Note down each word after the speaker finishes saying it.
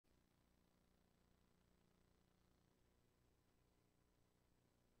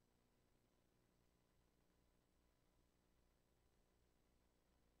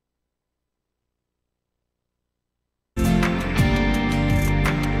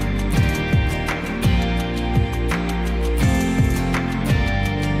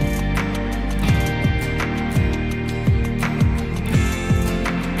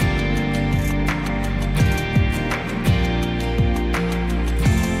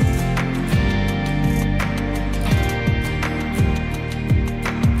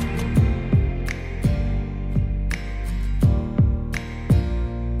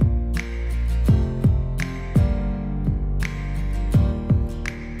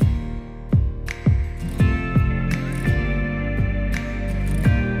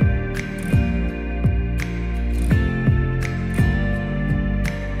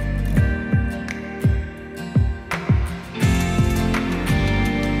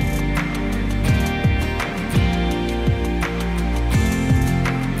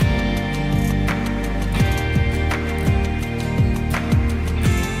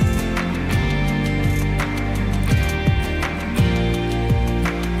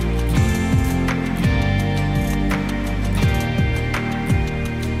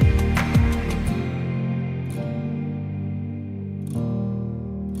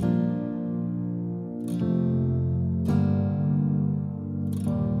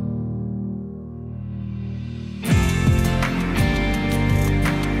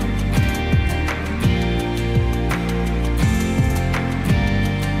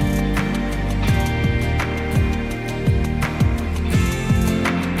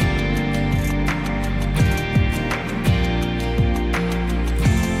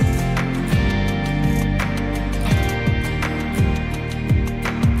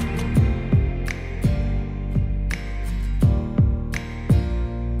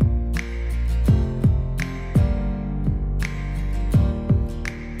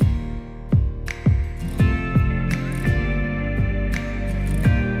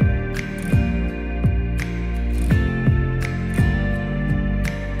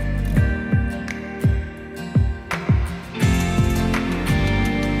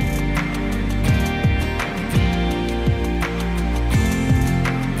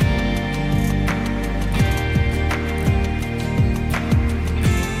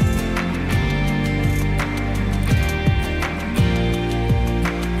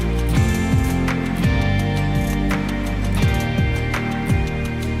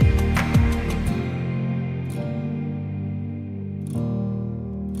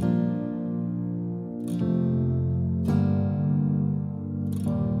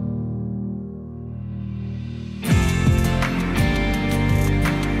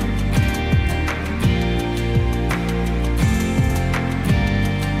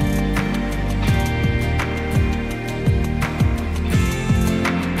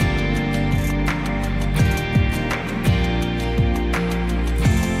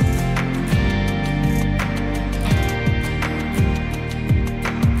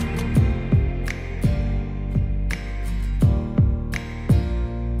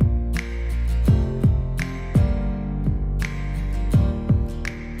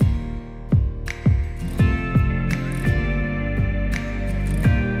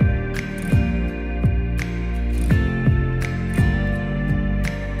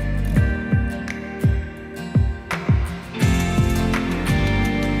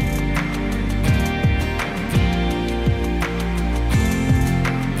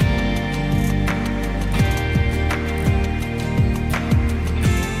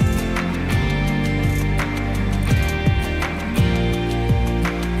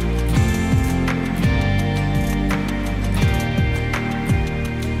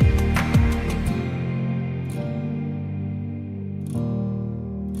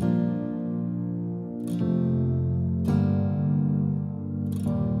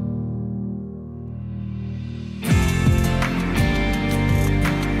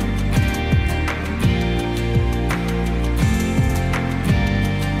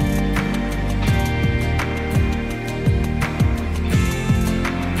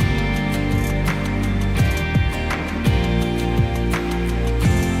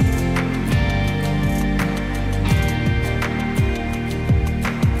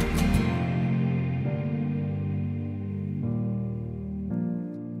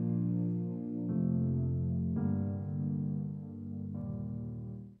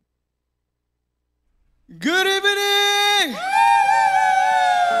Good evening!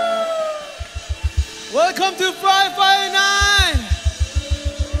 Welcome to 559!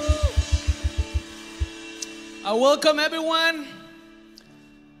 I welcome everyone.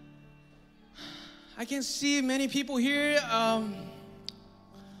 I can see many people here,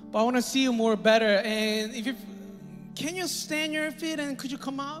 but I want to see you more better. And if you can you stand your feet and could you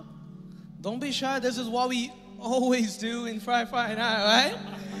come out? Don't be shy. This is what we always do in 559, right?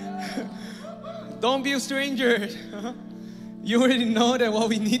 Don't be a stranger. You already know that what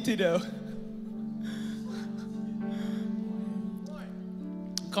we need to do.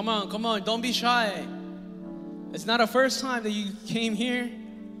 Come on, don't be shy. It's not the first time that you came here.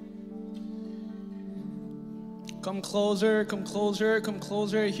 Come closer, come closer, come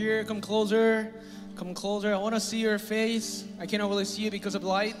closer here, come closer, come closer. I want to see your face. I cannot really see you because of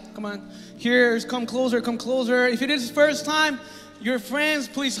light. Come on. Here, come closer, come closer. If it is the first time, your friends,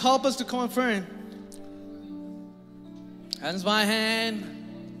 please help us to come in front. Hands by hand.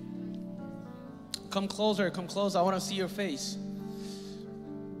 Come closer, come closer. I want to see your face.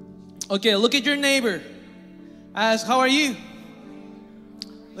 Okay, look at your neighbor. Ask, how are you?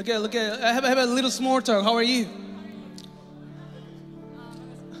 Look at. Have a little small talk. How are you?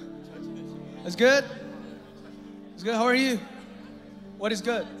 That's good? It's good. How are you? What is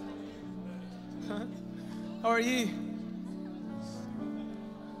good? How are you?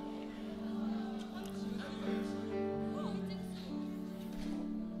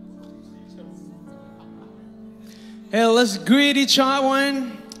 Hey, let's greet each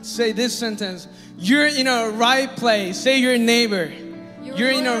other. Say this sentence. You're in a right place. Say your neighbor.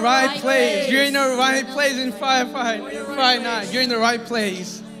 You're in the right place. You're in the right place in 559. You're in the right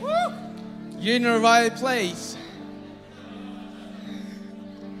place. You're in the right place.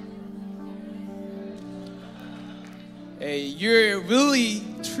 Hey, you're really,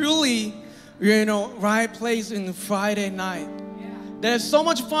 truly, you're in the right place in Friday night. There's so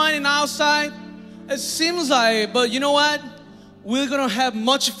much fun in outside. It seems like, but you know what? We're gonna have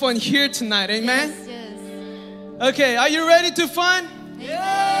much fun here tonight, amen? Yes. Okay, are you ready to fun?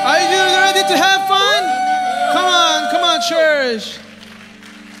 Yes. Are you ready to have fun? Come on, church.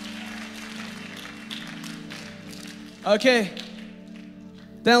 Okay,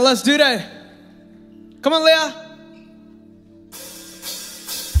 then let's do that. Come on, Leah.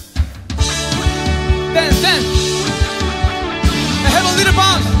 Dance. I have a little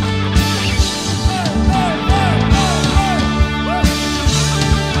bounce.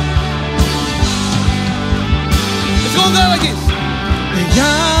 It's gonna go like this.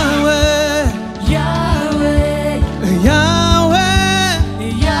 Yahweh, Yahweh, Yahweh,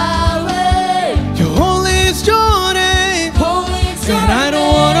 Yahweh. your holy is your name, Holy is your and I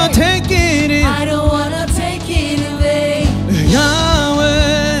don't wanna name. take it in. I don't wanna take it in vain.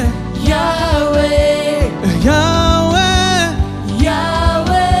 Yahweh, Yahweh, Yahweh,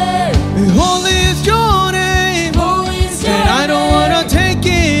 Yahweh. holy is your name, Holy is your and I don't name. wanna take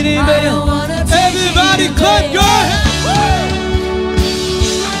it in I vain. don't wanna take Everybody it in clap vain. your hands.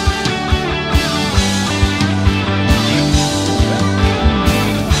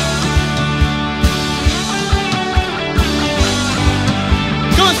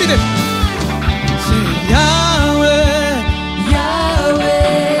 Come on, sing this. Say Yahweh,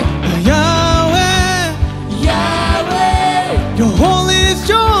 Yahweh, Yahweh, Yahweh. your holy is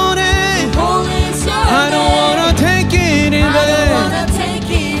your name. Holy is your I don't name. wanna take it in I don't vain. wanna take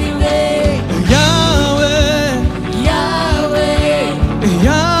it in vain. Yahweh, Yahweh,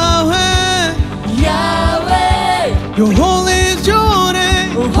 Yahweh, Yahweh. your holy is your name.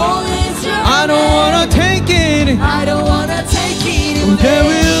 Holy is your I don't wanna take it. I don't wanna take it in There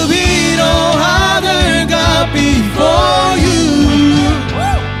vain. will be no other God before you.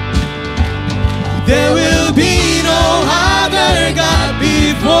 There will be no other God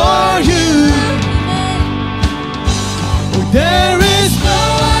before you. There is No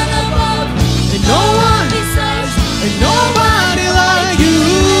one above, no one besides, and nobody like you.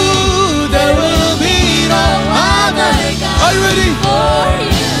 There will be no other. Are you ready? for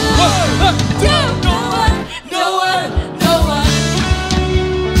you. One, two. No one, no one, no one.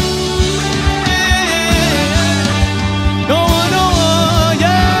 No one,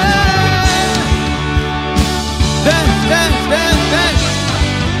 yeah. Dance.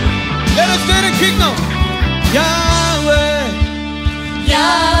 Let us get a kick now. Yahweh,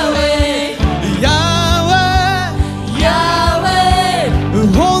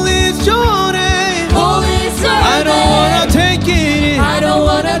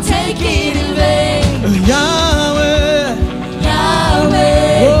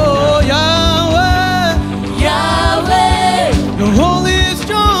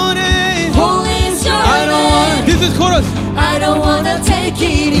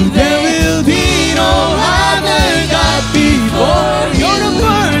 taking in There vain. will be no other God before you. You're the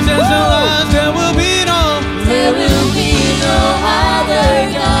first and the last. There will be no. There will be no other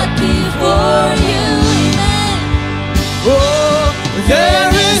God before you. Amen. Oh, there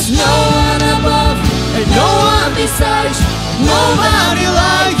is No one above and no one besides. nobody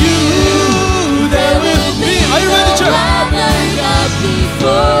like you. There will be. Are you ready, no church? other God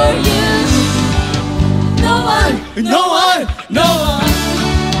before you. No one. No one, no one.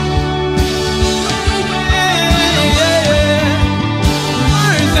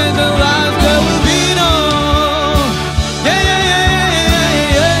 First and the last, there will be no.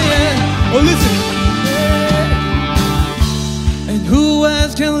 Oh, listen. And who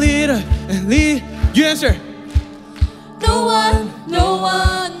else can lead us and lead? You answer. No one, no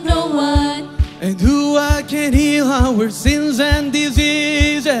one, no one. And who else can heal our sins and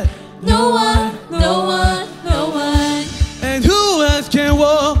diseases? No one, no one, no one. And who else can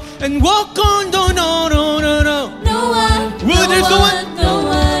walk and walk on? No, no, no, no, no. No one, Really, there's no one? no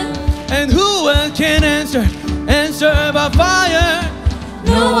one. And who else can answer by fire?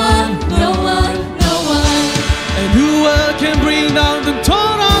 No one, no one, no one. And who else can bring down the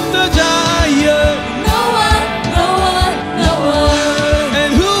throne of the giant? No one, no one, no one.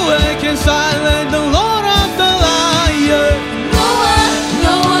 And who else can silence the Lord of the lion? No one,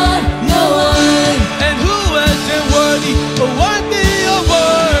 no one, no one. And who else is worthy of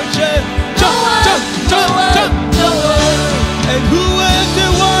worship? No one, no one, no one. And who else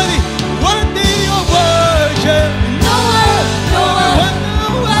is worthy of worship? No one, no one,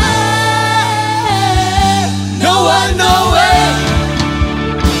 No one, no way.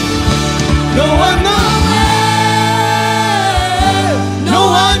 No one, no No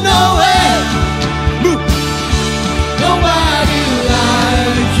one, no way. Move. Nobody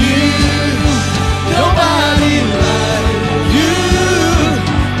like you. Nobody like you.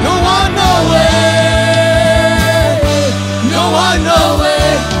 No one, no way. No one, no way.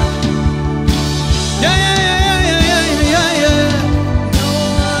 Yeah, yeah, yeah, yeah, yeah, yeah, yeah. No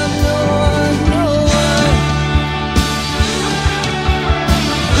one, no one, no one.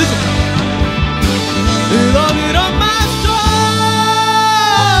 Listen. Love it on my soul.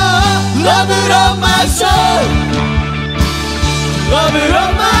 Love it on my soul. Love it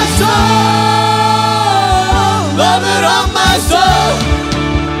on my soul. Love it on my soul.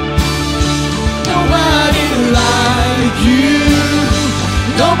 Nobody like you.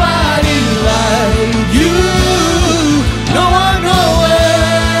 Nobody like you. No one, no way.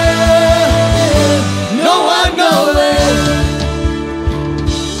 No one, no way.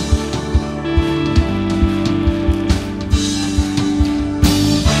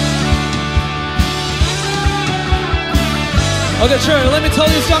 Okay, sure. Let me tell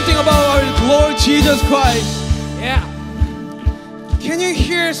you something about our Lord Jesus Christ. Yeah. Can you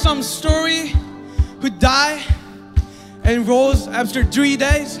hear some story who died and rose after 3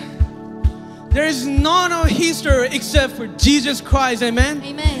 days? There is none of history except for Jesus Christ. Amen.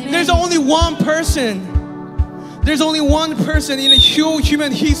 Amen. There's only one person. There's only one person in the whole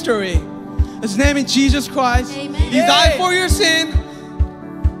human history. His name is Jesus Christ. Amen. He died for your sin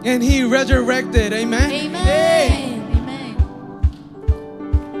and he resurrected. Amen. Amen.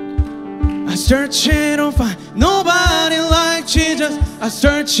 I search and don't find nobody like Jesus. I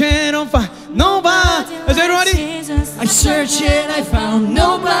search and don't find nobody. Is everybody? I searched and I found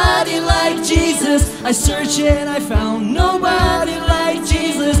nobody like Jesus. I searched and I found nobody like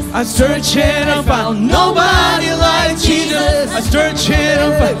Jesus. I search and I found nobody like Jesus. I search and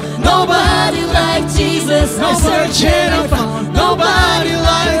I found Nobody like Jesus. I searched and I found nobody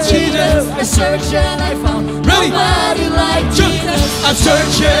like Jesus. I searched and I found Ready? nobody like Jesus. I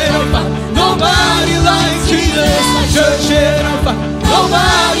search and I found nobody like Jesus. I search and I found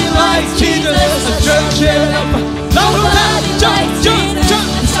nobody like Jesus. I search and I found nobody like Jesus.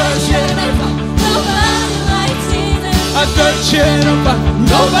 I searched and I found nobody like Jesus. I search and I found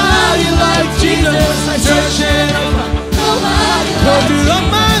nobody like Jesus. I search and I found Nobody love like it on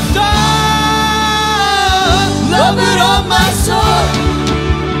my soul. Love it on my soul.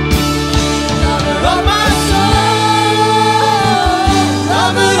 Love it On my soul.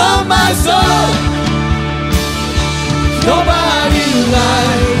 Love it on my soul. Nobody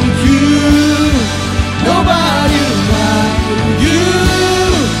like you. Nobody like you.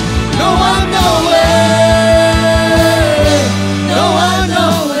 No one, no way. No one, no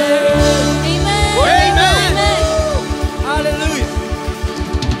way. Amen. Amen. Hallelujah.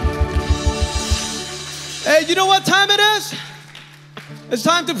 Hey, you know what time it is? It's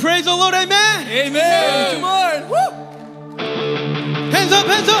time to praise the Lord. Amen. Amen. Come on. Woo. Hands up,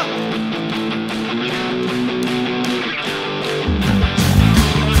 hands up.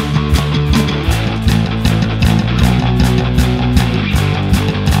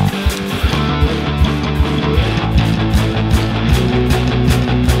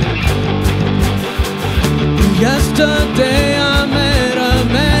 the day I met a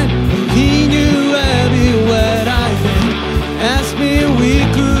man. He knew every word I said. Asked me if we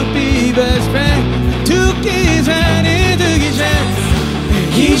could be best friends. Took his hand into his hands.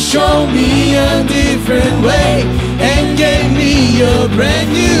 He showed me a different way and gave me a brand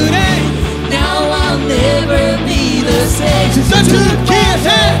new name. Now I'll never be the same. Since I took his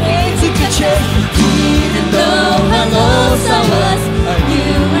hand, Took a chance. Even though how lost I was, I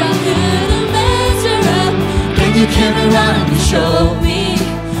knew I couldn't measure up. Then you came around and showed me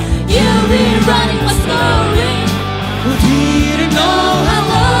you've been writing my story. who didn't know How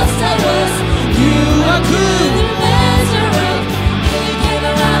lost I was, you I could. couldn't measure up. Then you came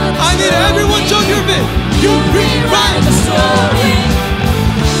around and I need showed everyone me jump your feet. you've been writing my story.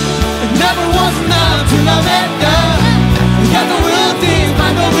 It never was enough till I met you. You got the real thing,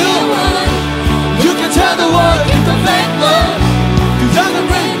 find the real one. You can tell the world it's a fake love. Cause I'm the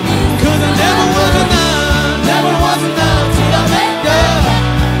brand, cause I never was enough. Never was enough till I met you.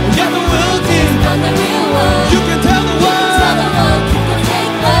 You got the real thing, I'm the real one. you can tell the world. Tell the world you can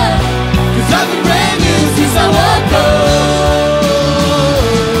take love. Cause I've been brand new since I woke up.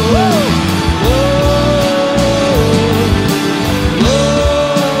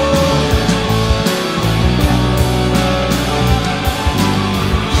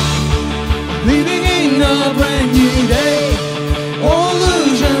 Living in a brand new day, all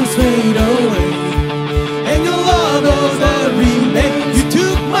illusions fade away, and your love was every day. You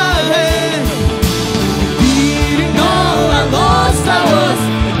took my hand, didn't know how lost I was.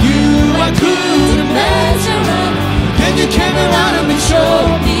 You I couldn't measure up. Then you came around and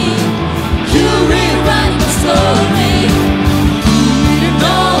showed me you rewrite my story. Didn't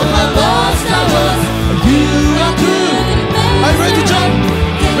know how lost I was. You I couldn't measure. Are you ready to jump?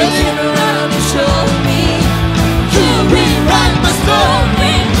 Ready? Show me You rewrite my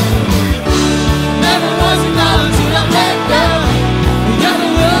story. Never was enough till I met you. You're the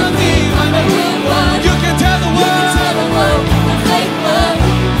real thing, I'm the real one. You can tell the world, tell the world the fake love.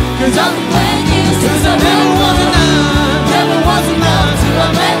 cause I'm the When you cause I never was enough. Never was enough till I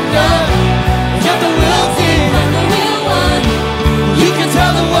met you. You're the real thing, I'm the real one. you can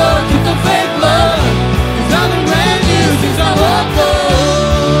tell the world, keep the fake love. Cause I'm the brand new since I woke up.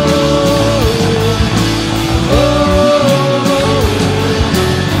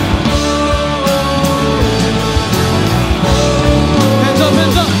 Hands up,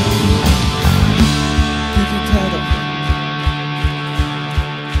 hands up. You can tell them.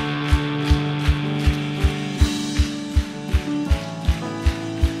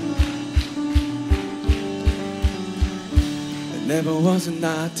 It never was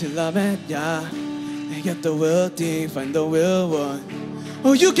enough till I met ya. I get the real thing, find the real one.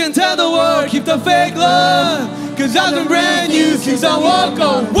 Oh, you can tell the world, keep the fake love. Cause I've been brand new since I woke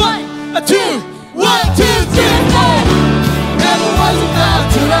up. 1, 2, 1, 2, 3, 4. Never was enough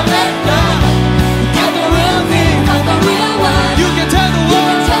till I met ya. Get the real thing, I'm the real one. you can tell the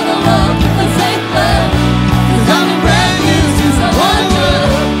world. Tell the world the fake love. Cause I'm been brand new since I woke up.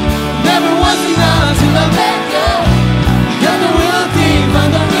 Never was enough till I met ya. Get the real thing,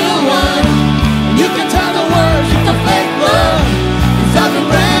 find the real one. You can tell the world, keep the fake love. Cause I've been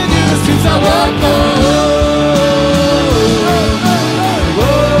brand new since I woke up.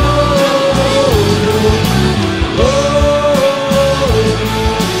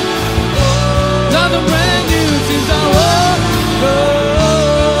 I've been brand new since I woke up.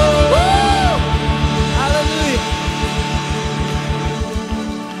 Hallelujah.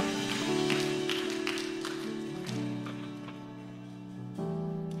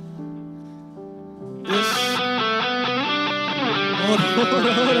 Yes.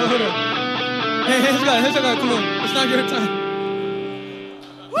 Hold on. Hey, hands up, come on. It's not your time.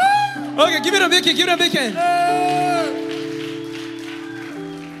 Okay, give it a big hand, give it a big hand.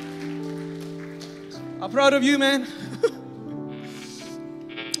 I'm proud of you, man.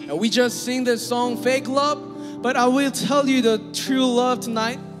 And we just sing this song, Fake Love, but I will tell you the true love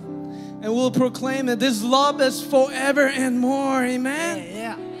tonight. And we'll proclaim that this love is forever and more, amen?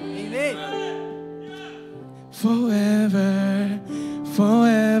 Yeah. Amen. Forever,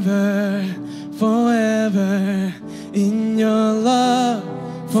 forever, forever in your love.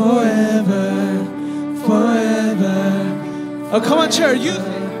 Forever, forever. Oh, come on, church, you.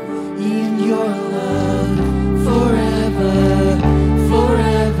 In your love, forever,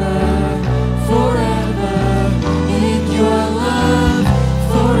 forever, forever. In your love,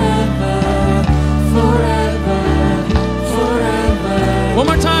 forever, forever, forever. One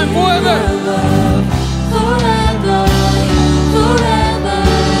more time, forever. Love, forever, forever,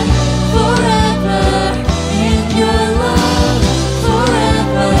 forever. In your love,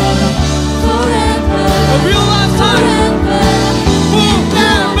 forever, forever. A real last time.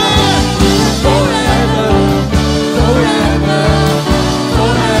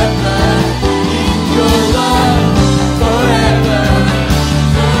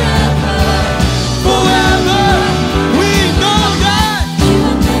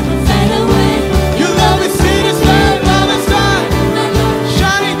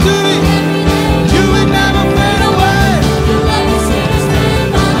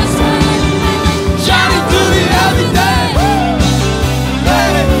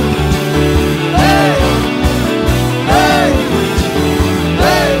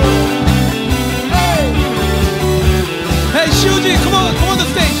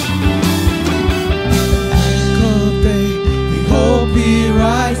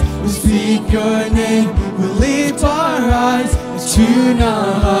 in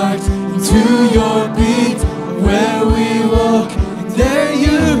our hearts, into your beat. Where we walk, and there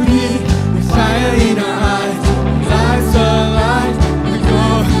you be. With fire in our eyes, lights alive. We go,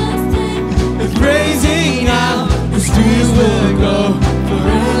 it's praising out. The streets will go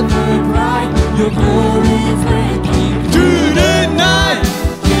forever bright. Your glory is breaking through the night.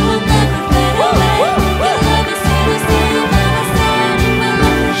 You will never fade away. Your love is here to stay. By my side, in my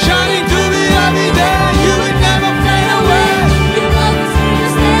life. Shining through me every day. You will never fade away. Your love is here to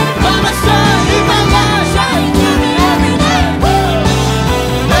stay. By my side, in my life. Shining through me every day.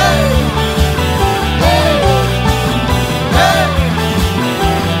 Hey, hey, hey, hey,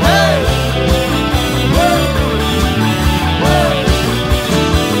 hey.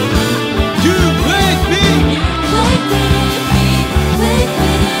 You make me. Wake within me, wake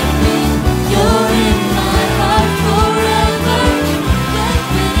within me. You're in my heart forever. Wake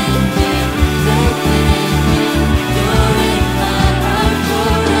within me, wake within me. You're in my heart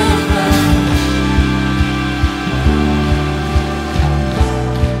forever.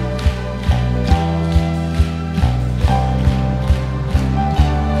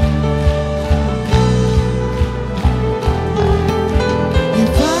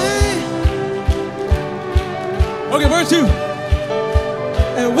 Okay, verse 2.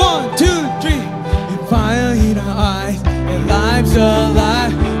 And 1, 2, 3. And fire in our eyes, and lives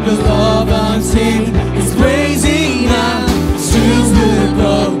alive. Your love unseen is praising out. Streams will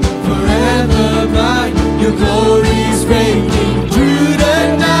go forever bright. Your glory is breaking through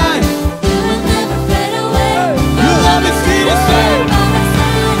the night. You will never fade away. Your love is here to stay. By my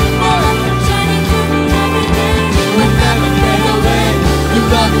side, in my life. Shining through me every day. You will never fade away. Your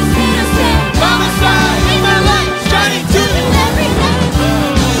love is here to stay. By my side, in my life, shining through me. Every day.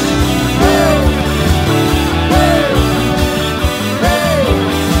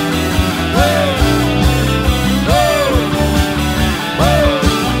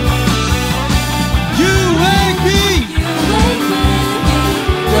 You wake me. Wake within me,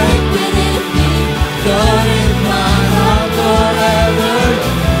 wake within me. You're in my heart forever.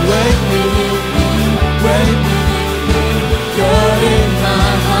 Wake me, wake me. You're in my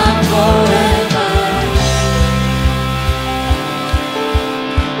heart forever.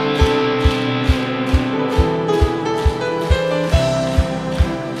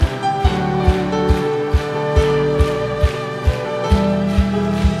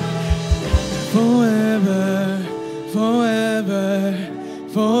 Forever, forever,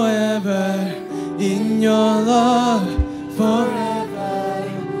 forever in your love. Forever,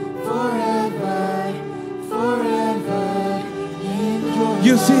 forever, forever in your love.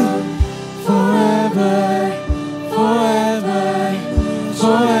 You sing. Forever, forever,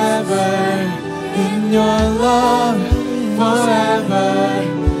 forever in your love. Forever,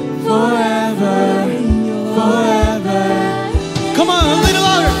 forever, forever. Come on, a little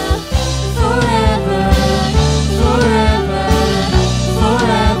louder. Forever, forever,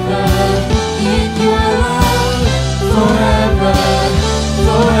 forever in your love. Forever,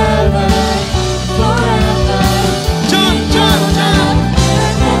 forever, forever. Jump, jump, jump.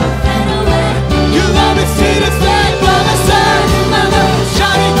 Never fade away. You love me, see the same by my side. My love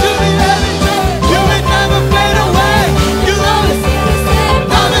shining through me every day. You will never fade away. You love me, see the same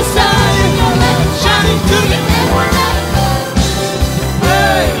by my side. My love shining through me.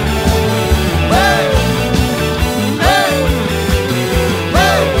 Hey, hey, hey,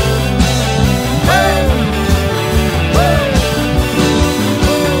 hey, hey, hey.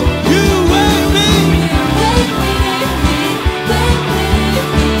 You wake me. Wake within me, wake within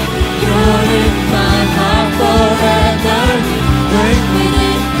me. You're in my heart forever. Wake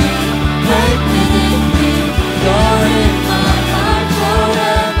within me, wake within me. You're in my heart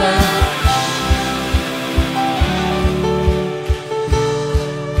forever.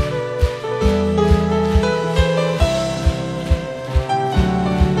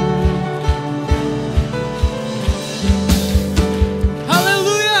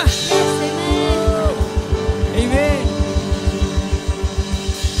 Hallelujah. Amen.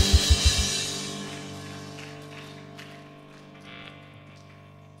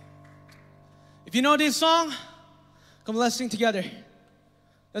 If you know this song, come let's sing together.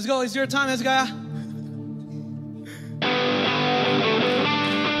 Let's go. It's your time, Hezekiah.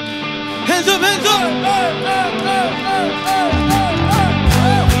 Hands up, hands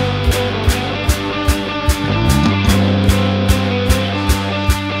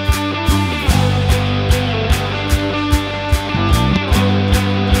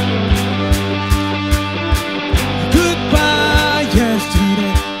Goodbye,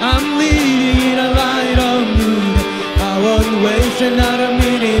 yesterday. I'm leading in a light of noon. I won't waste another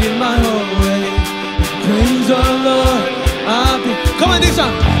minute in my own way. Praise the Lord. I'll be. Come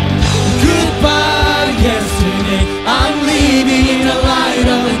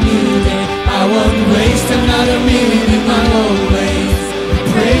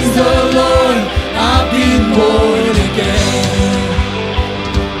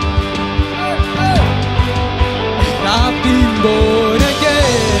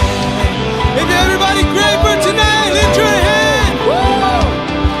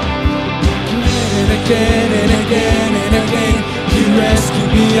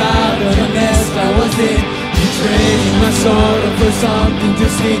sorrow for something to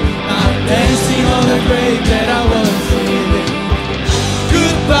see. I'm dancing on the grave that I once lived.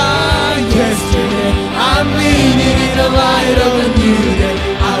 Goodbye yesterday, I'm leaning in the light of a new day.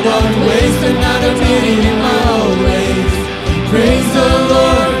 I won't waste another minute in my own ways. Praise the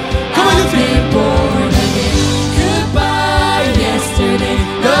Lord, come on, you sing. Born again. Goodbye yesterday.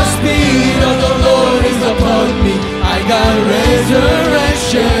 The Spirit of the Lord is upon me. I got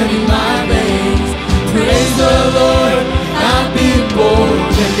resurrection in my veins. Praise the Lord, I've been born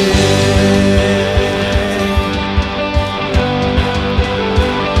again.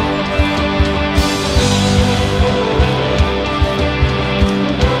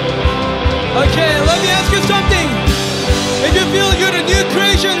 Okay, let me ask you something. If you feel you're a new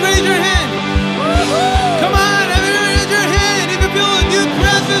creation, raise your hand. Come on, everybody raise your hand. If you feel a new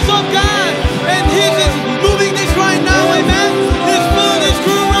presence of God, and He's just moving this right now, amen. He's filling this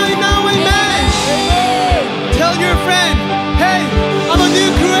room right now, amen. Tell your friend, hey, I'm a new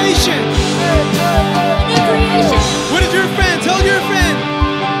creation. New creation. What is your friend? Tell your friend,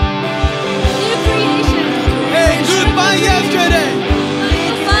 New creation. hey, goodbye yesterday.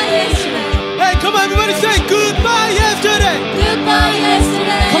 Goodbye yesterday. Hey, come on, everybody say goodbye yesterday. Goodbye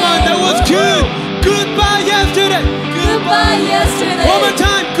yesterday. Come on, that was good. Goodbye yesterday. Goodbye yesterday. One more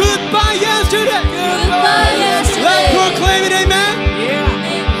time, goodbye yesterday. Goodbye yesterday. Let's proclaim it, amen.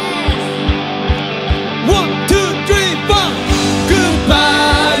 One, two, three, four.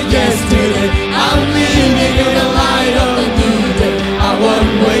 Goodbye yesterday. I'm living in the light of a new day. I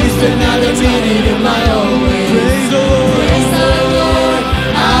won't waste another minute in my own way. Praise the Lord. Praise the Lord.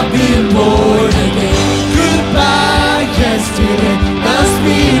 I've been born again. Goodbye yesterday. The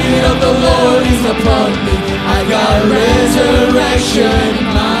Spirit of the Lord is upon me. I got resurrection in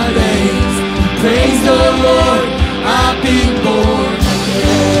my veins. Praise the Lord. I've been born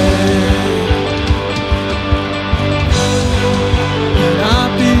again.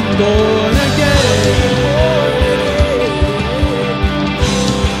 I've been born again.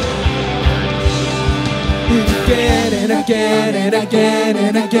 Again and again and again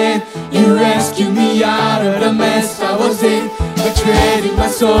and again, you rescued me out of the mess I was in. You're trading my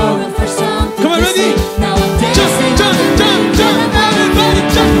sorrow for something. Come on, ready? Now I'm dancing. Jump, jump, jump, jump, everybody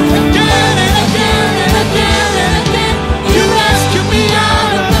jump. Again and again and again and again, you rescued me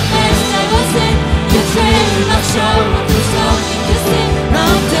out of the mess I was in. You traded my sorrow for something to sing. Now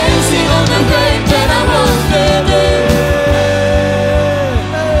I'm dancing on the grave that I once lived in.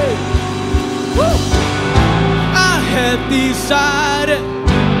 I had decided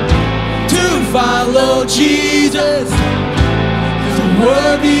to follow Jesus. There's a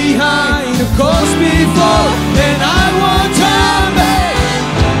word behind, the course before, and I won't turn back.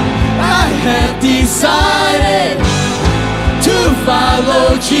 I had decided to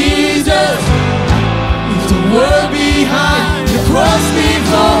follow Jesus. There's a word behind, the cross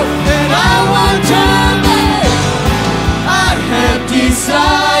before, and I won't turn back. I have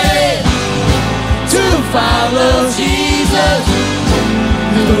decided to follow Jesus.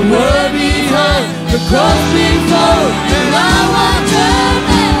 The word behind, the cross before, and I won't turn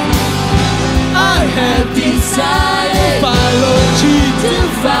back. I have decided to follow Jesus. To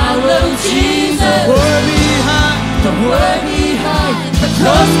follow Jesus. The word behind, The word behind. the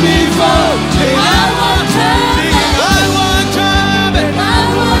cross before, and I won't turn back. I won't turn back. I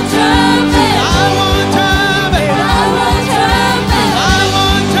won't turn back. I won't turn back. I won't turn back. I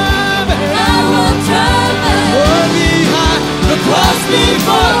won't turn back. I won't turn back. Word behind, the cross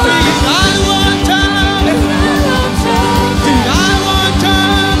before, singing, I won't turn back. I won't turn back. I won't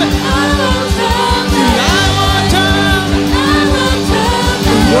turn back. I won't turn back. I won't turn back. I won't turn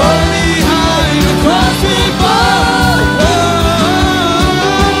back. Word behind, the cross before.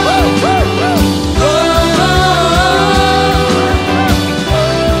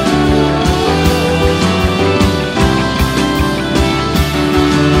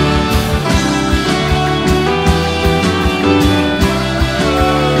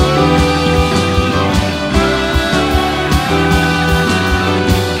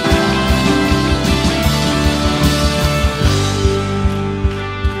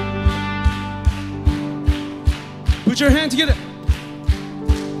 Put your hand together.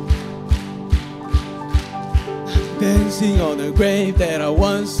 Dancing on the grave that I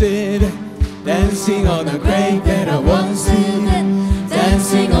once lived in. Dancing on the grave that I once lived in.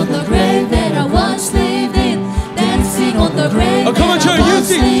 Dancing on the grave that I once lived in. Dancing on the grave Oh, come on, that I Joey, you once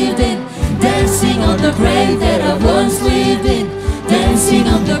sing. lived in. Dancing on the grave that I once lived in. Dancing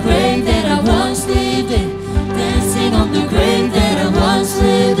on the grave that I once lived in. Dancing on the grave that I once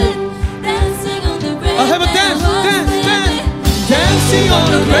lived in. Dancing on the grave I'll have a that dance, I once dance, lived dance. in. Dancing on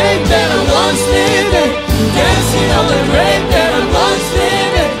the grave that I once lived in. Dancing on the grave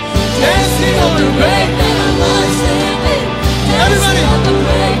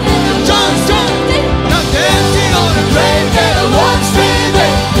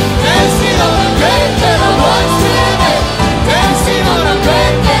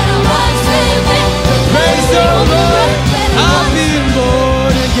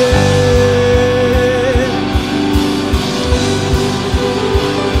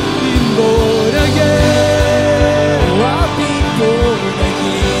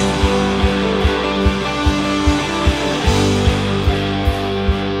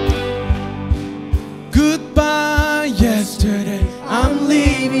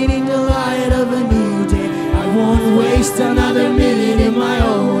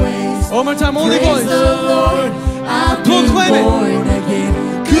One more time, only Praise voice. the Lord, I've been Proclaim it. born again.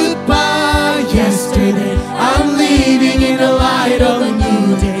 Goodbye yesterday, I'm leaving in the light of a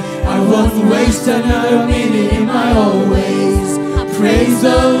new day. I won't waste another minute in my old ways. Praise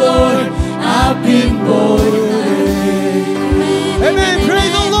the Lord, I've been born again. Amen.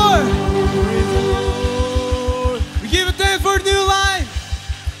 Praise the Lord. We give it thanks for new life.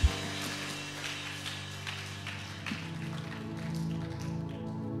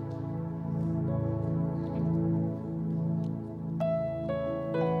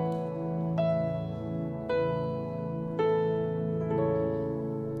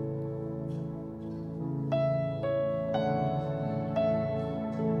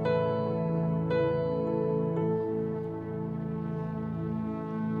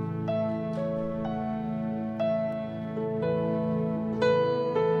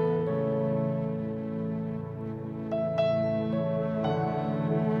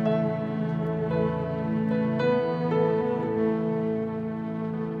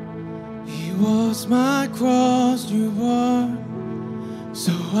 It was my cross you bore,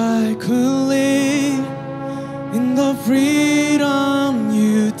 so I could live in the freedom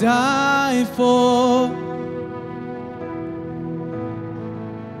you died for.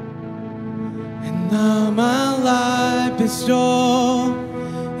 And now my life is yours,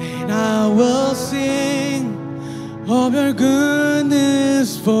 and I will sing of your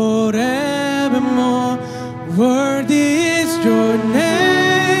goodness forevermore. Worthy is your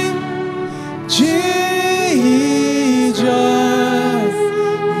name, Jesus.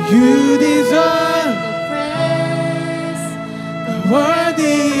 You deserve The praise,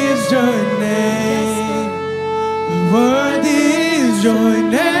 worthy is your name. Worthy is your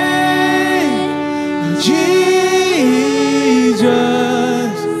name, Jesus.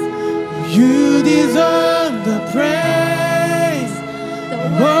 You deserve the praise.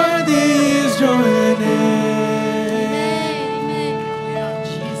 Worthy is your name.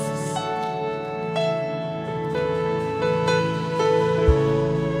 Jesus.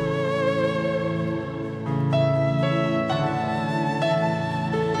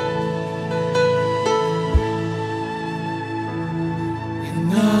 And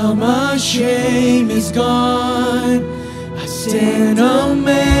now my shame is gone. I stand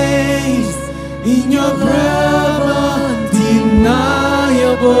amazed in your breath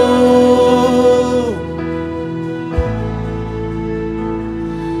undeniable.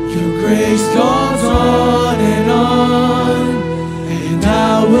 Your grace goes on, and I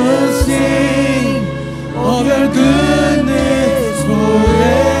will sing of your goodness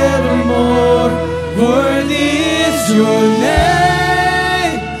forevermore. Worthy is your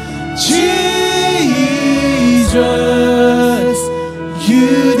name, Jesus. You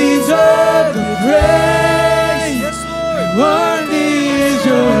deserve the praise. Worthy is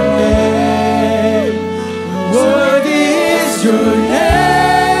your name. Worthy is your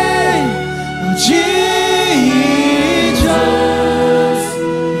name, Jesus.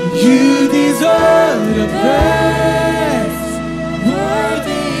 You deserve the praise.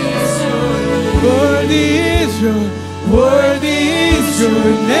 Worthy is your name. Worthy is your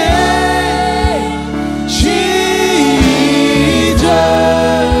name,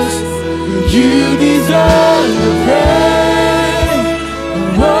 Jesus. You deserve the praise.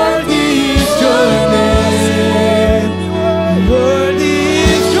 Worthy is your name. Worthy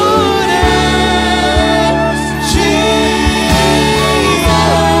is your name, Jesus.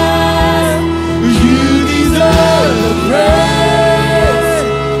 You deserve the praise.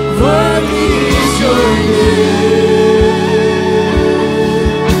 Worthy is your name.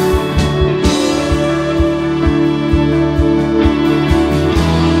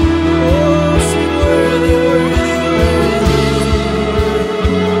 Oh, sing worthy,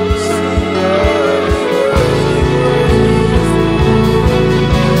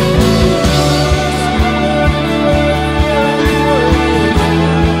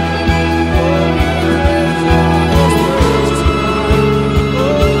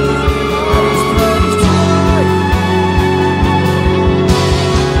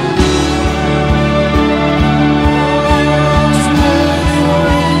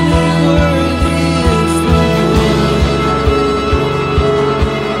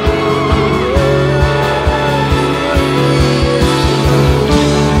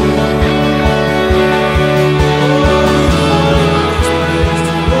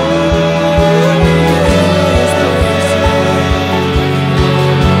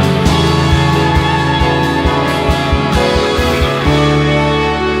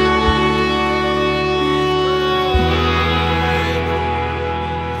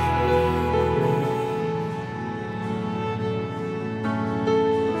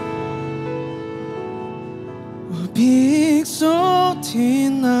 Be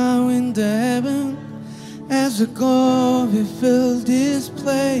exalted now in the heaven as the glory fills this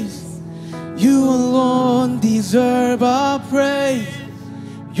place. You alone deserve our praise.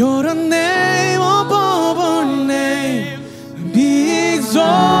 You're the name above our name. Be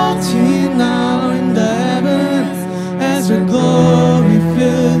exalted now in the heavens as the glory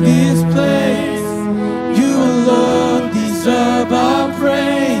fills this place. You alone deserve our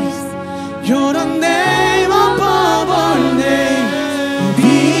praise. You're the name above our name.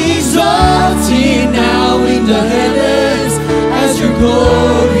 Be exalted now in the heavens as your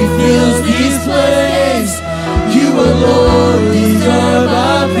glory fills this place. You alone deserve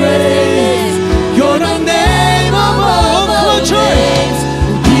our praise. You're the name above our names.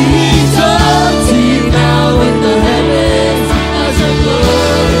 Be exalted now in the heavens as your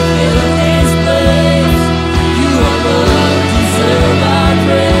glory fills this place. You alone deserve our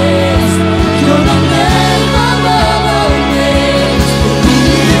praise. You're the name above our names. Be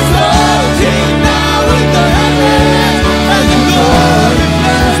exalted now in the heavens as your glory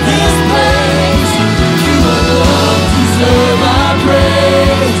fills this place. You alone deserve our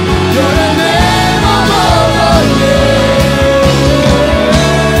praise. You're the name above our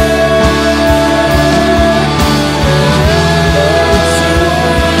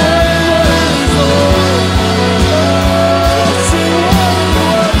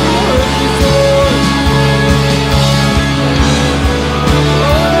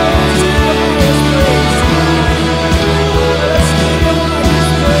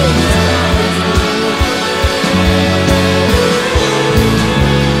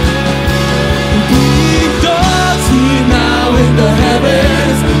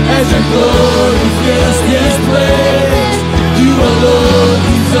glory fills this place. You alone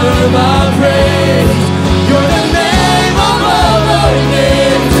deserve our praise. You're the name above our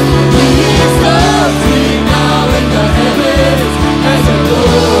names. Be exalted now in the heavens as your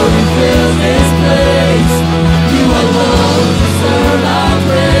glory fills this place. You alone deserve our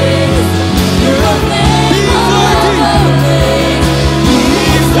praise. You're the name above our names. Be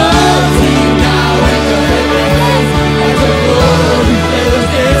exalted now in the heavens as your glory fills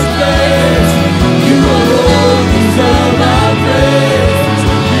this place. You alone deserve our praise.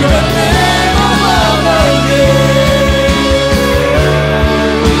 You're the name above our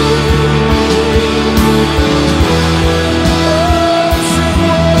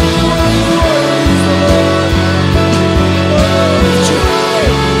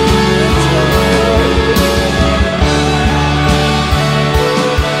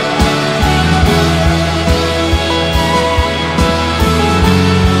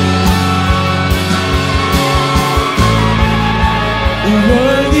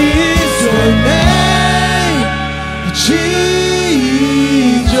Worthy is your name, Jesus.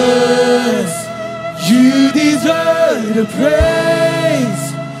 You deserve the praise.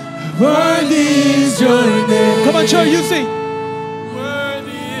 Worthy is your name. Come on, church, you sing.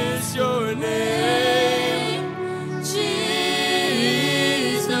 Worthy is your name, Jesus,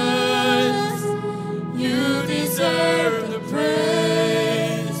 you deserve the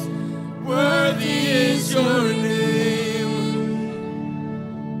praise. Worthy is your name.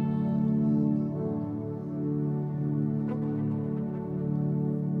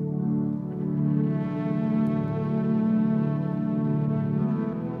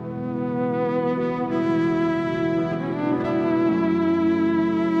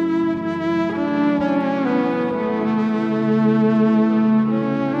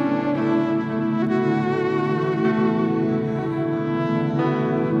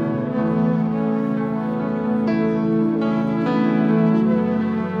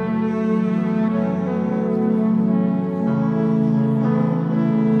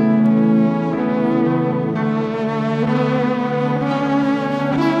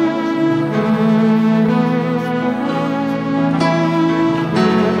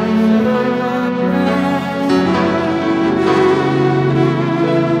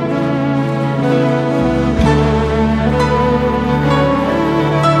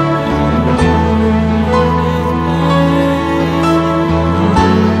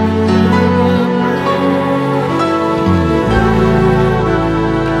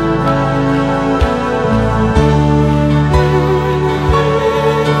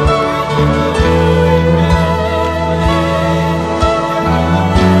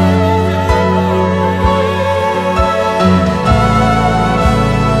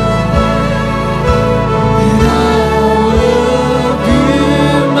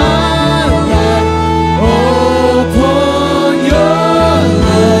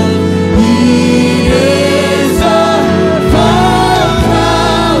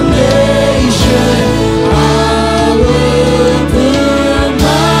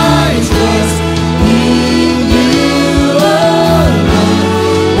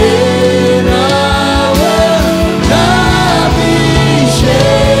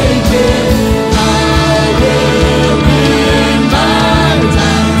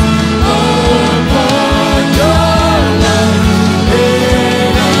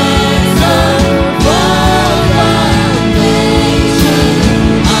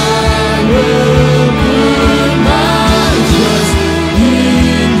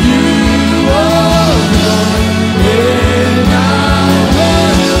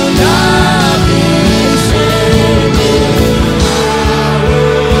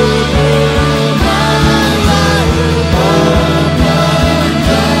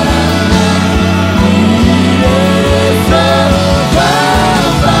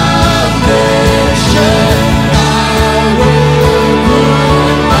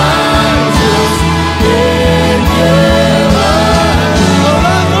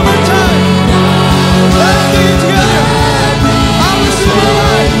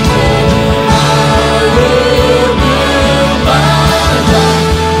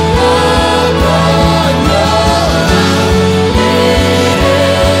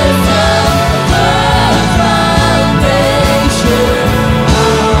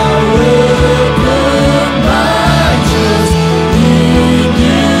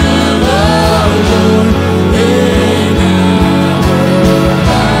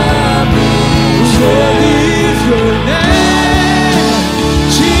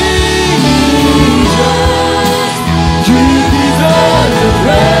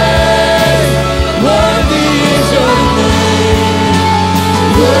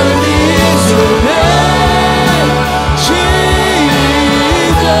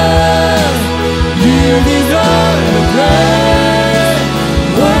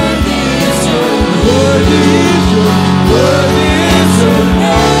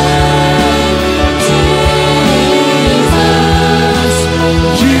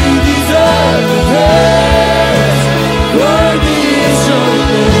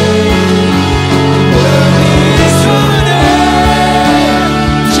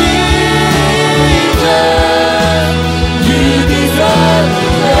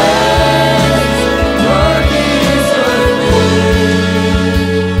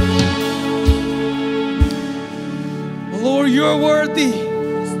 Lord, you're worthy.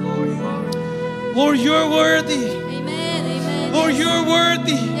 Lord, you're worthy. Amen. Amen. Lord, you're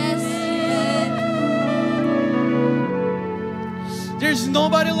worthy. Yes. Amen. There's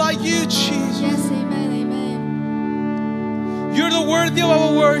nobody like you, Jesus. Yes. Amen. Amen. You're the worthy of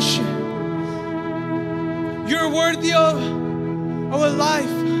our worship. You're worthy of our life.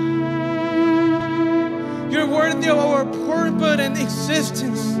 You're worthy of our purpose and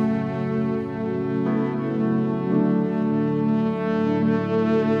existence.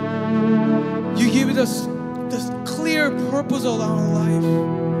 You give us this clear purpose of our life.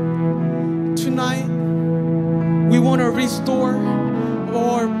 Tonight, we want to restore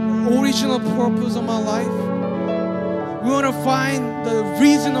our original purpose of my life. We want to find the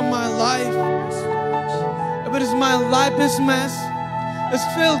reason of my life. But it's my life is mess. It's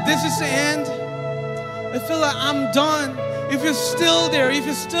feel this is the end. I feel like I'm done. If you're still there, if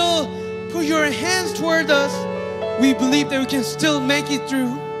you still put your hands toward us, we believe that we can still make it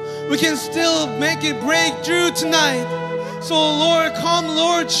through. We can still make it break through tonight. So Lord, come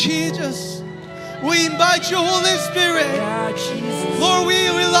Lord Jesus. We invite you, Holy Spirit. Lord, we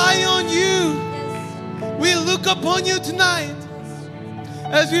rely on you. We look upon you tonight.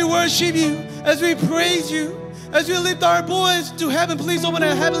 As we worship you, as we praise you, as we lift our voice to heaven, please open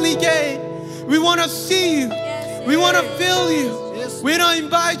a heavenly gate. We want to see you. We want to feel you. We don't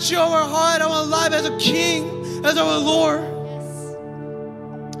invite you, our heart, our life as a King, as our Lord.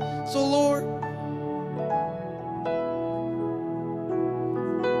 So Lord,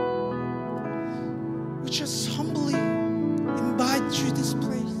 we just humbly invite you to this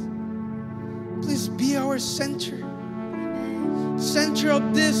place. Please be our center. Center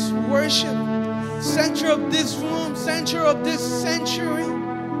of this worship. Center of this room. Center of this sanctuary.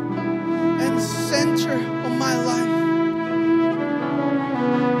 And center of my life.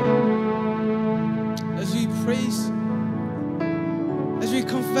 As we praise, as we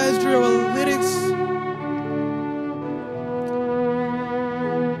confess through our lyrics,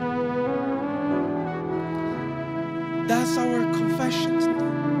 that's our confession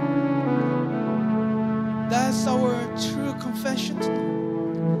tonight. That's our true confession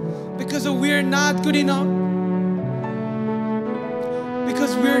tonight. Because we're not good enough.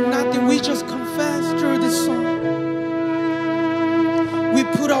 Because we're nothing, we just confess through this song. We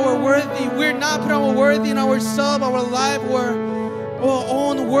put our worthy, we're not put our worthy in ourselves, our life, or our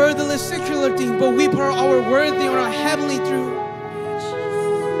own worthless secular thing, but we put our worthy on our heavenly truth.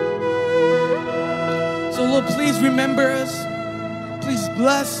 So Lord, please remember us. Please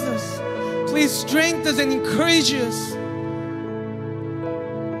bless us. Please strengthen us and encourage us.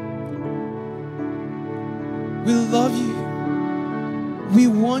 We love you. We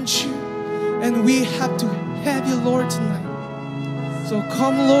want you. And we have to have you, Lord, tonight. So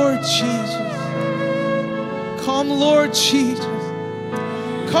come, Lord Jesus. Come, Lord Jesus.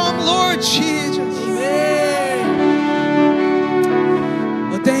 Come, Lord Jesus. Amen.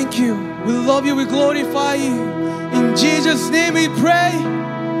 Well, thank you. We love you. We glorify you. In Jesus' name we pray.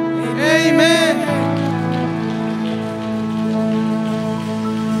 Amen.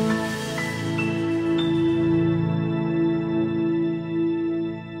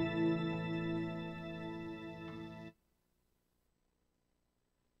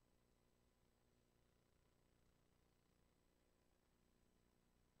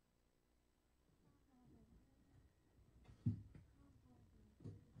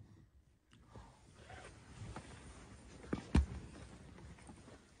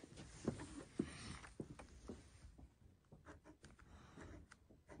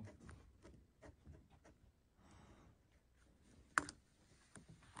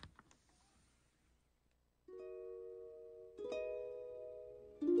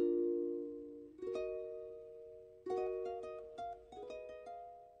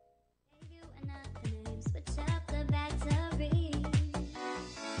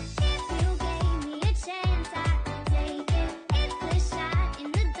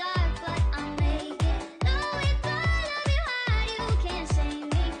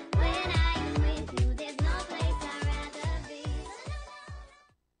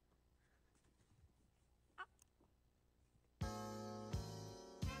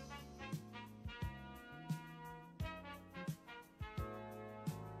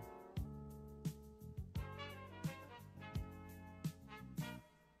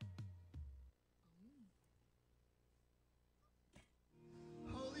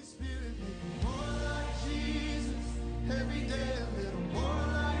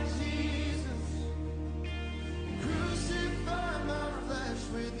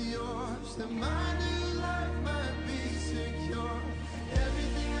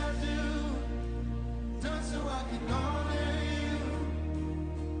 can honor you.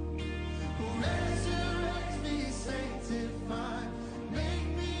 Who resurrects me, sanctify, make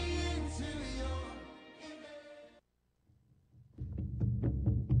me into your image.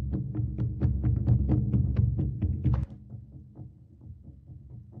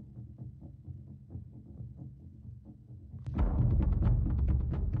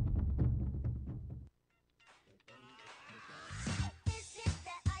 This is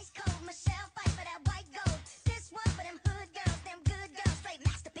that ice cold Michelle fight for that white gold. This one for them hood girls, them good girls, straight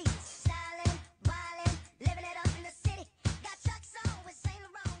masterpieces. Styling, wildin', living it up in the city. Got Chuck's on with Saint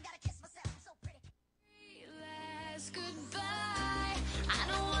Laurent, gotta kiss myself, I'm so pretty. Last goodbye. I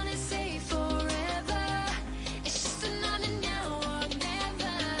don't wanna say forever. It's just another now or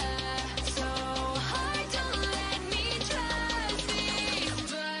never. So hard, don't let me trust these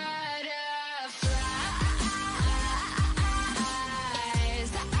butterflies.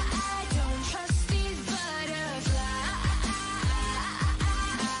 I don't trust these butterflies.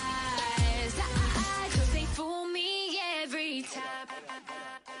 'Cause they fool me every time.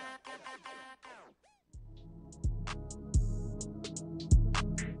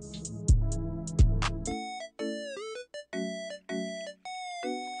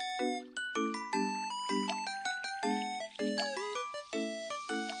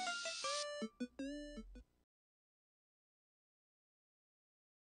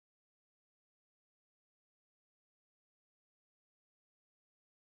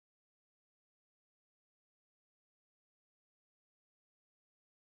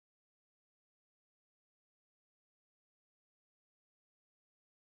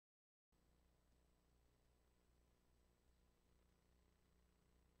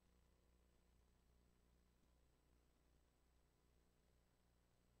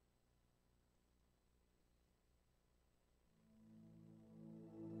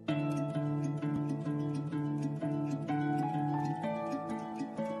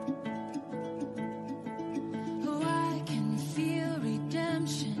 Oh, I can feel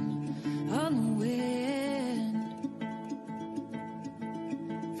redemption on the wind.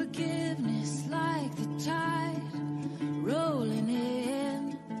 Forgiveness like the tide rolling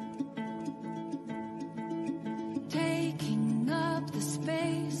in, taking up the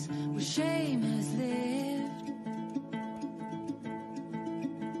space where shame has lived,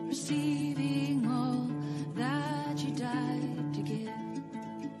 receiving all that you died to give.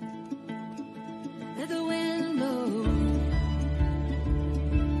 Let the wind blow,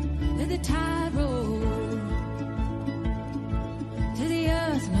 let the tide roll, till the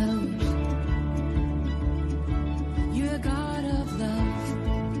earth knows you're a God of love.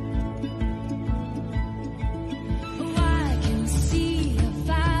 Oh, I can see a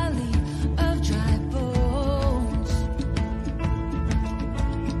valley of dry bones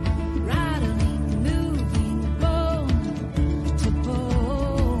rattling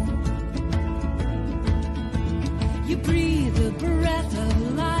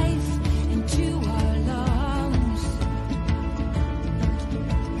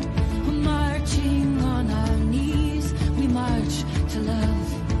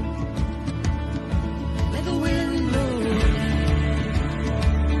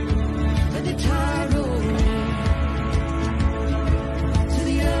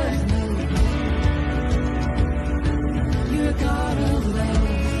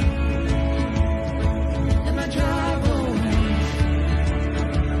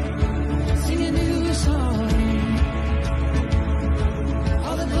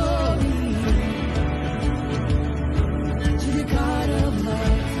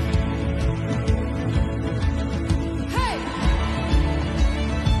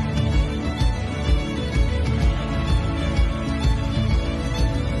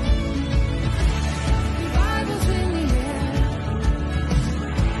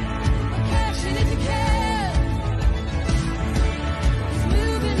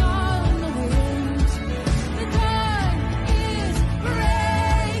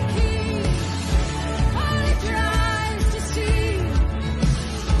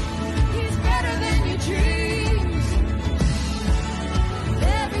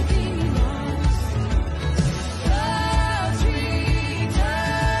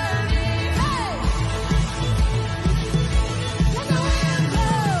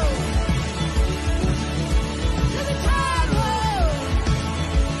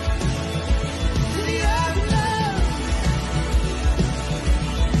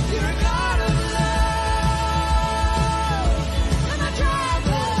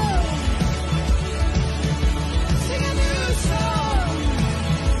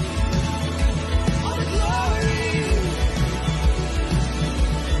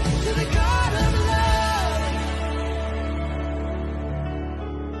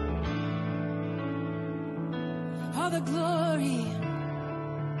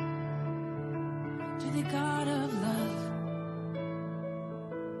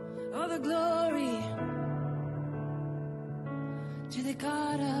all the glory to the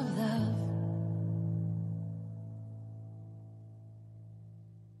God of love.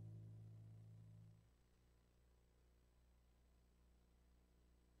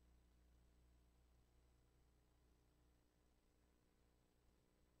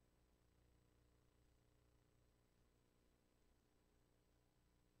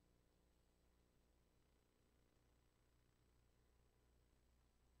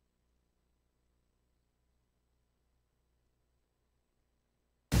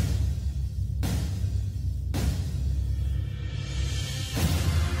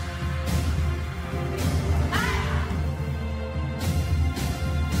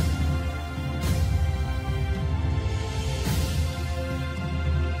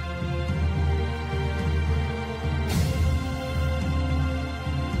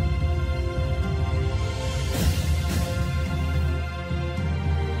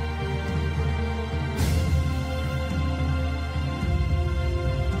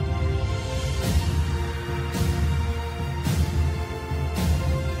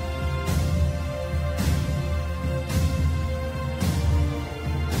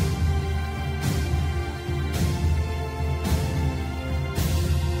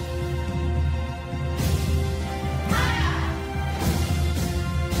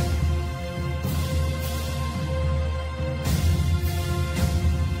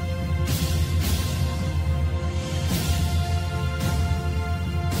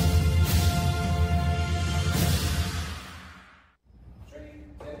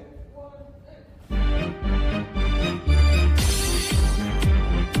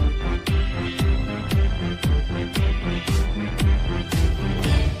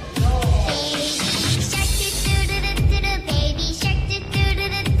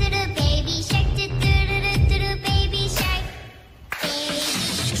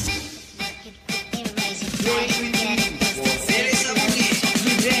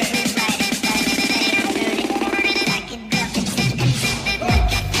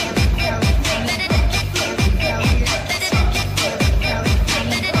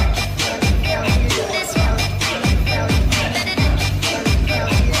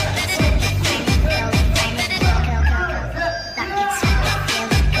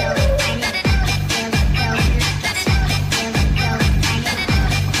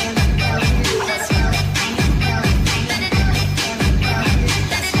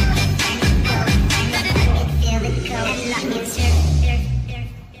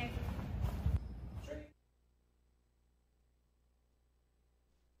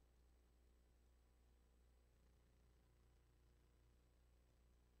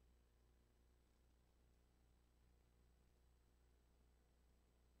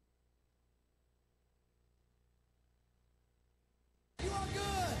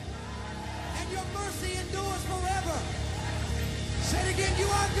 Say it again, you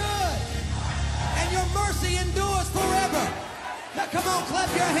are good, and your mercy endures forever. Now come on, clap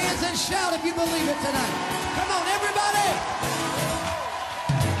your hands and shout if you believe it tonight. Come on, everybody.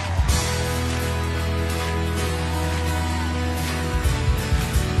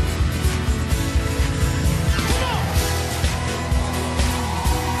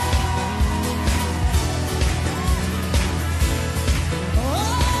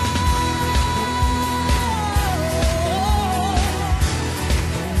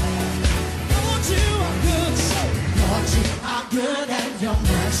 Good and your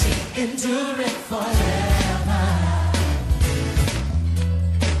mercy endureth forever.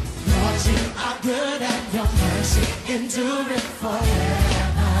 Lord, you are good and your mercy endureth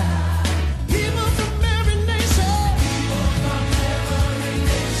forever. People from every nation,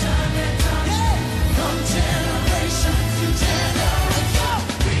 and tongue, from generation to generation,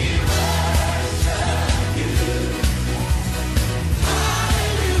 we worship you.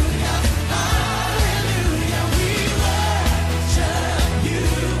 Hallelujah, hallelujah, we worship you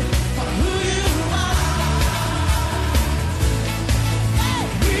for who you are.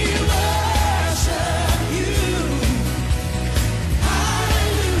 We worship you.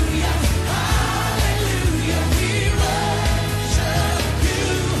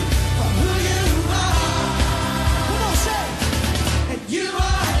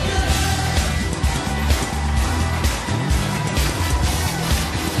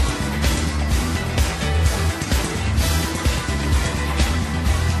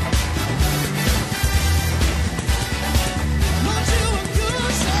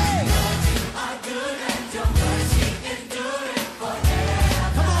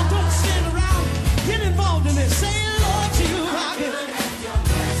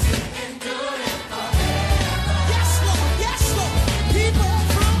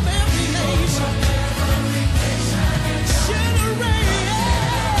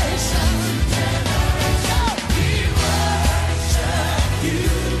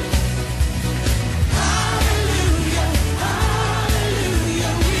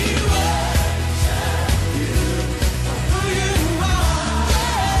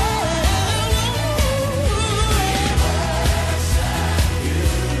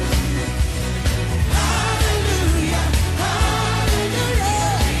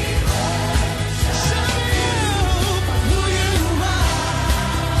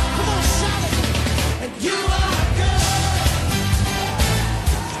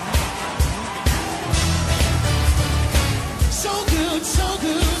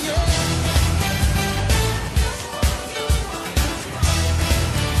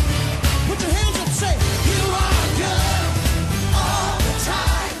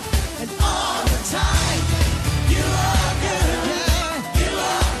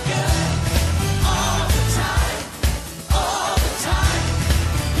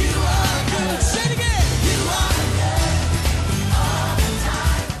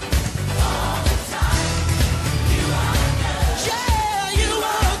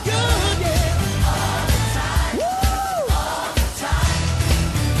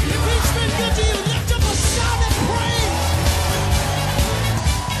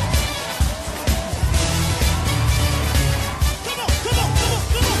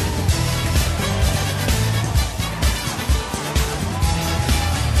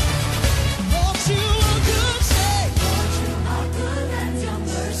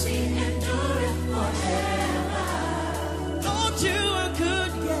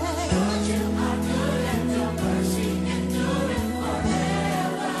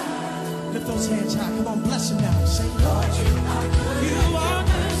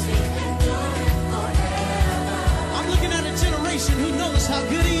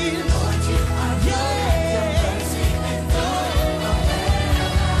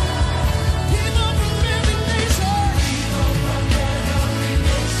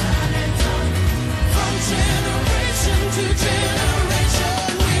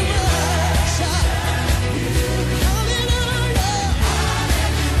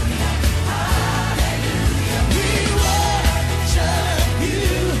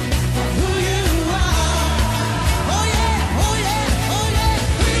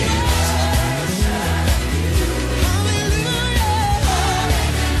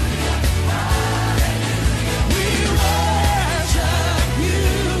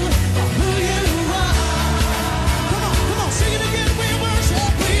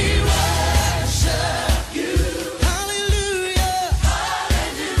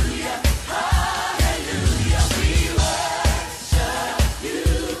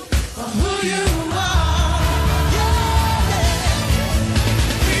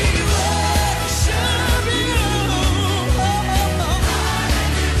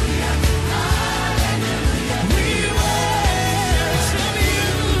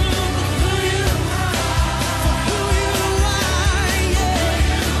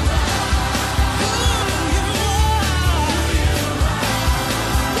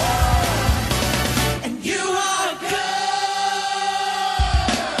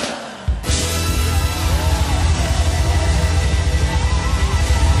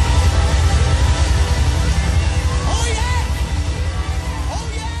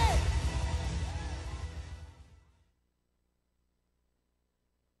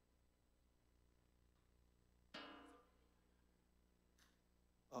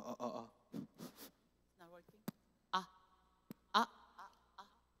 Not working. Ah, ah.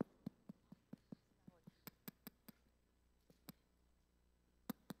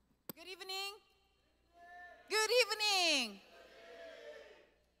 Good evening. Good evening.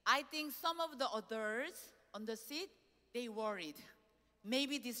 I think some of the others on the seat, they worried.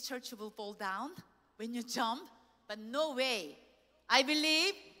 Maybe this church will fall down when you jump, but no way. I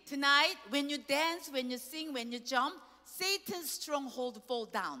believe tonight when you dance, when you sing, when you jump, Satan's stronghold fell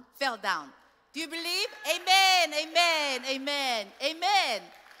down. Do you believe? Amen, amen, amen, amen.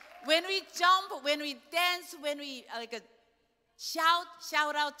 When we jump, when we dance, when we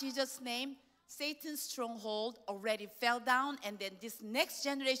shout out Jesus' name, Satan's stronghold already fell down, and then this next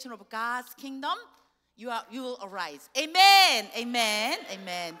generation of God's kingdom, you will arise. Amen, amen,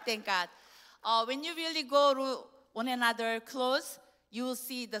 amen. Thank God. When you really go to one another close, you will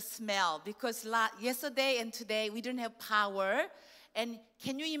see the smell, because yesterday and today we didn't have power. And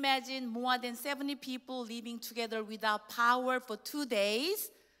can you imagine more than 70 people living together without power for 2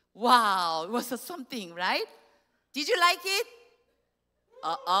 days? Wow, it was something, right? Did you like it?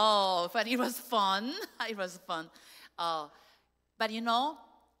 But it was fun. It was fun. But you know,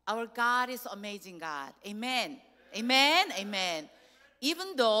 our God is amazing God. Amen. Amen. Amen.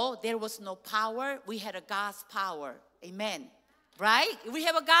 Even though there was no power, we had a God's power. Amen. Right? We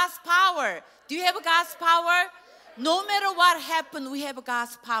have a God's power. Do you have a God's power? No matter what happened, we have a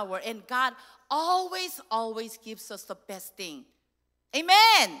God's power. And God always gives us the best thing.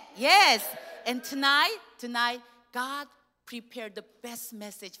 Amen. Yes. And tonight, God prepared the best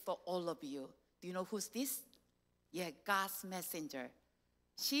message for all of you. Do you know who's this? Yeah, God's messenger.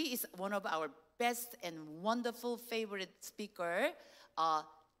 She is one of our best and wonderful favorite speaker,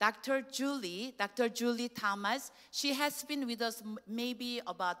 Dr. Julie Thomas. She has been with us maybe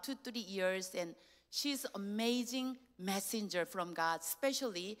about 2-3 years, and she's amazing messenger from God.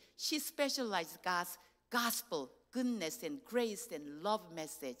 Especially, she specializes God's gospel, goodness and grace and love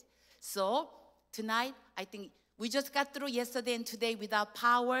message. So tonight, I think we just got through yesterday and today without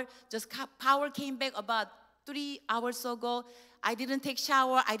power. Power came back about 3 hours ago. I didn't take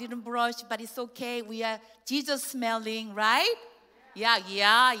shower, I didn't brush, but it's okay. We are Jesus smelling, right?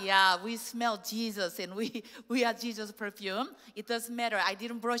 Yeah. We smell Jesus, and we are Jesus perfume. It doesn't matter. I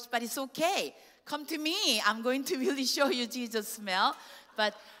didn't brush, but it's okay. Come to me. I'm going to really show you Jesus smell.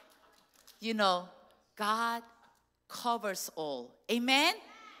 But, you know, God covers all. Amen?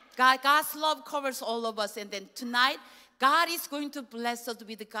 God's love covers all of us. And then tonight, God is going to bless us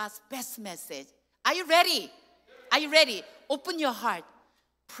with God's best message. Are you ready? Are you ready? Open your heart.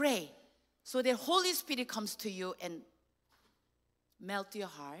 Pray so that Holy Spirit comes to you and melt your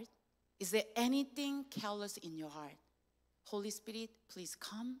heart. Is there anything careless in your heart? Holy Spirit, please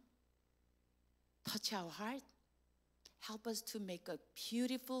come. Touch our heart. Help us to make a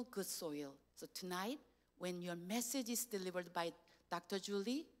beautiful, good soil. So tonight, when your message is delivered by Dr.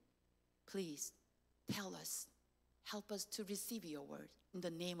 Julie, please tell us. Help us to receive your word. In the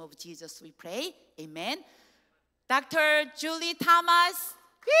name of Jesus we pray. Amen. Dr. Julie Thomas.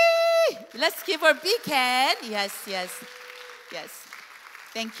 Whee! Let's give her a big hand. Yes.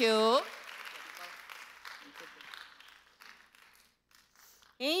 Thank you.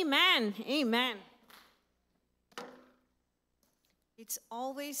 Amen. Amen. It's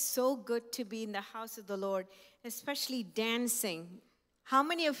always so good to be in the house of the Lord, especially dancing. How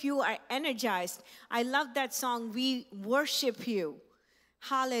many of you are energized? I love that song, We Worship You.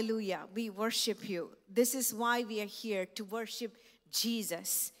 Hallelujah. We worship you. This is why we are here, to worship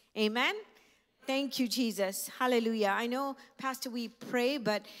Jesus. Amen. Thank you, Jesus. Hallelujah. I know, Pastor, we pray,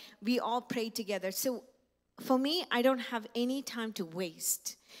 but we all pray together. So for me, I don't have any time to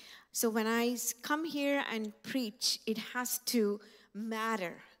waste. So when I come here and preach, it has to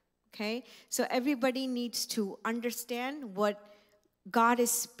matter. Okay? So everybody needs to understand what God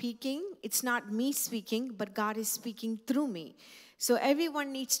is speaking. It's not me speaking, but God is speaking through me. So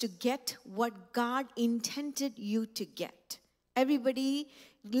everyone needs to get what God intended you to get. Everybody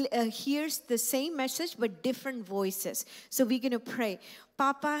hears the same message, but different voices. So we're going to pray.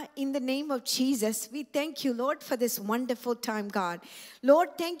 Papa, in the name of Jesus, we thank you, Lord, for this wonderful time, God. Lord,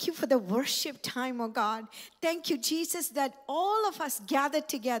 thank you for the worship time, oh God. Thank you, Jesus, that all of us gathered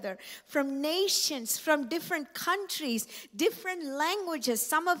together from nations, from different countries, different languages.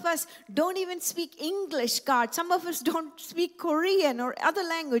 Some of us don't even speak English, God. Some of us don't speak Korean or other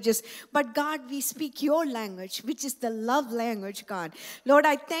languages. But God, we speak your language, which is the love language, God. Lord,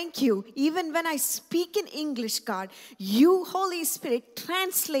 I thank you. Even when I speak in English, God, you, Holy Spirit,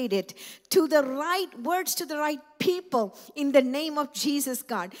 translate it to the right words, to the right people in the name of Jesus,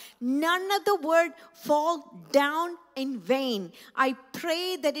 God. None of the word fall down in vain. I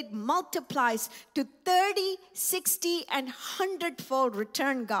pray that it multiplies to 30, 60, and 100-fold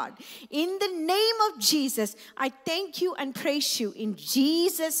return, God. In the name of Jesus, I thank you and praise you in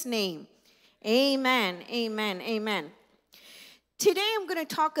Jesus' name. Amen, amen, amen. Today I'm going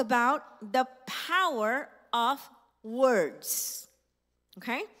to talk about the power of words.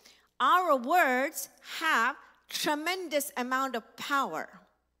 Okay? Our words have tremendous amount of power.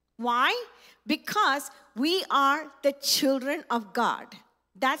 Why? Because we are the children of God.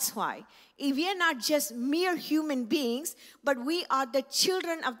 That's why. We are not just mere human beings, but we are the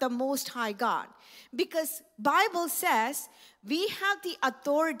children of the Most High God. Because Bible says we have the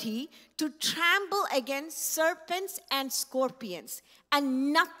authority to trample against serpents and scorpions,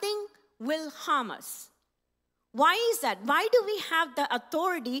 and nothing will harm us. Why is that? Why do we have the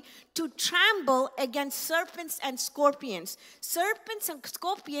authority to trample against serpents and scorpions? Serpents and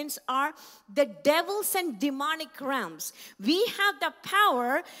scorpions are the devils and demonic realms. We have the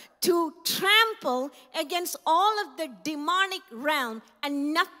power to trample against all of the demonic realm,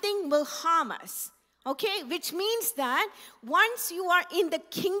 and nothing will harm us. Okay, which means that once you are in the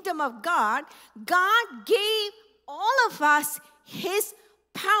kingdom of God, God gave all of us His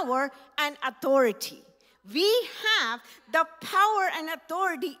power and authority. We have the power and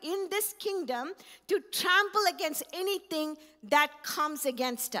authority in this kingdom to trample against anything that comes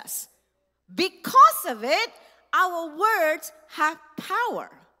against us. Because of it, our words have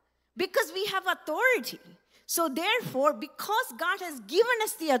power. Because we have authority. So therefore, because God has given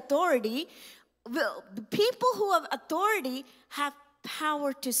us the authority, the people who have authority have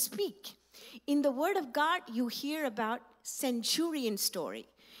power to speak. In the Word of God, you hear about centurion story.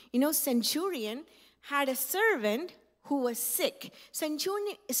 You know, centurion had a servant who was sick.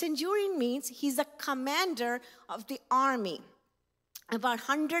 Centurion means he's a commander of the army. About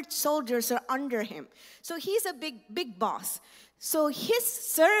 100 soldiers are under him. So he's a big boss. So his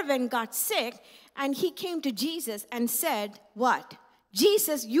servant got sick, and he came to Jesus and said, what?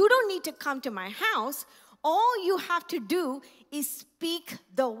 Jesus, you don't need to come to my house. All you have to do is speak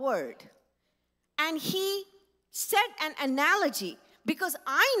the word. And he said an analogy, because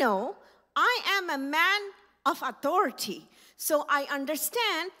I know I am a man of authority. So I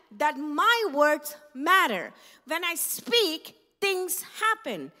understand that my words matter. When I speak, things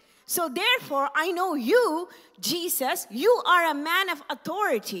happen. So therefore, I know you, Jesus, you are a man of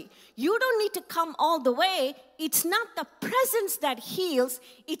authority. You don't need to come all the way. It's not the presence that heals,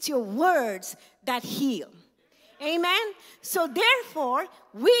 it's your words that heal. Amen? So therefore,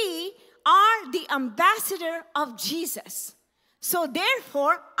 we are the ambassador of Jesus. So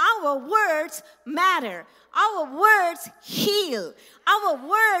therefore, our words matter. Our words heal. Our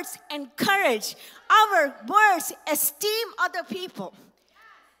words encourage. Our words esteem other people.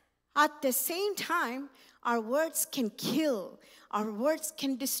 At the same time, our words can kill. Our words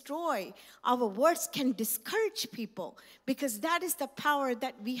can destroy. Our words can discourage people, because that is the power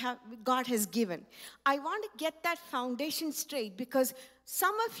that God has given. I want to get that foundation straight, because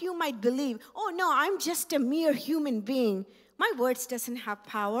some of you might believe, oh no, I'm just a mere human being. My words doesn't have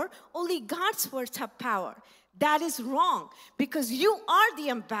power. Only God's words have power. That is wrong, because you are the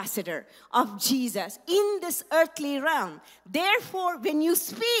ambassador of Jesus in this earthly realm. Therefore, when you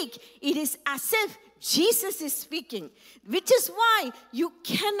speak, it is as if Jesus is speaking, which is why you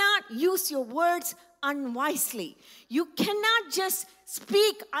cannot use your words unwisely. You cannot just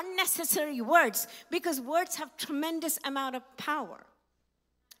speak unnecessary words, because words have tremendous amount of power.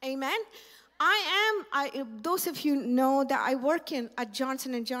 Amen? Those of you know that I work at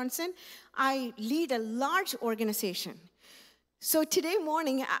Johnson & Johnson. I lead a large organization. So today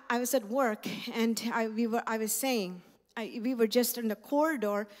morning, I was at work, and we were just in the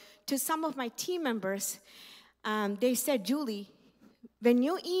corridor to some of my team members. They said, Julie, when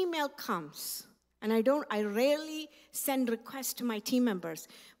your email comes, and I rarely send requests to my team members.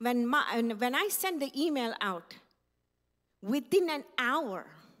 When I send the email out, within an hour,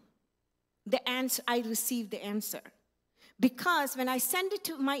 I receive the answer. Because when I send it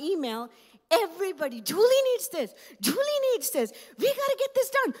to my email, everybody, Julie needs this. Julie needs this. We got to get this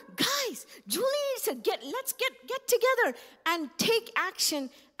done. Guys, Julie needs to let's get together and take action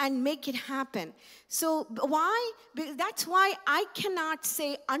and make it happen. So why? That's why I cannot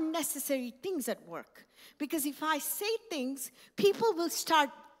say unnecessary things at work. Because if I say things, people will start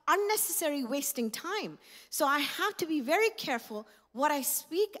unnecessary wasting time. So I have to be very careful what I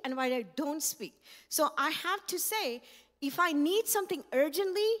speak and what I don't speak. So I have to say, if I need something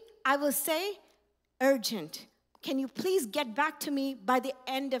urgently, I will say, urgent. Can you please get back to me by the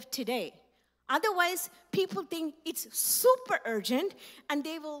end of today? Otherwise, people think it's super urgent, and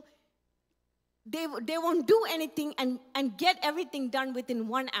they will they won't do anything and get everything done within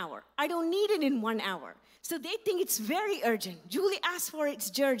 1 hour. I don't need it in 1 hour. So they think it's very urgent. Julie asked for it,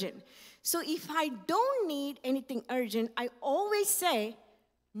 it's urgent. So if I don't need anything urgent, I always say,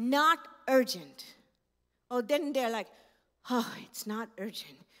 not urgent. Oh, then they're like, oh, it's not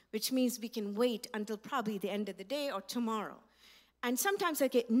urgent, which means we can wait until probably the end of the day or tomorrow. And sometimes I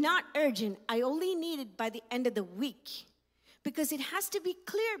get not urgent, I only need it by the end of the week. Because it has to be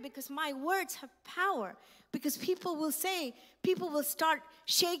clear, because my words have power. Because people will say, people will start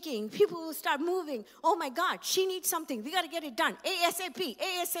shaking, people will start moving. Oh my God, she needs something. We got to get it done. ASAP,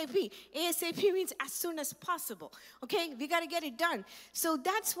 ASAP. ASAP means as soon as possible. Okay, we got to get it done. So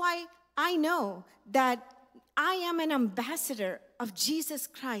that's why I know that I am an ambassador of Jesus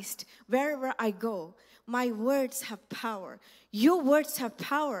Christ wherever I go. My words have power. Your words have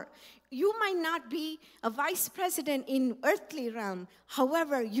power. You might not be a vice president in earthly realm.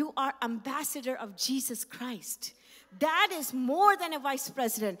 However, you are ambassador of Jesus Christ. That is more than a vice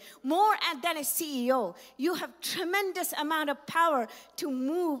president, more than a CEO. You have tremendous amount of power to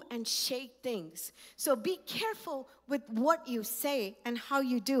move and shake things. So be careful with what you say and how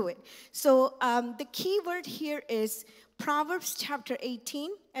you do it. So the key word here is Proverbs chapter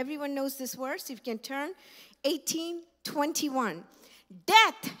 18. Everyone knows this verse. If you can turn. 18:21.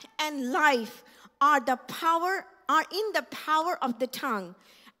 Death and life are in the power of the tongue,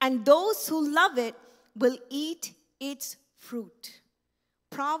 and those who love it will eat its fruit.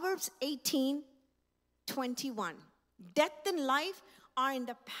 Proverbs 18:21. Death and life are in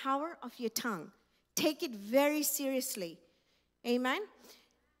the power of your tongue. Take it very seriously. Amen.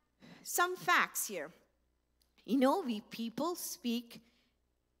 Some facts here. You know, we people speak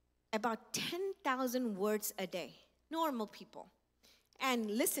about 10,000 words a day. Normal people.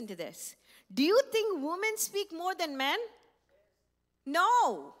 And listen to this. Do you think women speak more than men?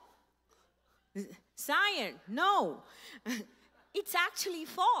 No. Zion, no. It's actually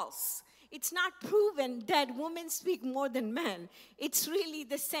false. It's not proven that women speak more than men. It's really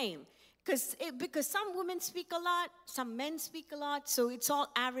the same. Because some women speak a lot, some men speak a lot, so it's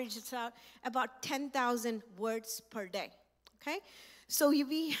all averaged. It's about 10,000 words per day. Okay? So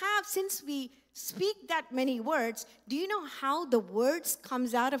since we speak that many words, do you know how the words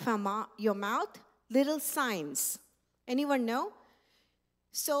comes out of your mouth? Little signs. Anyone know?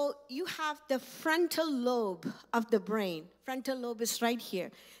 So you have the frontal lobe of the brain. Frontal lobe is right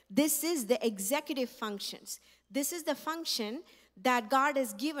here. This is the executive functions. This is the function that God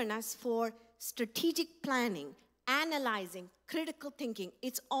has given us for strategic planning, analyzing, critical thinking.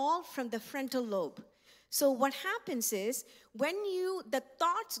 It's all from the frontal lobe. So what happens is, when the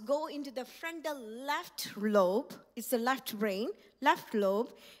thoughts go into the frontal left lobe, it's the left brain, left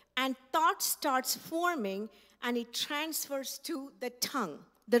lobe, and thought starts forming, and it transfers to the tongue,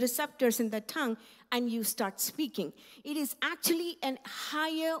 the receptors in the tongue, and you start speaking. It is actually a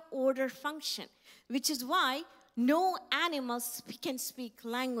higher order function, which is why no animals can speak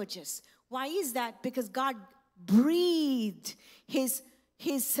languages. Why is that? Because God breathed His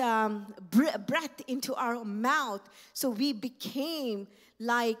breath into our mouth, so we became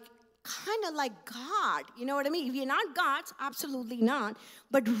kind of like God. You know what I mean? We're not gods, absolutely not,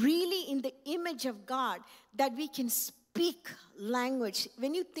 but really in the image of God, that we can speak language.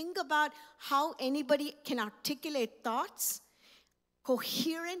 When you think about how anybody can articulate thoughts,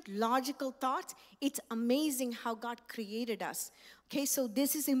 coherent, logical thoughts, it's amazing how God created us. Okay, so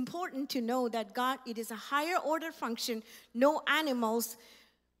this is important to know that God, it is a higher order function. No animals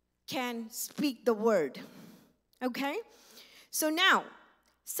can speak the word. Okay? So now,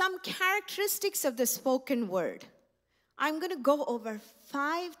 some characteristics of the spoken word. I'm going to go over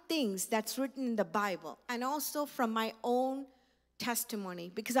 5 things that's written in the Bible, and also from my own testimony,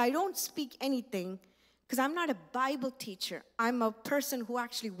 because I don't speak anything, because I'm not a Bible teacher. I'm a person who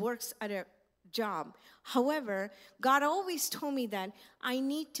actually works at a job. However, God always told me that I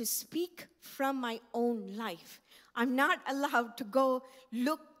need to speak from my own life. I'm not allowed to go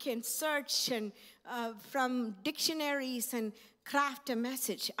look and search and from dictionaries and craft a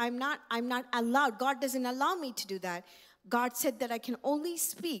message. I'm not allowed. God doesn't allow me to do that. God said that I can only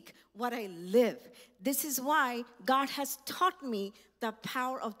speak what I live. This is why God has taught me the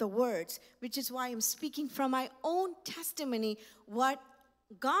power of the words, which is why I'm speaking from my own testimony, what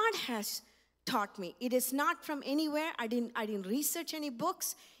God has taught me. It is not from anywhere. I didn't research any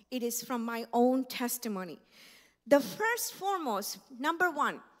books. It is from my own testimony. The first foremost, number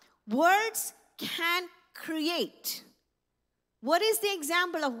 1, words can create. What is the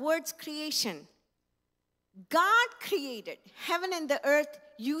example of words creation? God created heaven and the earth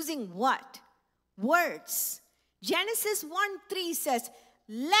using what? Words. Genesis 1:3 says,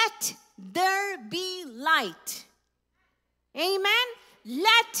 let there be light. Amen.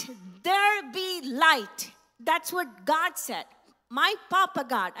 Let there be light. That's what God said. My Papa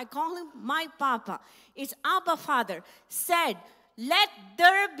God, I call him my Papa. It's Abba Father, said, let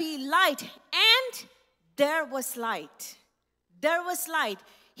there be light. And there was light. There was light.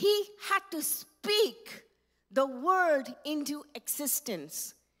 He had to speak the word into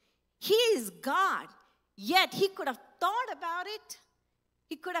existence. He is God. Yet he could have thought about it.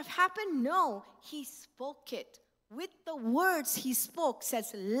 It could have happened. No, he spoke it. With the words he spoke,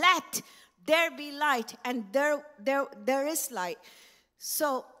 says, let there be light, and there is light.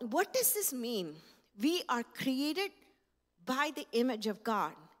 So what does this mean? We are created by the image of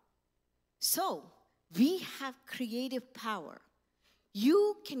God. So we have creative power.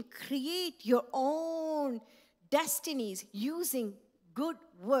 You can create your own destinies using good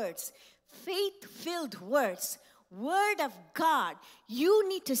words, faith-filled words, word of God. You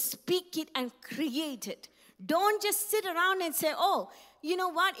need to speak it and create it. Don't just sit around and say, oh, you know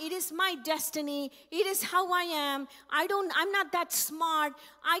what? It is my destiny. It is how I am. I'm not that smart.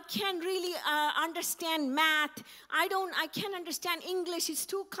 I can't really understand math. I can't understand English. It's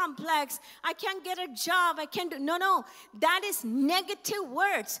too complex. I can't get a job. I can't do. No. That is negative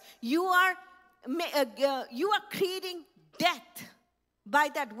words. You are creating death by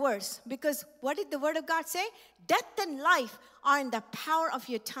that verse. Because what did the word of God say? Death and life are in the power of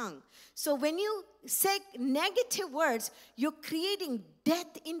your tongue. So when you say negative words, you're creating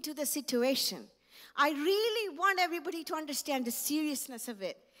death into the situation. I really want everybody to understand the seriousness of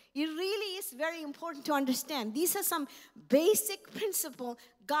it. It really is very important to understand. These are some basic principles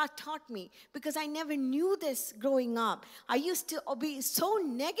God taught me because I never knew this growing up. I used to be so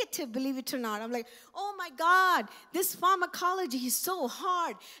negative, believe it or not. I'm like, oh my God, this pharmacology is so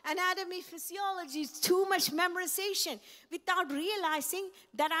hard. Anatomy, physiology is too much memorization without realizing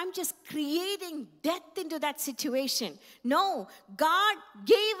that I'm just creating death into that situation. No, God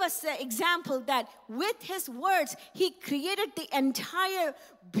gave us the example that with his words, he created the entire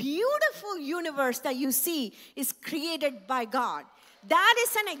beautiful universe that you see is created by God. That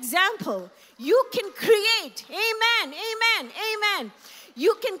is an example. You can create, amen.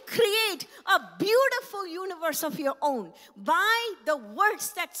 You can create a beautiful universe of your own by the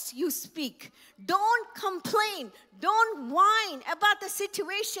words that you speak. Don't complain. Don't whine about the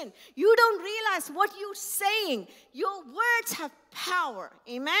situation. You don't realize what you're saying. Your words have power,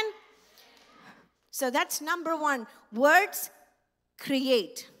 amen? So that's number one. Words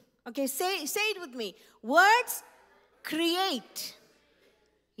create. Okay, say it with me. Words create.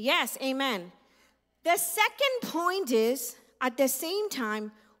 Yes, amen. The second point is, at the same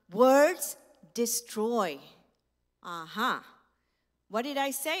time, words destroy. What did I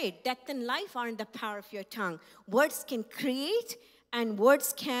say? Death and life are in the power of your tongue. Words can create and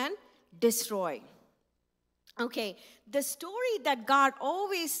words can destroy. Okay, the story that God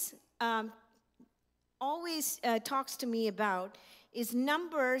always talks to me about is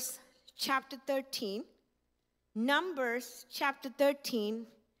Numbers chapter 13. Numbers chapter 13,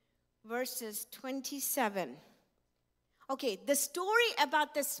 verses 27. Okay, the story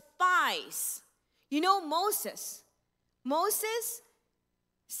about the spies. You know Moses. Moses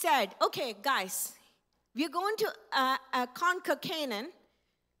said, okay, guys, we're going to conquer Canaan.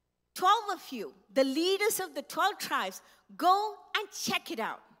 12 of you, the leaders of the 12 tribes, go and check it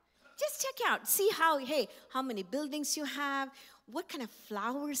out. Just check out. See how many buildings you have, what kind of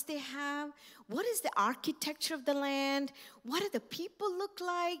flowers they have, what is the architecture of the land, what do the people look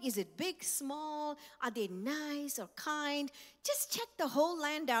like, is it big, small, are they nice or kind? Just check the whole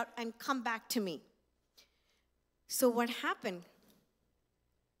land out and come back to me. So what happened?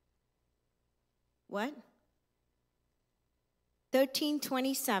 What?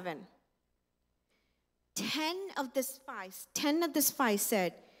 13:27. 10 of the spies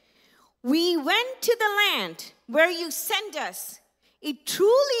said, we went to the land where you sent us. It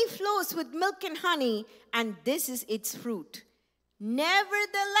truly flows with milk and honey, and this is its fruit.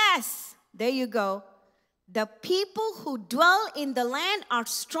 Nevertheless, there you go, the people who dwell in the land are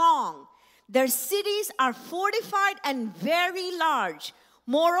strong. Their cities are fortified and very large.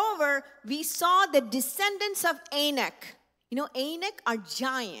 Moreover, we saw the descendants of Anak. You know, Anak are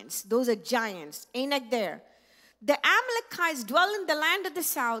giants. Those are giants. Anak there. The Amalekites dwell in the land of the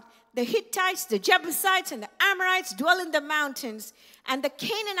south. The Hittites, the Jebusites, and the Amorites dwell in the mountains. And the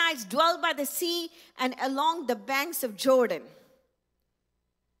Canaanites dwell by the sea and along the banks of Jordan.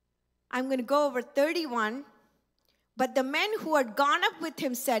 I'm going to go over 31. But the men who had gone up with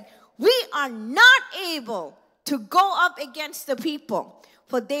him said, we are not able to go up against the people,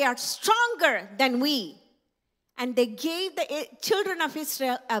 for they are stronger than we. And they gave the children of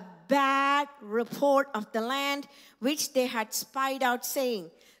Israel a bad report of the land which they had spied out,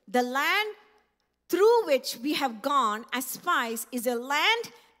 saying, the land through which we have gone as spies is a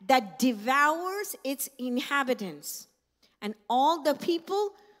land that devours its inhabitants. And all the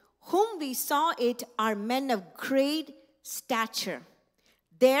people whom we saw it are men of great stature.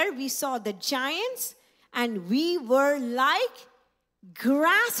 There we saw the giants, and we were like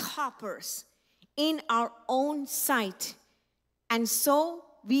grasshoppers in our own sight. And so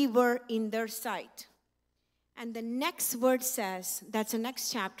we were in their sight. And the next word says, that's the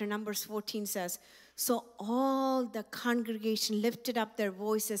next chapter, Numbers 14 says, so all the congregation lifted up their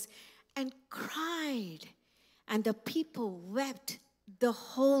voices and cried. And the people wept the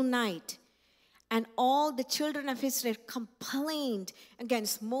whole night. And all the children of Israel complained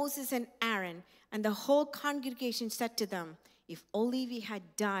against Moses and Aaron. And the whole congregation said to them, if only we had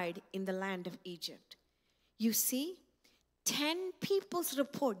died in the land of Egypt. You see, 10 people's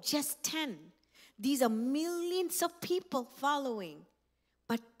report, just 10. These are millions of people following.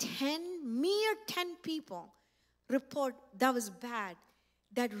 But mere 10 people report that was bad,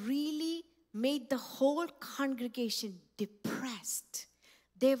 that really made the whole congregation depressed.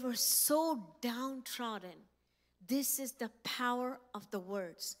 They were so downtrodden. This is the power of the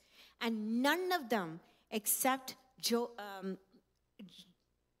words. And none of them except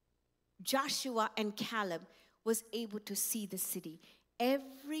Joshua and Caleb was able to see the city.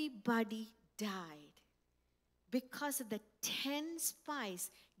 Everybody died because of the 10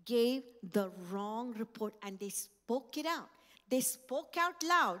 spies gave the wrong report, and they spoke it out. They spoke out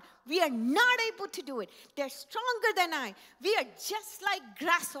loud. We are not able to do it. They're stronger than I. We are just like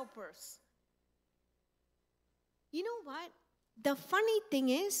grasshoppers. You know what? The funny thing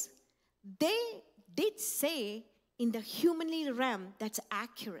is, they did say in the humanly realm that's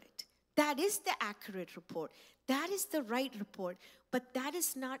accurate. That is the accurate report. That is the right report. But that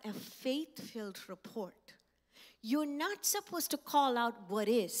is not a faith-filled report. You're not supposed to call out what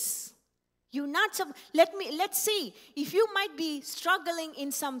is. You're not let's see. If you might be struggling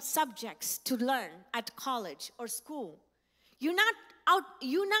in some subjects to learn at college or school, you're not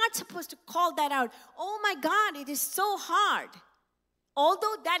supposed to call that out. Oh my God, it is so hard.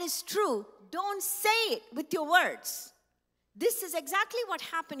 Although that is true, don't say it with your words. This is exactly what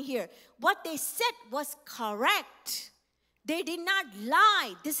happened here. What they said was correct. They did not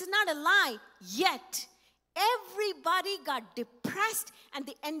lie. This is not a lie. Yet, everybody got depressed, and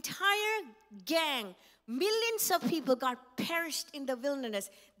the entire gang, millions of people got perished in the wilderness.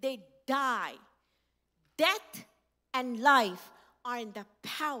 They died. Death and life are in the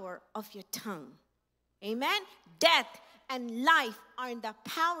power of your tongue. Amen? Death and life are in the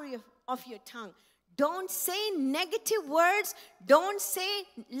power of your tongue. Don't say negative words. Don't say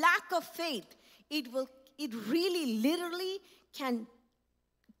lack of faith. It really literally can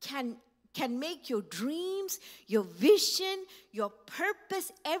make your dreams, your vision, your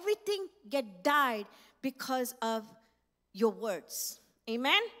purpose, everything get died because of your words.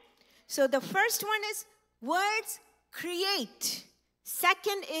 Amen? So the first one is words create.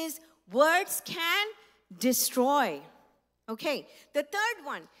 Second is words can destroy. Okay, the third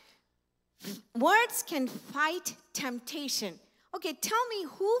one, words can fight temptation. Okay, tell me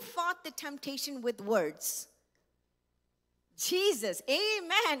who fought the temptation with words? Jesus.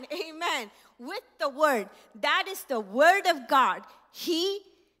 Amen. Amen. With the word. That is the word of God. He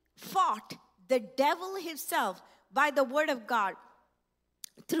fought the devil himself by the word of God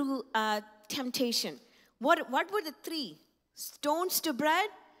through temptation. What were the three? Stones to bread,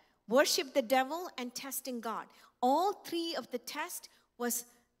 worship the devil, and testing God. All three of the test was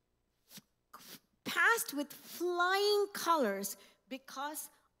passed with flying colors because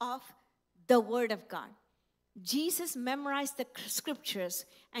of the word of God. Jesus memorized the scriptures,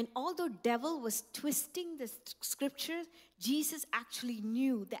 and although devil was twisting the scriptures, Jesus actually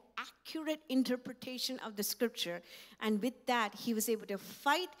knew the accurate interpretation of the scripture, and with that he was able to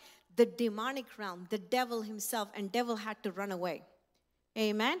fight the demonic realm, the devil himself, and devil had to run away.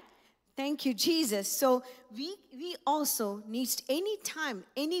 Amen. Thank you, Jesus. So we also need, anytime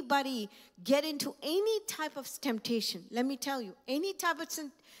anybody get into any type of temptation, let me tell you, any type of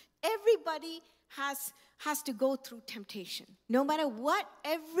everybody has to go through temptation. No matter what,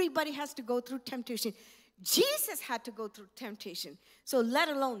 everybody has to go through temptation. Jesus had to go through temptation. So let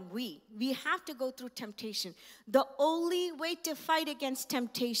alone we. We have to go through temptation. The only way to fight against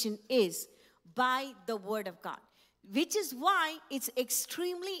temptation is by the word of God. Which is why it's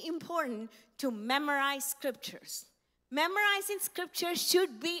extremely important to memorize scriptures. Memorizing scripture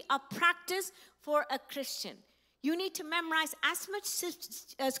should be a practice for a Christian. You need to memorize as much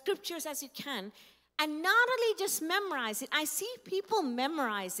scriptures as you can, And not only just memorize it, I see people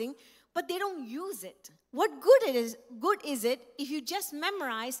memorizing, but they don't use it. What good is it if you just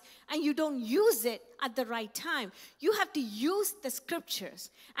memorize and you don't use it at the right time? You have to use the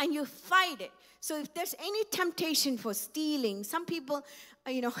scriptures and you fight it. So if there's any temptation for stealing, some people,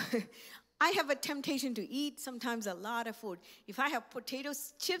 I have a temptation to eat sometimes a lot of food. If I have potato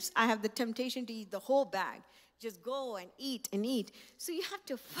chips, I have the temptation to eat the whole bag. Just go and eat and eat. So you have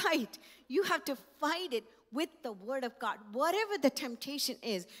to fight. You have to fight it with the Word of God. Whatever the temptation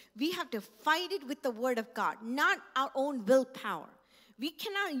is, we have to fight it with the Word of God, not our own willpower. We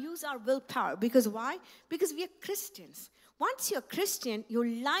cannot use our willpower. Because why? Because we are Christians. Once you're a Christian, your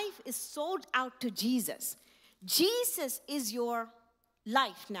life is sold out to Jesus. Jesus is your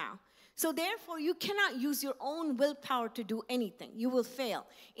life now. So therefore, you cannot use your own willpower to do anything. You will fail.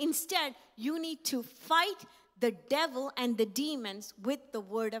 Instead, you need to fight the devil and the demons with the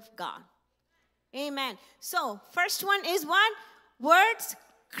Word of God. Amen. So, first one is what? Words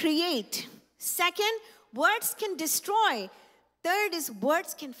create. Second, words can destroy. Third is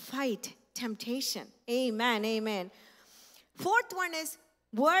words can fight temptation. Amen, amen. Fourth one is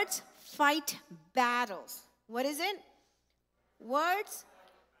words fight battles. What is it? Words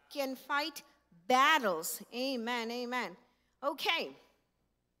can fight battles. Amen, amen. Okay.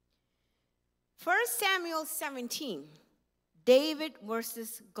 1 Samuel 17, David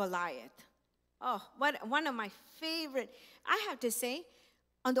versus Goliath. Oh, one of my favorite. I have to say,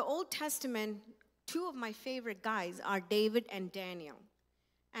 on the Old Testament, two of my favorite guys are David and Daniel.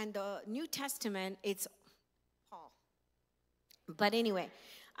 And the New Testament, it's Paul. But anyway,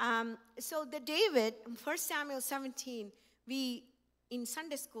 so the David, 1 Samuel 17, in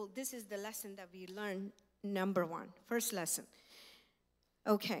Sunday school, this is the lesson that we learn, number one, first lesson.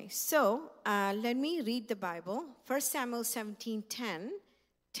 Okay, so let me read the Bible. 1 Samuel 17:10.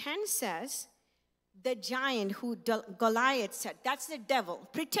 10 says, the giant who Goliath said, that's the devil.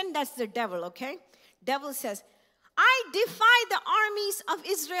 Pretend that's the devil, okay? Devil says, I defy the armies of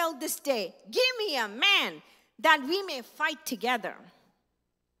Israel this day. Give me a man that we may fight together.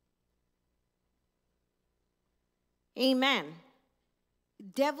 Amen.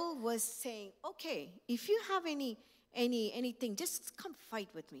 Devil was saying, okay, if you have anything, just come fight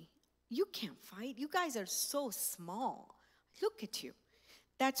with me. You can't fight. You guys are so small. Look at you.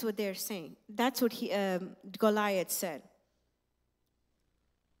 That's what they're saying. That's what Goliath said.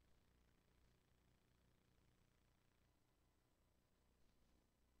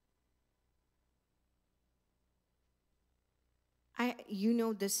 You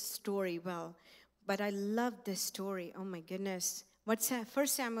know this story well, but I love this story. Oh my goodness. What's that? 1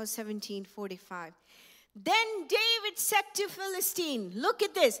 Samuel 17:45. Then David said to Philistine, look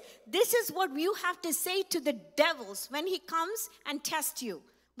at this. This is what you have to say to the devils when he comes and tests you.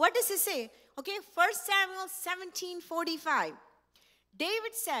 What does he say? Okay, 1 Samuel 17:45.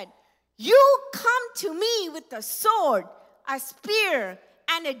 David said, you come to me with a sword, a spear,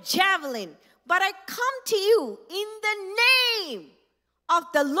 and a javelin, but I come to you in the name of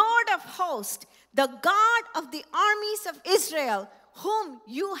the Lord of hosts, the God of the armies of Israel, whom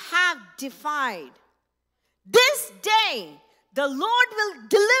you have defied. This day the Lord will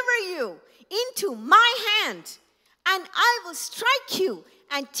deliver you into my hand, and I will strike you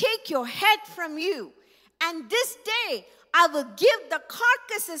and take your head from you. And this day I will give the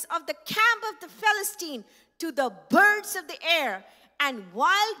carcasses of the camp of the Philistine to the birds of the air and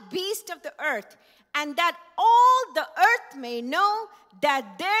wild beasts of the earth, and that all the earth may know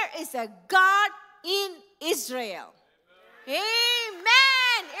that there is a God in Israel.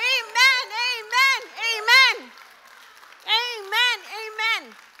 Amen. Amen. Amen. Amen. Amen.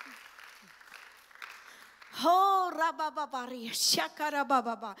 Amen. Oh, rabababari,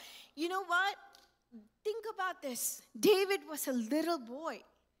 shakarabababa. You know what? Think about this. David was a little boy,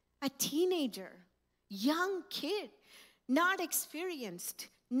 a teenager, young kid, not experienced,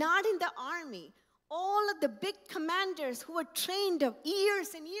 not in the army. All of the big commanders who were trained of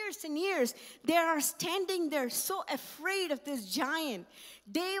years and years and years, they are standing there so afraid of this giant.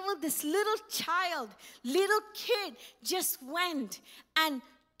 David, this little child, little kid, just went and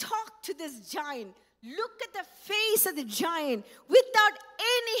talked to this giant. Look at the face of the giant. Without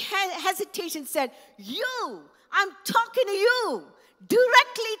any hesitation said, I'm talking to you.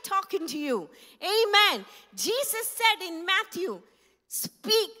 Directly talking to you. Amen. Jesus said in Matthew,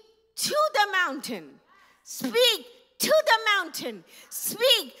 speak to the mountain. Speak to the mountain.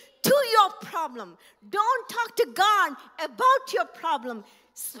 Speak to your problem. Don't talk to God about your problem.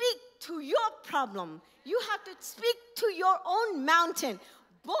 Speak to your problem. You have to speak to your own mountain.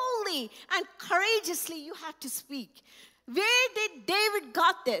 Boldly and courageously you have to speak. Where did David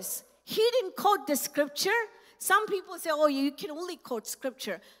got this? He didn't quote the scripture. Some people say, oh, you can only quote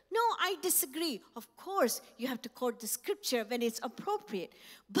scripture. No, I disagree. Of course, you have to quote the scripture when it's appropriate.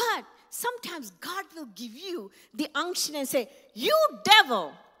 But sometimes God will give you the unction and say, you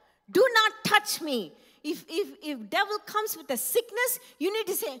devil, do not touch me. If devil comes with a sickness, you need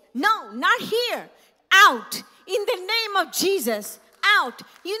to say, no, not here. Out. In the name of Jesus. Out.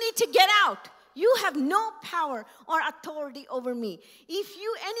 You need to get out. You have no power or authority over me. If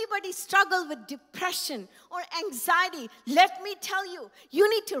anybody struggle with depression or anxiety, let me tell you, you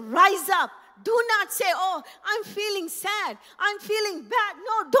need to rise up. Do not say, oh, I'm feeling sad. I'm feeling bad.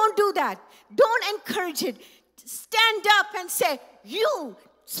 No, don't do that. Don't encourage it. Stand up and say, you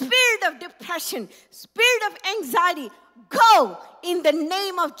spirit of depression, spirit of anxiety, go in the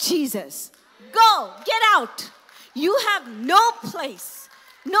name of Jesus. Go, get out. You have no place.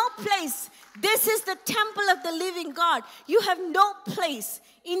 No place. This is the temple of the living God. You have no place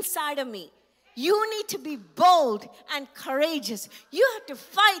inside of me. You need to be bold and courageous. You have to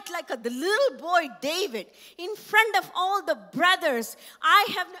fight like the little boy David in front of all the brothers.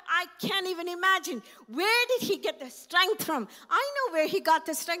 I can't even imagine. Where did he get the strength from? I know where he got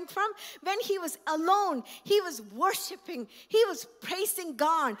the strength from. When he was alone, he was worshiping. He was praising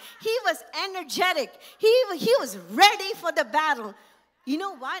God. He was energetic. He was ready for the battle. You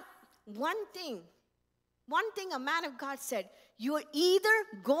know what? One thing a man of God said, you are either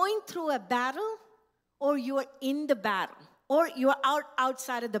going through a battle or you are in the battle or you are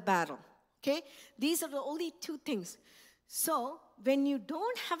outside of the battle. Okay? These are the only two things. So when you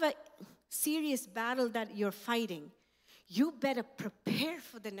don't have a serious battle that you're fighting, you better prepare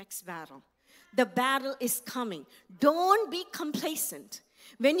for the next battle. The battle is coming. Don't be complacent.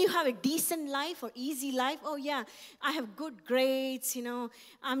 When you have a decent life or easy life, oh yeah, I have good grades,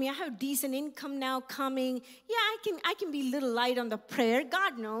 I have decent income now coming. Yeah, I can be a little light on the prayer.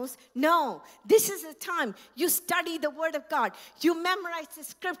 God knows. No, this is the time you study the word of God. You memorize the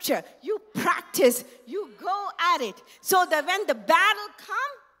scripture. You practice. You go at it. So that when the battle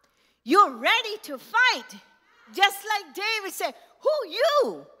comes, you're ready to fight. Just like David said, who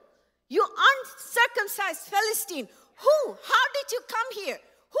you? You uncircumcised Philistine. Who? How did you come here?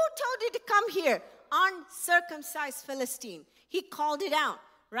 Who told you to come here? Uncircumcised Philistine. He called it out,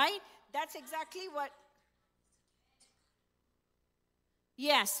 right? That's exactly what.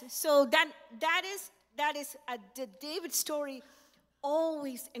 Yes. So that is the David story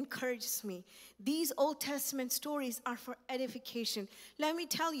always encourages me. These Old Testament stories are for edification. Let me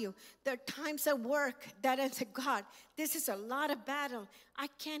tell you, there are times at work that I say, God, this is a lot of battle. I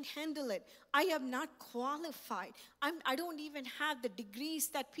can't handle it. I am not qualified. I don't even have the degrees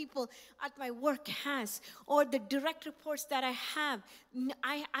that people at my work has or the direct reports that I have.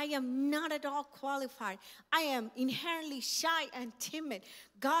 I am not at all qualified. I am inherently shy and timid.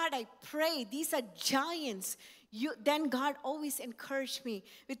 God, I pray, these are giants. Then God always encouraged me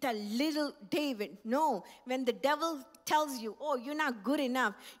with a little David. No, when the devil tells you, oh, you're not good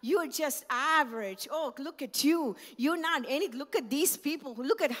enough. You're just average. Oh, look at you. You're not any. Look at these people.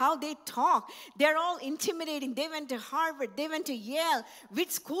 Look at how they talk. They're all intimidating. They went to Harvard. They went to Yale.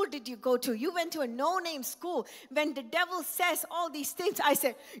 Which school did you go to? You went to a no-name school. When the devil says all these things, I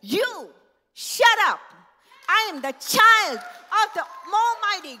said, you, shut up. I am the child of the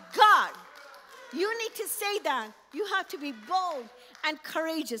Almighty God. You need to say that. You have to be bold and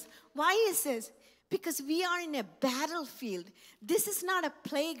courageous. Why is this? Because we are in a battlefield. This is not a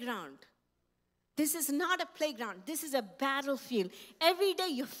playground. This is not a playground. This is a battlefield. Every day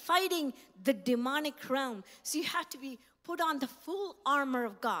you're fighting the demonic realm. So you have to be put on the full armor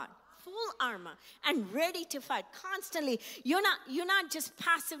of God. Full armor and ready to fight constantly. You're not just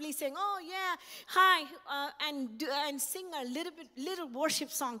passively saying, oh yeah, hi, and sing a little worship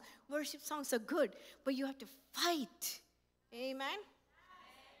song. Worship songs are good, but you have to fight. Amen.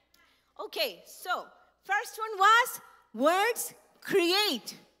 Okay, so first one was words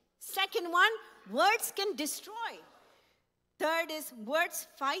create. Second one, words can destroy. Third is words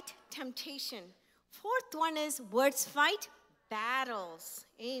fight temptation. Fourth one is words fight battles.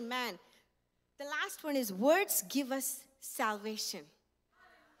 Amen. The last one is words give us salvation.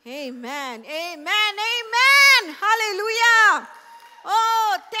 Amen. Amen. Amen. Hallelujah.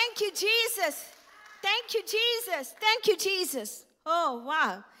 Oh, thank you, Jesus. Thank you, Jesus. Thank you, Jesus. Oh,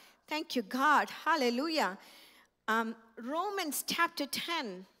 wow. Thank you, God. Hallelujah. Romans chapter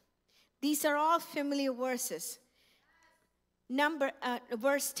 10. These are all familiar verses.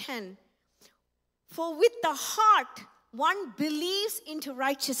 Verse 10. For with the heart one believes into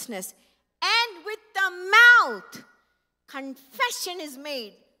righteousness, and with the mouth confession is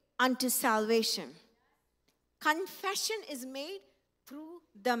made unto salvation. Confession is made through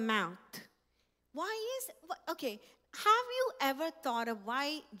the mouth. Okay, have you ever thought of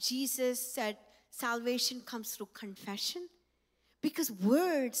why Jesus said salvation comes through confession? Because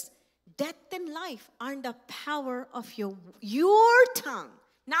words, death and life, are in the power of your tongue.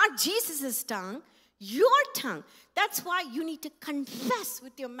 Not Jesus' tongue, your tongue. That's why you need to confess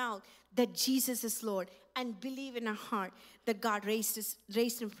with your mouth that Jesus is Lord and believe in our heart that God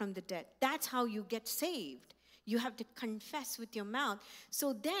raised him from the dead. That's how you get saved. You have to confess with your mouth.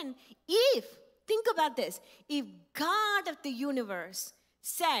 So then, think about this, if God of the universe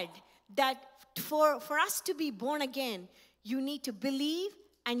said that for us to be born again, you need to believe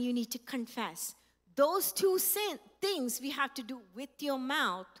and you need to confess. Those two things we have to do with your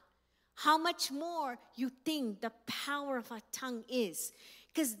mouth. How much more you think the power of our tongue is?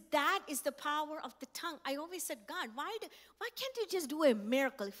 Because that is the power of the tongue. I always said, God, why can't you just do a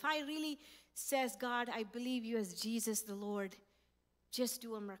miracle? If I really says, God, I believe you as Jesus the Lord, just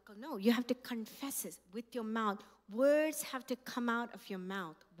do a miracle. No, you have to confess it with your mouth. Words have to come out of your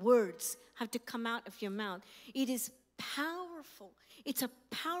mouth. Words have to come out of your mouth. It is powerful. It's a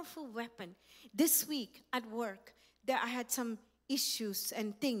powerful weapon. This week at work, I had some issues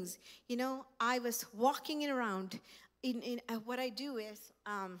and things. You know, I was walking around. What I do is,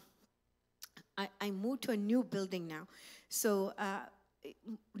 I moved to a new building now. So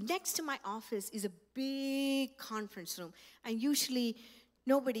next to my office is a big conference room. And usually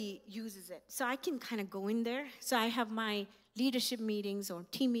nobody uses it. So I can kind of go in there. So I have my leadership meetings or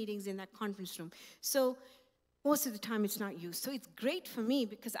team meetings in that conference room. So most of the time it's not used. So it's great for me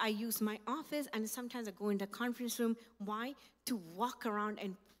because I use my office and sometimes I go into the conference room. Why? To walk around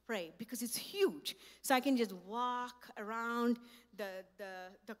and pray because it's huge. So I can just walk around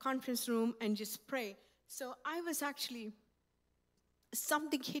the conference room and just pray. So I was actually,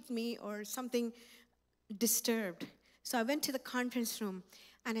 something hit me or something disturbed. So I went to the conference room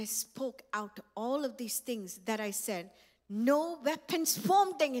and I spoke out all of these things that I said. No weapons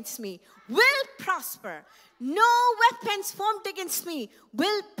formed against me will prosper. No weapons formed against me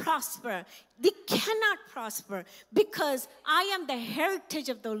will prosper. They cannot prosper because I am the heritage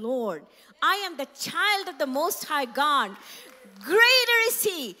of the Lord. I am the child of the Most High God. Greater is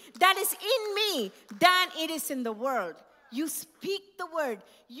He that is in me than it is in the world. You speak the word.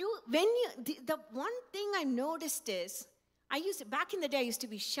 The one thing I noticed is, back in the day, I used to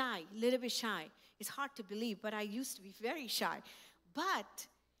be shy, a little bit shy. It's hard to believe, but I used to be very shy. But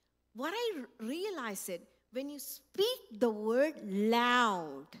what I realized is, when you speak the word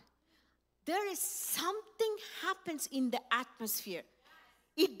loud, there is something happens in the atmosphere.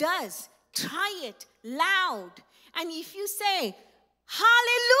 It does. Try it loud. And if you say,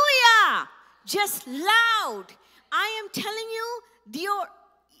 hallelujah, just loud, I am telling you,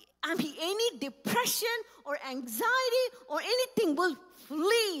 any depression or anxiety or anything will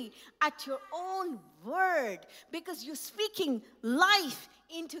flee at your own word because you're speaking life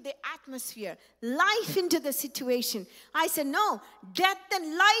into the atmosphere, life into the situation. I said, no, death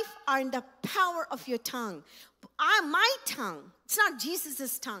and life are in the power of your tongue. My tongue, it's not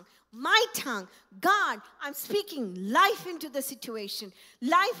Jesus' tongue. My tongue, God, I'm speaking life into the situation,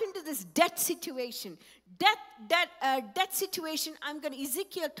 life into this death situation. Death situation,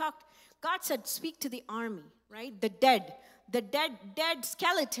 Ezekiel talked, God said, speak to the army, right? The dead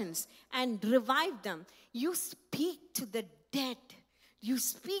skeletons and revive them. You speak to the dead. You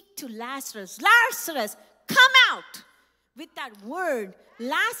speak to Lazarus. Lazarus, come out. With that word,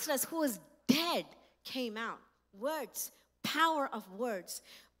 Lazarus, who was dead, came out. Words, power of words.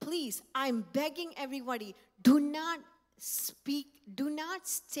 Please, I'm begging everybody, do not stay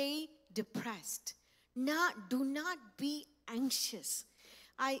depressed. Do not be anxious.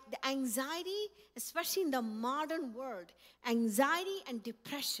 The anxiety, especially in the modern world, anxiety and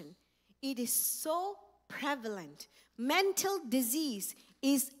depression, it is so prevalent. Mental disease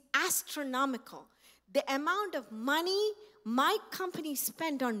is astronomical. The amount of money my company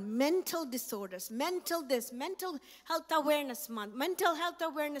spent on mental disorders, mental health awareness month, mental health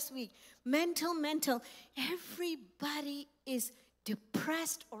awareness week, mental, everybody is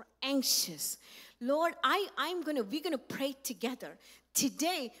depressed or anxious. Lord, we're gonna pray together.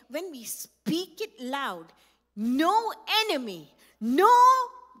 Today, when we speak it loud, no enemy, no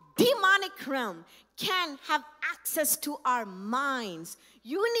demonic realm can have access to our minds.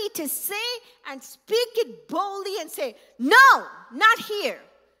 You need to say and speak it boldly and say, no, not here.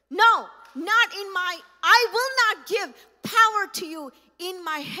 No, not in I will not give power to you in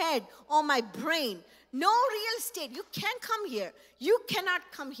my head or my brain. No real estate. You can't come here. You cannot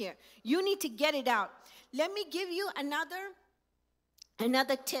come here. You need to get it out. Let me give you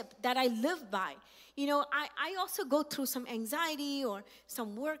another tip that I live by. You know, I also go through some anxiety or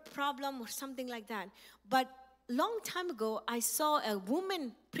some work problem or something like that. But long time ago, I saw a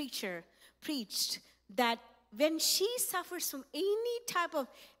woman preacher preached that when she suffers from any type of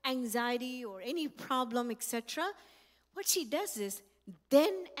anxiety or any problem, etc., what she does is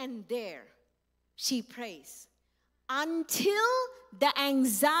then and there she prays until the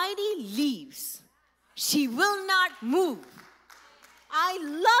anxiety leaves. She will not move. I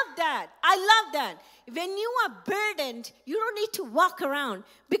love that. I love that. When you are burdened, you don't need to walk around,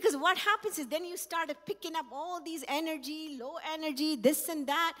 because what happens is then you start picking up all these energy, low energy, this and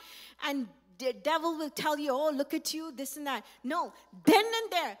that, and the devil will tell you, oh, look at you, this and that. No, then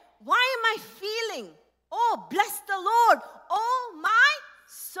and there, why am I feeling? Oh, bless the Lord, oh my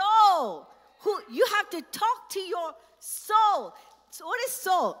soul. You have to talk to your soul. So what is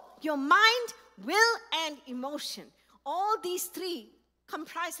soul? Your mind, will, and emotion. All these three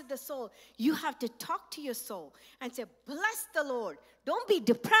comprise of the soul. You have to talk to your soul and say, bless the Lord. Don't be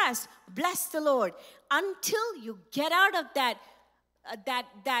depressed. Bless the Lord. Until you get out of that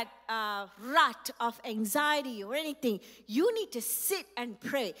rut of anxiety or anything, you need to sit and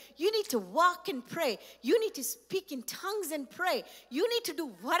pray. You need to walk and pray. You need to speak in tongues and pray. You need to do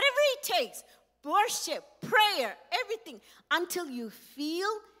whatever it takes. Worship, prayer, everything, until you feel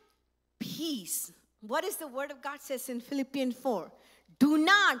peace. What is the word of God says in Philippians 4? Do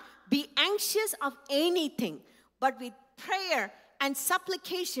not be anxious of anything, but with prayer and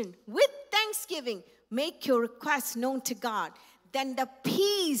supplication, with thanksgiving, make your requests known to God. Then the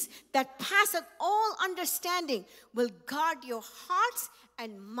peace that passeth all understanding will guard your hearts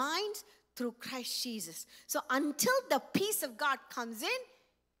and minds through Christ Jesus. So until the peace of God comes in,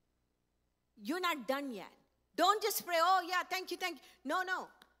 you're not done yet. Don't just pray, oh yeah, thank you, thank you. No, no.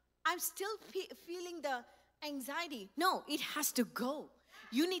 I'm still feeling the anxiety. No, it has to go.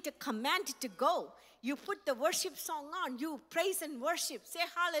 You need to command it to go. You put the worship song on. You praise and worship. Say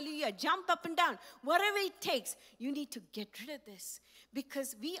hallelujah. Jump up and down. Whatever it takes. You need to get rid of this.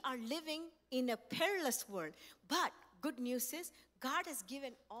 Because we are living in a perilous world. But good news is God has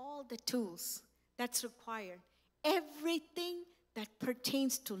given all the tools that's required. Everything that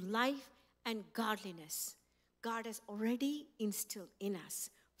pertains to life and godliness, God has already instilled in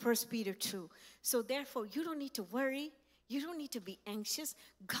us. 1 Peter 2. So therefore, you don't need to worry. You don't need to be anxious.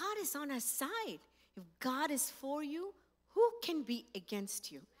 God is on our side. If God is for you, who can be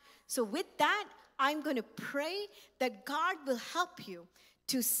against you? So with that, I'm going to pray that God will help you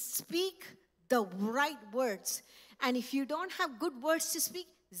to speak the right words. And if you don't have good words to speak,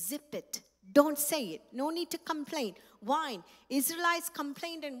 zip it. Don't say it. No need to complain. Whine. Israelites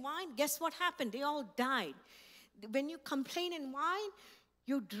complained and whined. Guess what happened? They all died. When you complain and whine,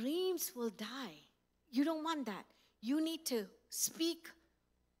 your dreams will die. You don't want that. You need to speak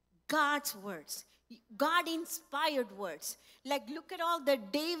God's words, God-inspired words. Like, look at all the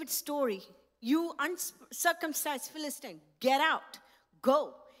David story. You uncircumcised Philistine, get out.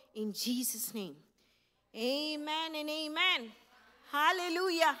 Go in Jesus' name. Amen and amen.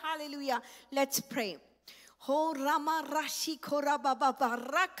 Hallelujah, hallelujah. Let's pray. Ho Rama Rashi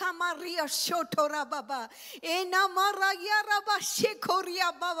Korababa Raka Maria Shotora Baba Ena Maraya Raba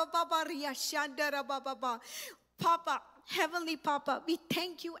Shekoria Baba Baba Ria Shandara Baba. Papa, Heavenly Papa, we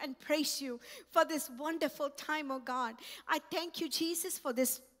thank you and praise you for this wonderful time, oh God. I thank you, Jesus, for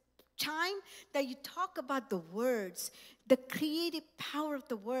this time that you talk about the words, the creative power of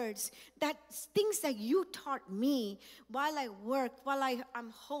the words, that things that you taught me while I work, while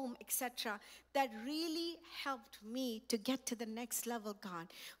I'm home, etc., that really helped me to get to the next level, God.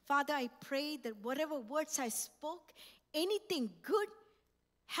 Father, I pray that whatever words I spoke, anything good,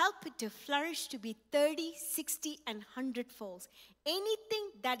 help it to flourish to be 30, 60, and 100 folds.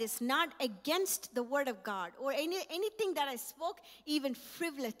 Anything that is not against the word of God, or anything that I spoke, even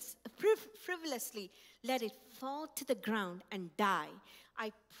frivolously, let it fall to the ground and die.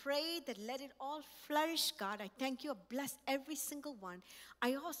 I pray that let it all flourish, God. I thank you. Bless every single one.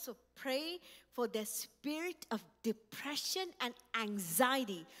 I also pray for the spirit of depression and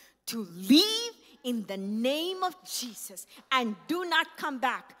anxiety to leave in the name of Jesus and do not come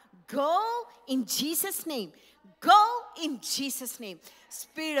back. Go in Jesus' name. Go in Jesus' name.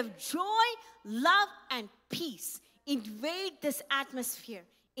 Spirit of joy, love, and peace, invade this atmosphere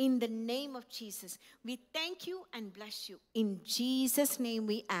in the name of Jesus. We thank you and bless you. In Jesus' name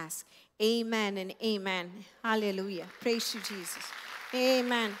we ask. Amen and amen. Hallelujah. Praise you, Jesus.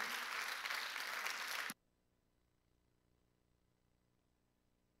 Amen.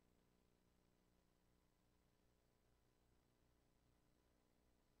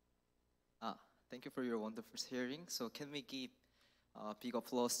 Thank you for your wonderful sharing. So can we give big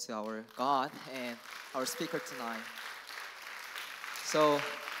applause to our God and our speaker tonight. So,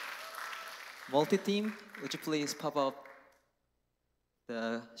 multi-team, would you please pop up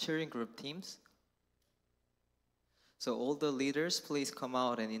the cheering group teams? So all the leaders, please come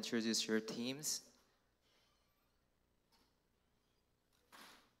out and introduce your teams.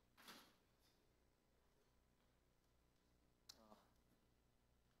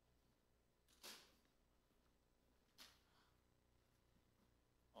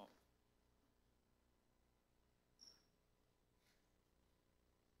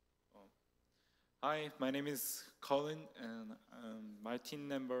 Hi, my name is Colin, and my team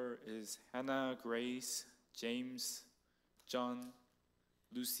member is Hannah, Grace, James, John,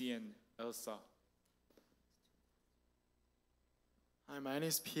 Lucy, and Elsa. Hi, my name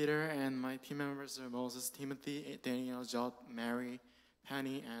is Peter, and my team members are Moses, Timothy, Daniel, Jot, Mary,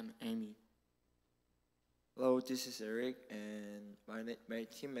 Penny, and Amy. Hello, this is Eric, and my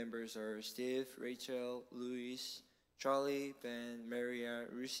team members are Steve, Rachel, Luis, Charlie, Ben, Maria,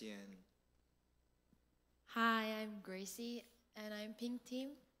 Lucian. Hi, I'm Gracie, and I'm Pink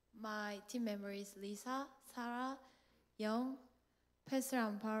Team. My team member is Lisa, Sarah, Young, Pastor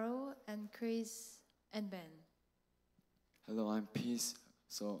Amparo, and Chris, and Ben. Hello, I'm Peace.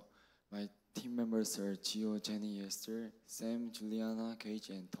 So my team members are Gio, Jenny, Esther, Sam, Juliana, Gage,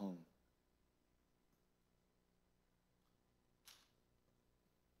 and Tom.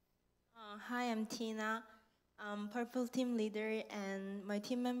 Hi, I'm Tina. I'm Purple Team Leader, and my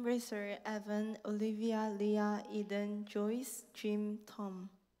team members are Evan, Olivia, Leah, Eden, Joyce, Jim, Tom.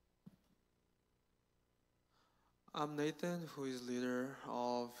 I'm Nathan, who is leader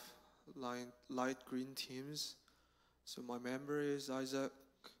of light green teams. So my member is Isaac,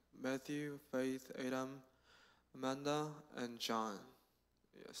 Matthew, Faith, Adam, Amanda, and John.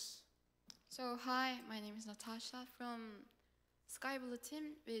 Yes. So hi, my name is Natasha from Sky Blue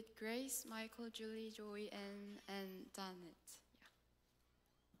Team with Grace, Michael, Julie, Joey, and Janet.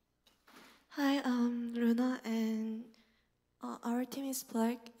 Hi, I'm Luna, and our team is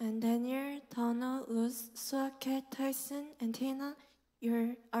Black, and Daniel, Tana, Luz, Suake, Tyson, and Tina,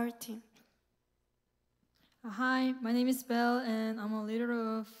 you're our team. Hi, my name is Belle, and I'm a leader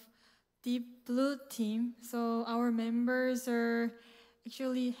of Deep Blue Team. So our members are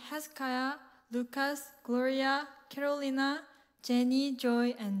actually Hezekiah, Lucas, Gloria, Carolina, Jenny,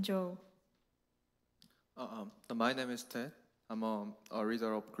 Joy, and Joe. My name is Ted. I'm a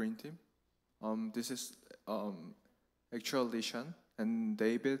leader of Green Team. This is actually Lishan and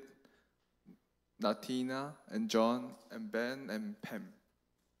David, Natina, and John, and Ben, and Pam.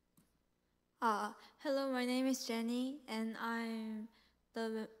 Hello, my name is Jenny, and I'm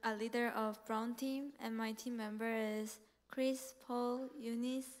a leader of Brown Team, and my team member is Chris, Paul,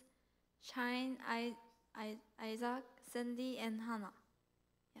 Eunice, Shine, Isaac, Sandy, and Hannah.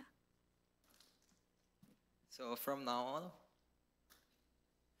 Yeah. So from now on.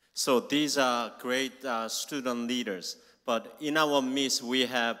 So these are great student leaders, but in our midst we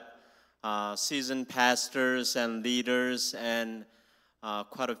have seasoned pastors and leaders and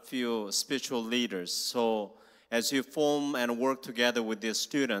quite a few spiritual leaders. So as you form and work together with these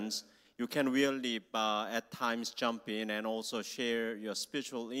students, you can really at times jump in and also share your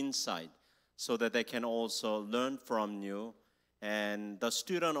spiritual insight so that they can also learn from you. And the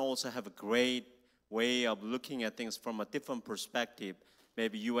student also have a great way of looking at things from a different perspective.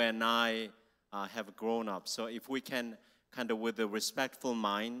 Maybe you and I have grown up. So if we can kind of with a respectful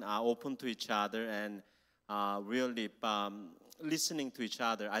mind, open to each other and really listening to each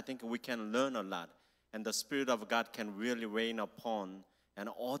other, I think we can learn a lot. And the Spirit of God can really reign upon and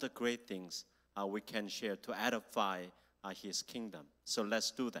all the great things we can share to edify His kingdom. So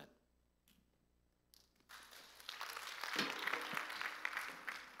let's do that.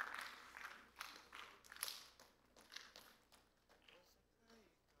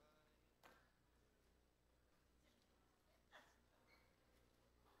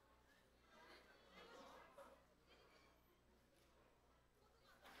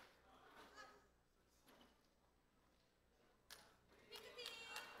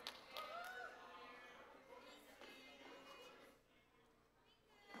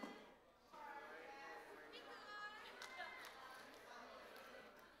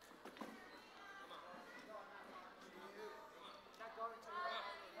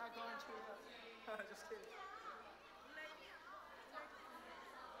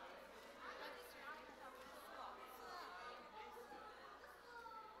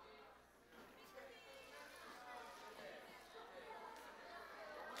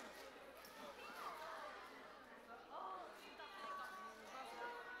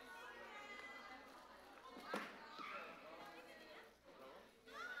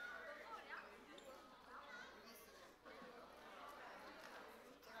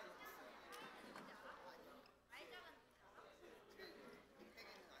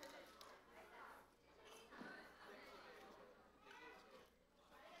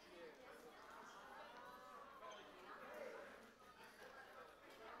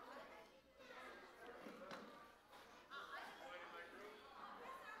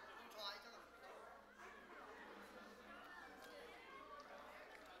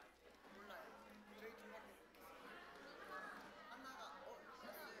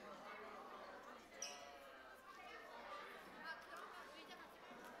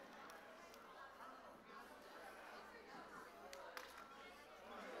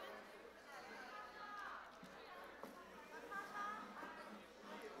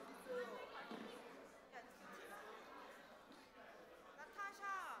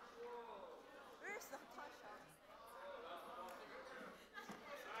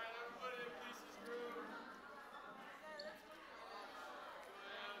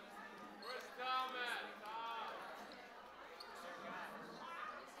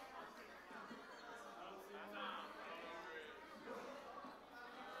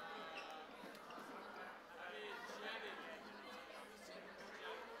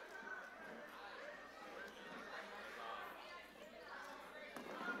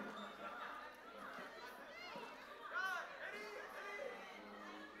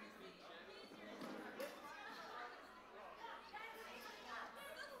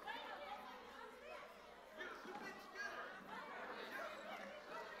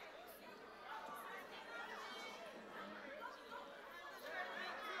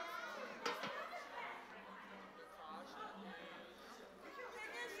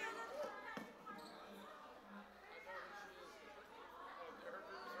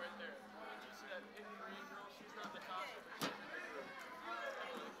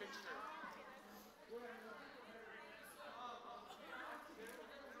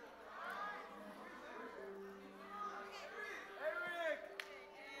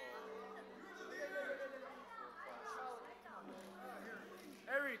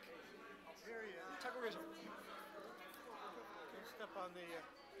 step on the.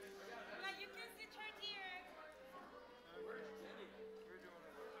 You can sit right here.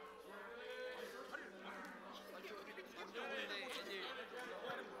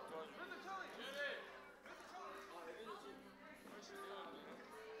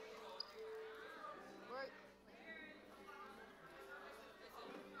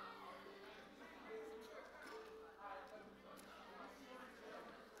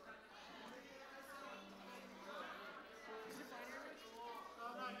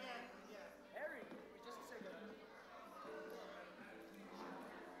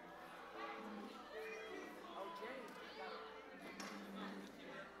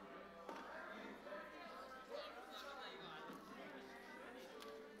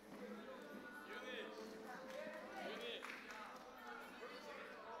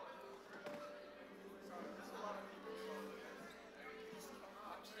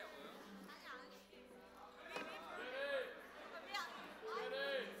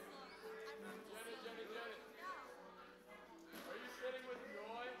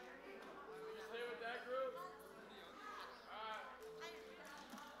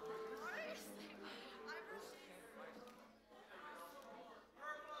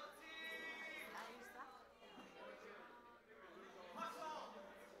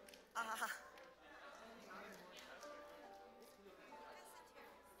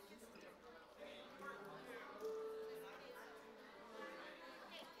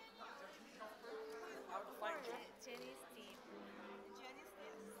 Jenny's team. Jenny's team.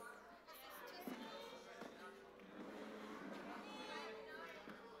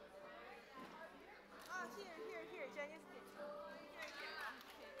 Oh, here, Jenny's team. Here.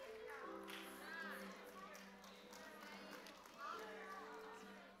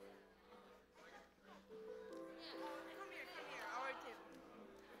 Come here, our team.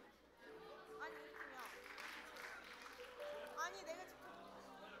 아니, 우리 팀이야. 아니, 내가 지금.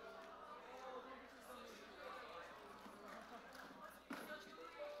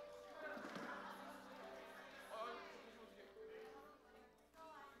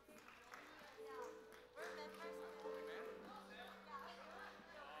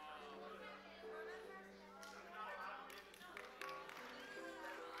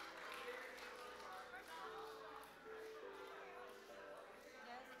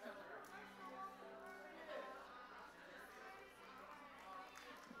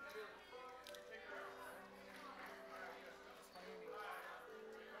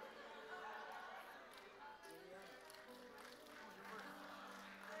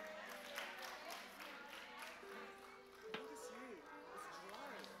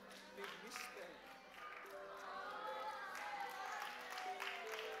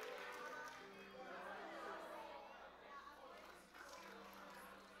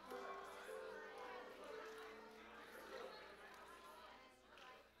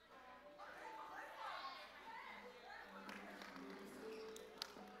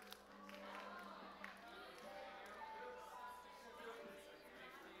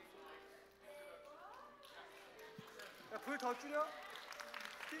 불 더 줄여?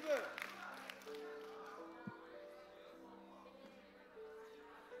 스티브!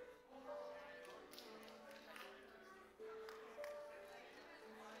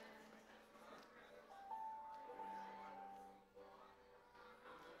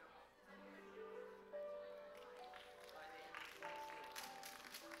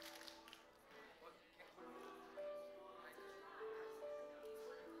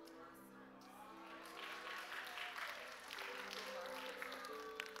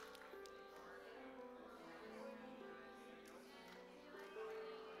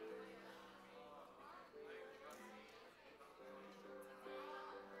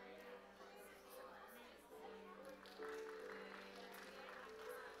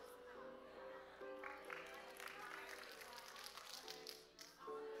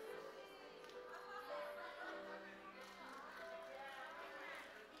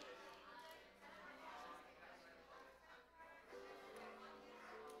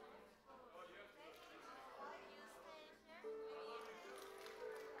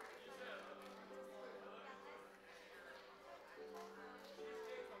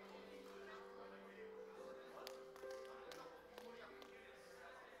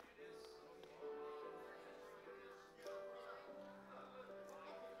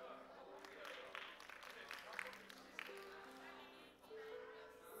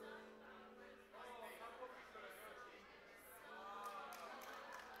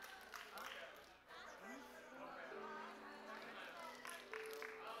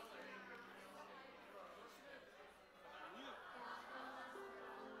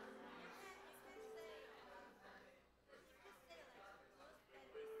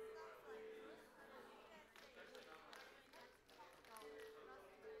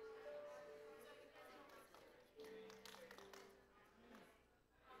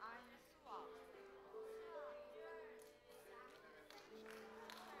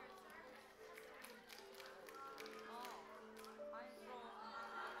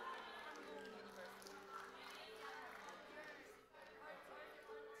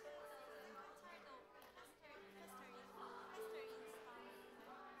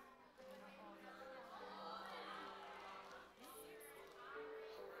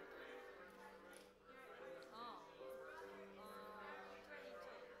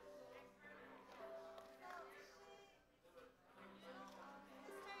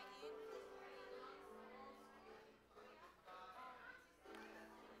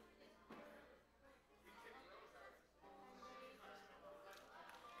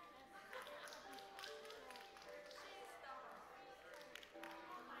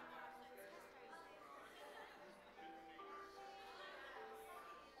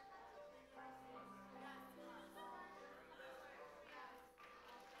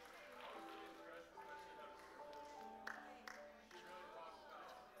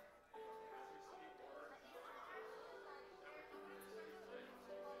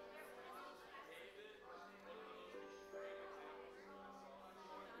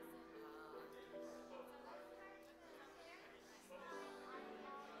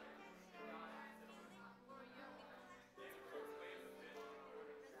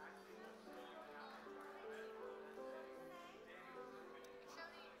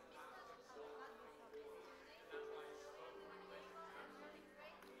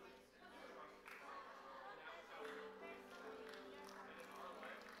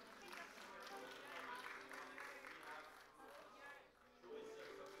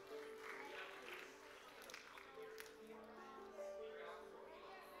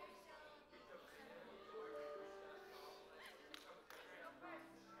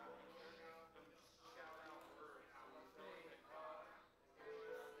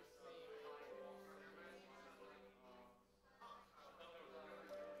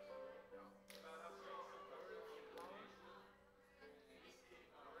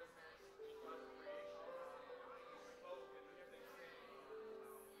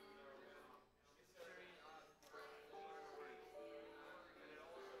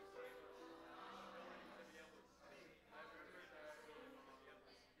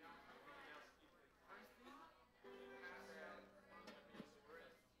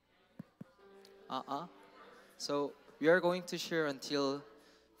 So we are going to share until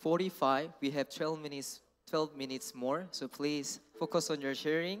 45. We have 12 minutes more. So please focus on your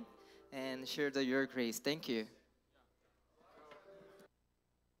sharing and share your grace. Thank you.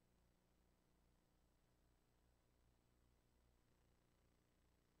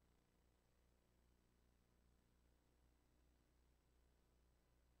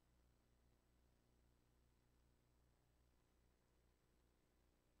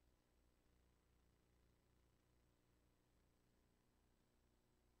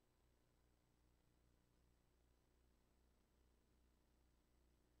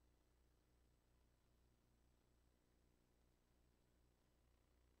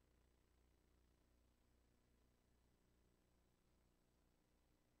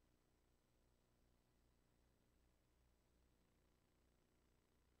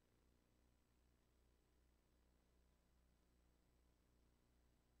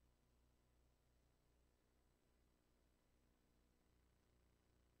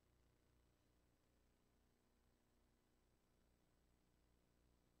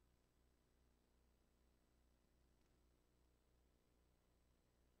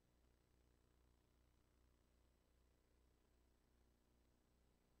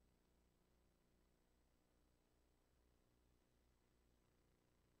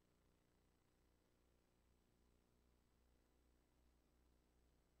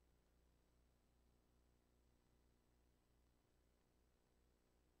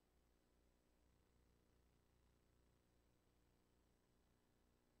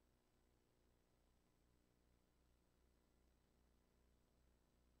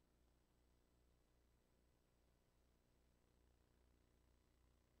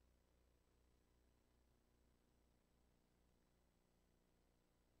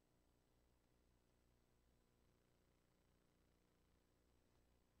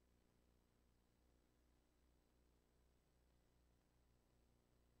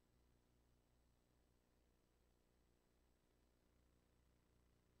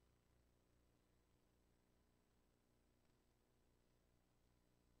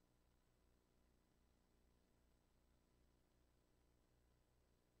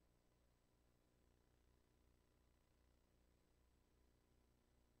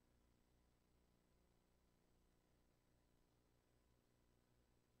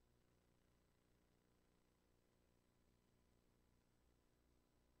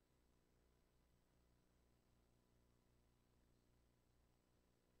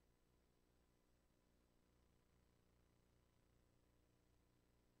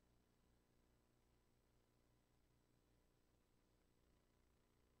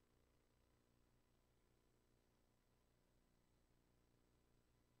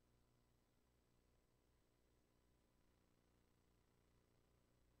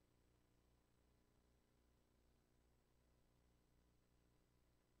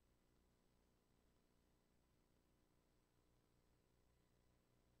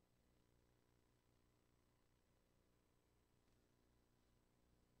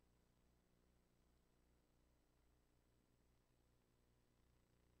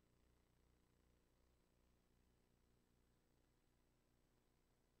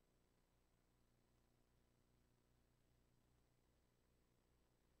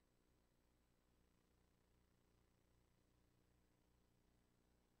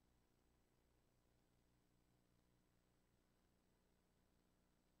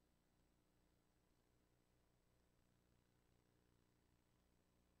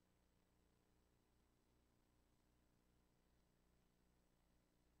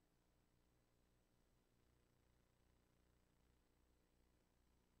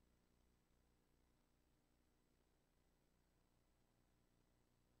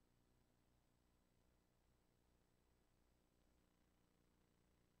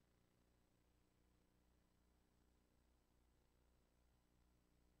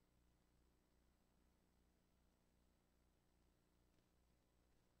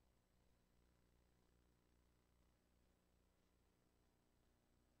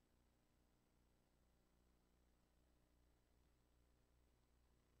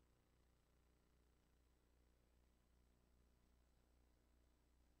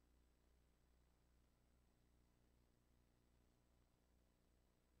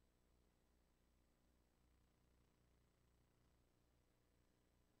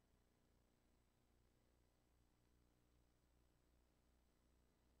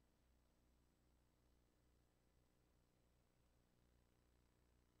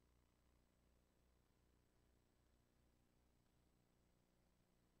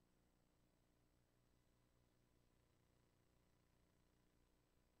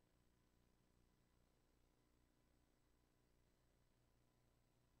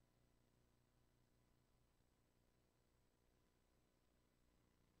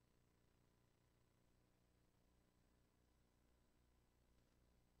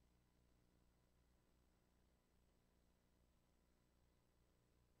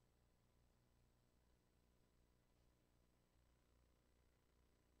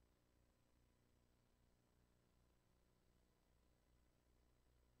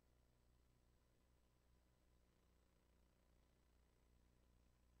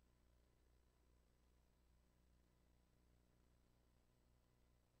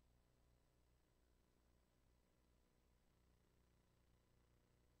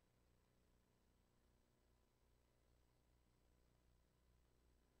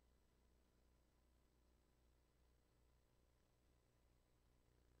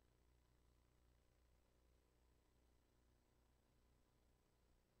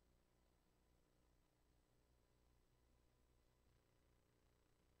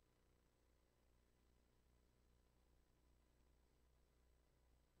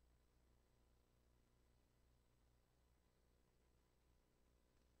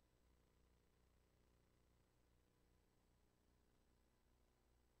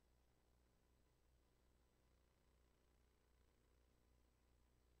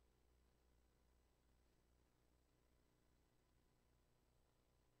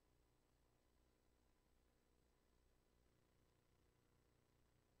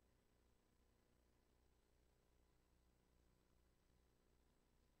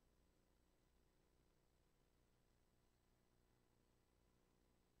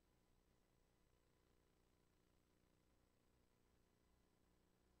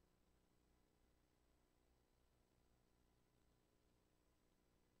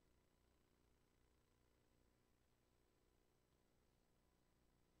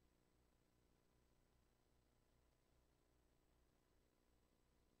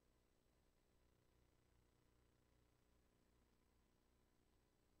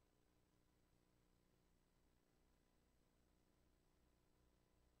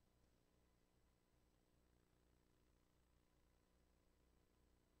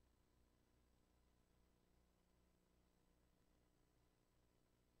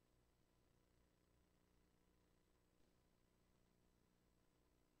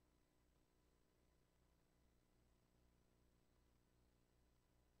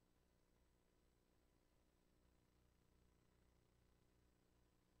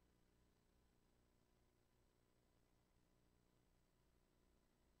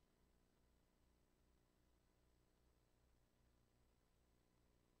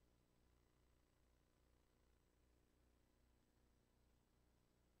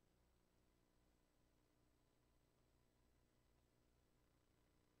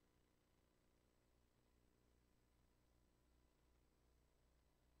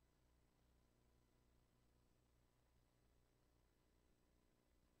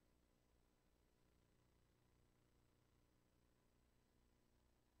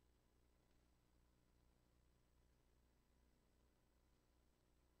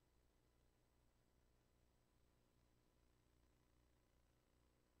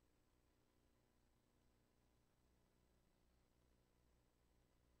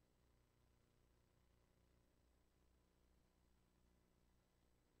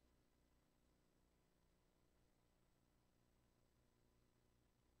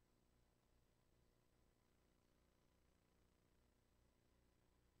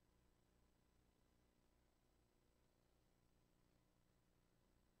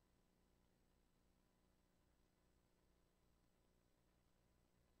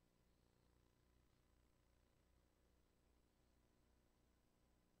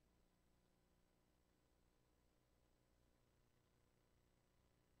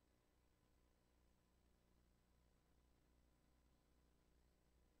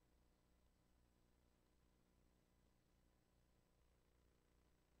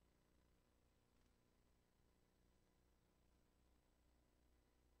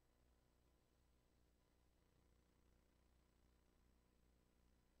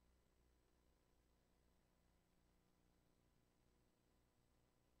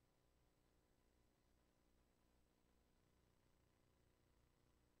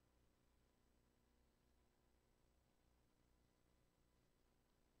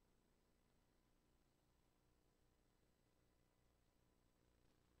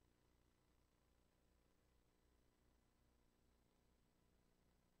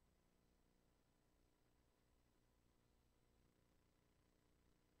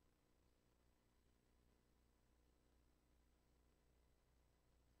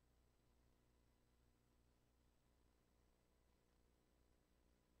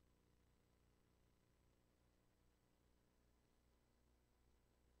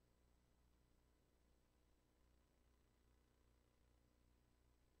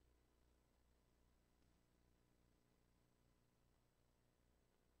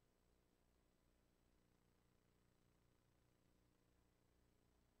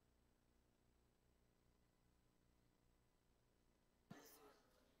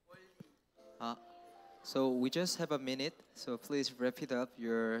 Uh, so we just have a minute. So please wrap it up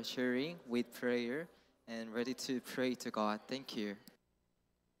your sharing with prayer and ready to pray to God. Thank you.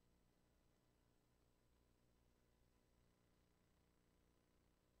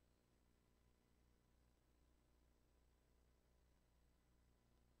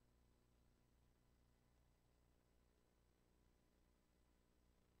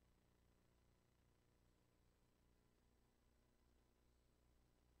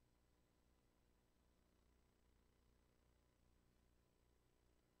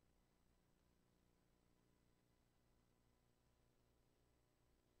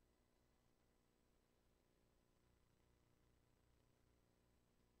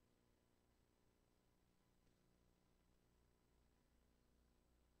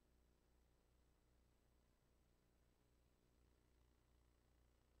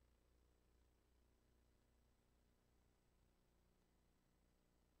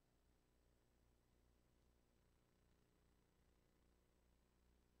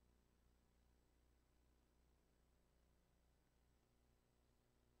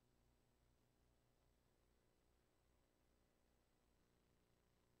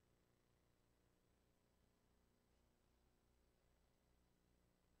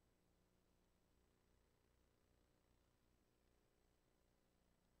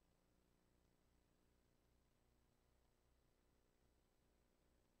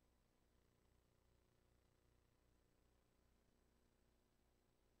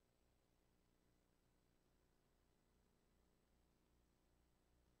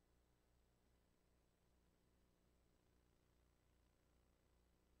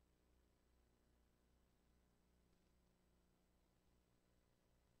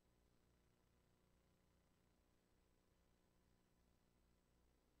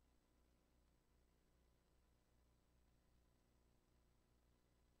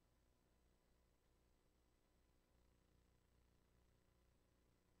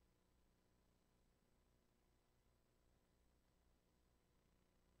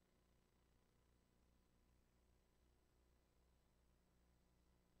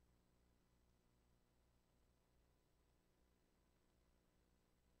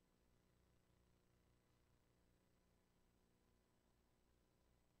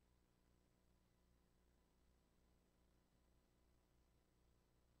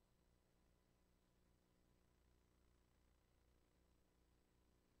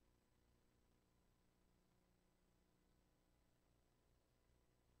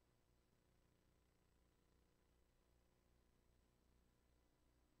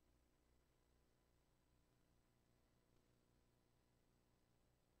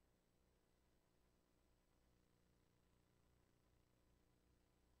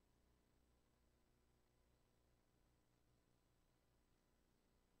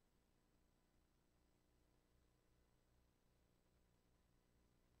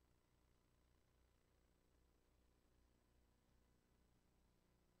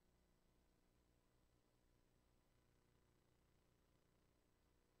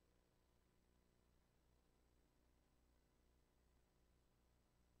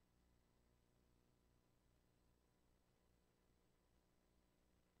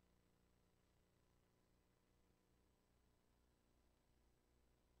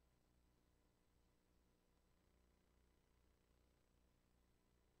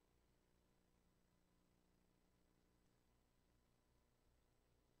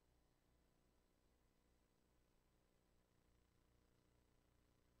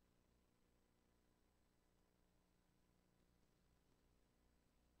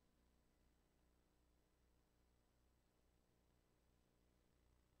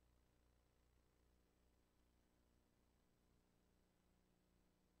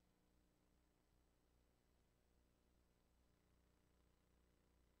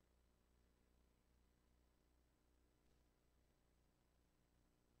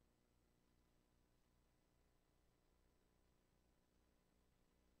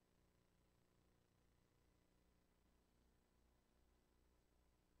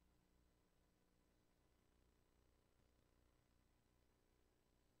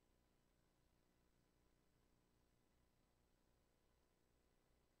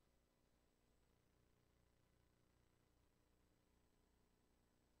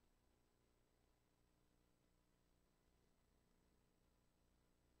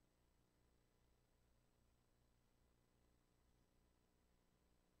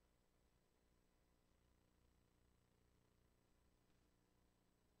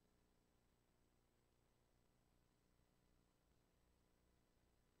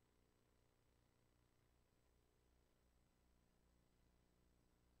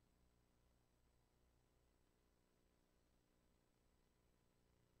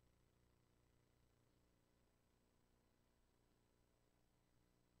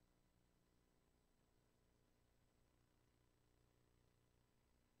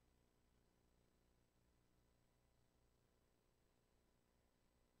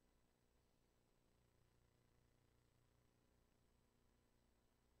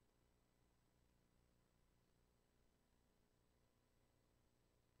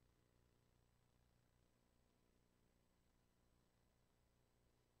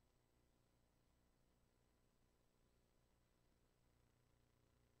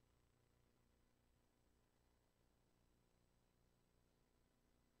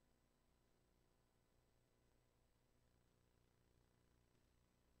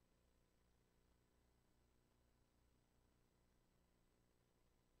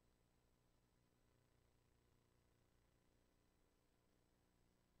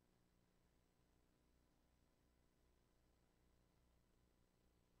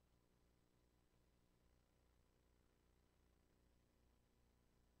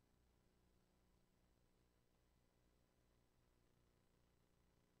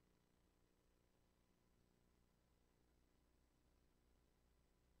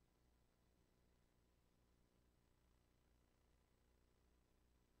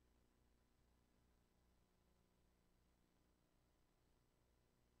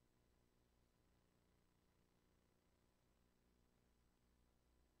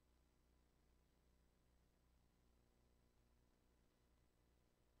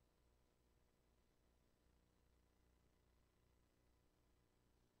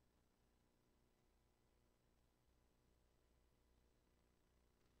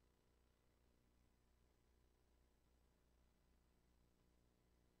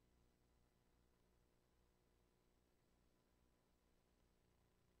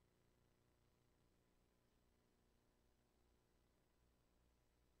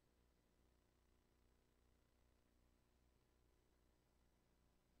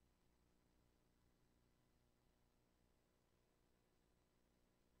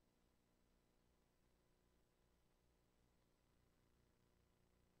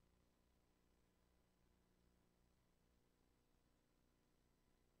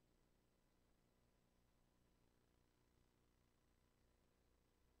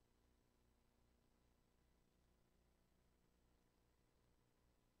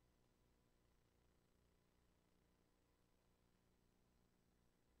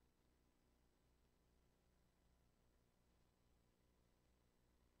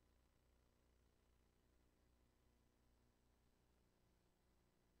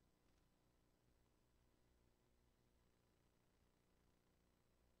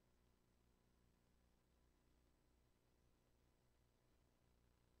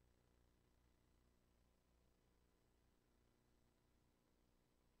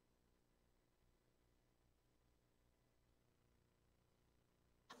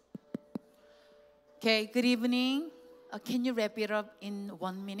 Okay, good evening. Can you wrap it up in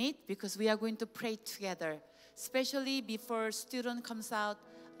 1 minute? Because we are going to pray together. Especially before student comes out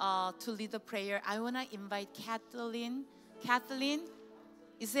to lead the prayer, I want to invite Kathleen. Kathleen,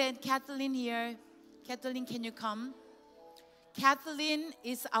 is it Kathleen here? Kathleen, can you come? Kathleen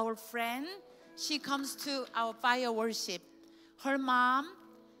is our friend. She comes to our fire worship. Her mom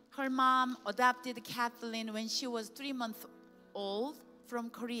adopted Kathleen when she was 3 months old from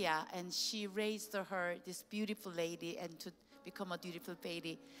Korea, and she raised her, this beautiful lady, and to become a beautiful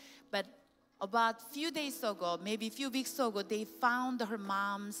baby. But about few days ago, maybe a few weeks ago, they found her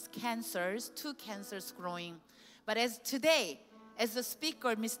mom's cancers, 2 cancers growing. But as today, as the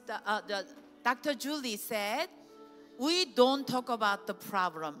speaker, Dr. Julie said, we don't talk about the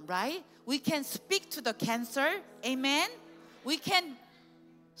problem, right? We can speak to the cancer, amen? We can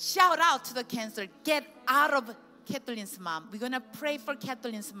shout out to the cancer, get out of Kathleen's mom. We're gonna pray for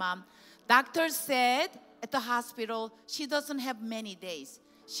Kathleen's mom. Doctor said at the hospital, she doesn't have many days.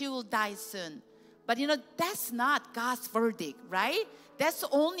 She will die soon. But you know, that's not God's verdict, right? That's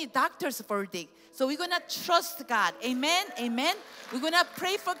only doctor's verdict. So we're gonna trust God, amen, amen. We're gonna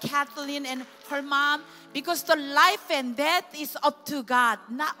pray for Kathleen and her mom, because the life and death is up to God,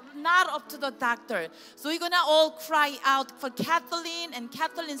 not up to the doctor. So we're gonna all cry out for Kathleen and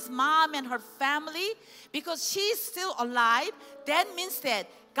Kathleen's mom and her family, because she's still alive. That means that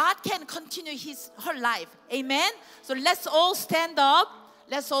God can continue her life, amen. So let's all stand up.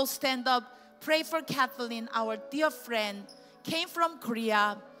 Let's all stand up. Pray for Kathleen, our dear friend, came from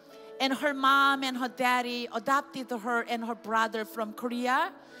Korea, and her mom and her daddy adopted her and her brother from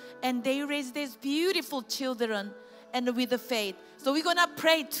Korea, and they raised these beautiful children and with the faith. So we're gonna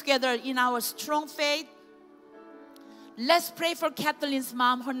pray together in our strong faith. Let's pray for Kathleen's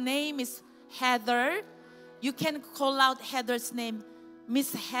mom. Her name is Heather. You can call out Heather's name,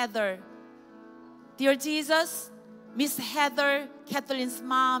 Miss Heather. Dear Jesus, Miss Heather, Kathleen's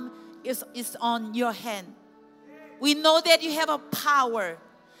mom is on your hand. We know that you have a power.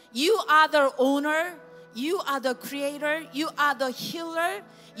 You are the owner. You are the creator. You are the healer.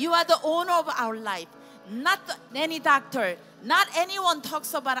 You are the owner of our life. Not any doctor. Not anyone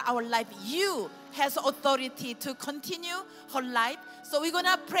talks about our life. You has authority to continue her life. So we're going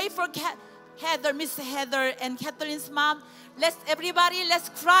to pray for Heather, Miss Heather, and Kathleen's mom. Let's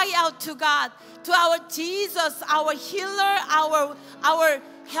cry out to God, to our Jesus, our healer, our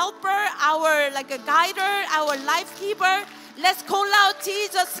helper, our like a guider, our life giver. Let's call out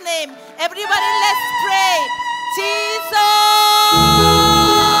Jesus' name. Everybody, let's pray. Jesus.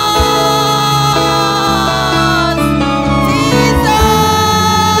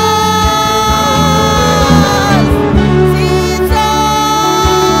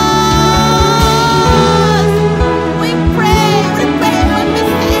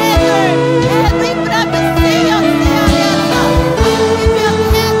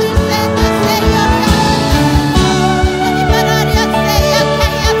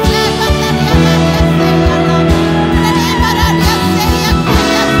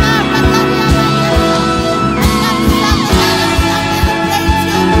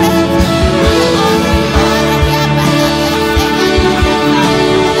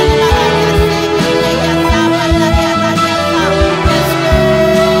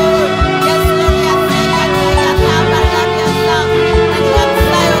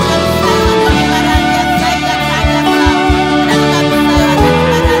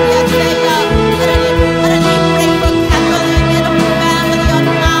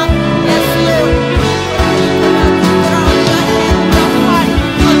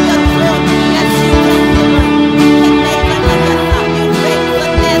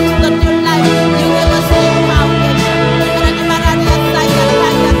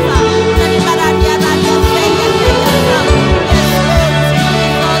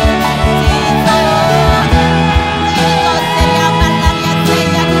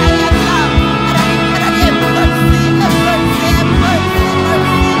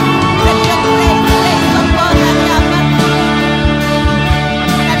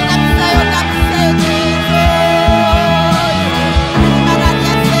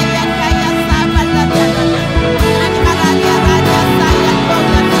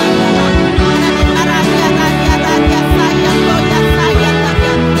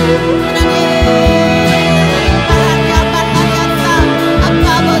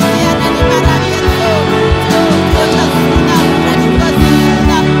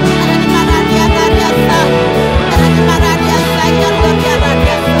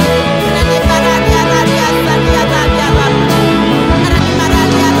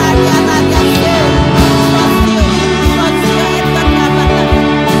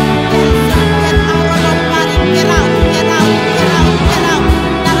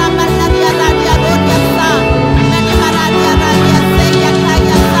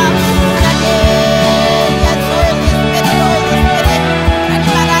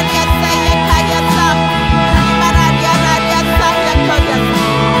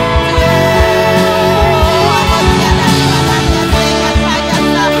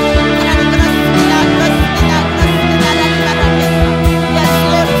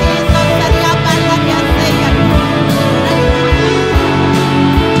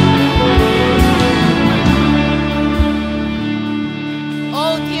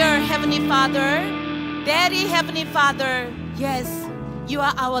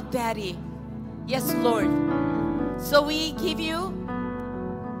 are our daddy. Yes, Lord. So we give you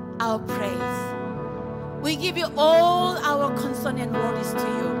our praise. We give you all our concern and worries to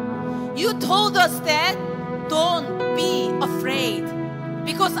you. You told us that don't be afraid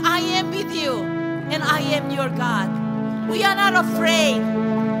because I am with you and I am your God. We are not afraid.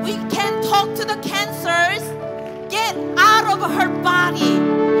 We can talk to the cancers. Get out of her body.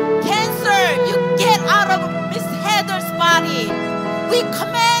 Cancer, you get out of Miss Heather's body. We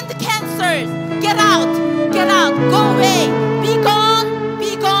command cancers. Get out. Get out. Go away. Be gone.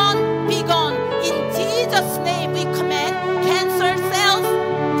 Be gone. Be gone. In Jesus' name we command cancer cells.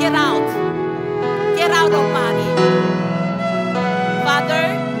 Get out. Get out of body. Father,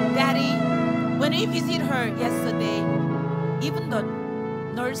 Daddy, when we visit her yesterday, even the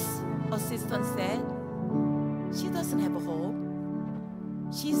nurse assistant said, she doesn't have a hope.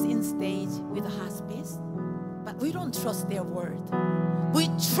 She's in stage with the hospice. But we don't trust their word. We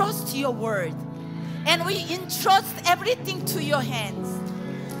trust your word. And we entrust everything to your hands.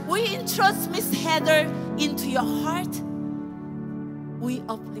 We entrust Miss Heather into your heart. We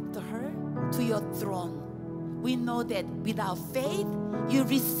uplift her to your throne. We know that without faith, you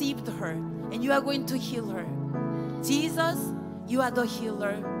received her. And you are going to heal her. Jesus, you are the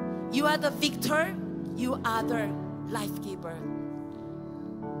healer. You are the victor. You are the life giver.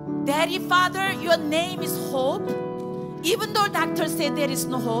 Daddy, Father, your name is hope. Even though doctors say there is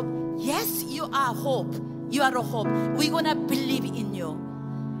no hope, yes, you are hope. You are a hope. We're going to believe in you.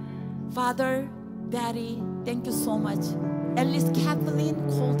 Father, Daddy, thank you so much. At least Kathleen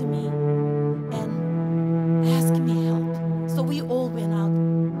called me and asked me help. So we all went out.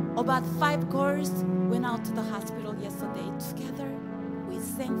 About 5 girls went out to the hospital yesterday together. We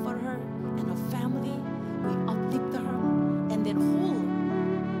sang for her and her family. We uplifted her. And then whole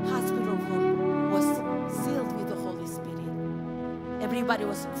hospital room was sealed with the Holy Spirit. Everybody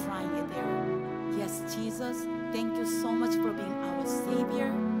was crying there. Yes, Jesus, thank you so much for being our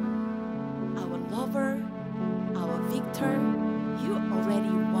Savior, our lover, our victor. You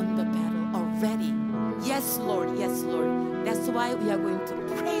already won the battle, already. Yes, Lord, yes, Lord. That's why we are going to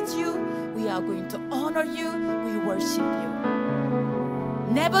praise you. We are going to honor you. We worship you.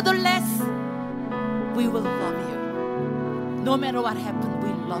 Nevertheless, we will love you. No matter what happens,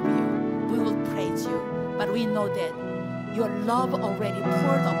 we love you. We will praise you. But we know that your love already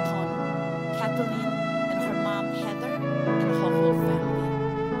poured upon Kathleen and her mom, Heather, and her whole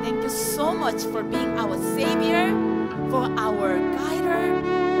family. Thank you so much for being our Savior, for our guider,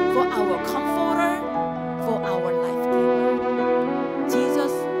 for our comforter, for our life giver.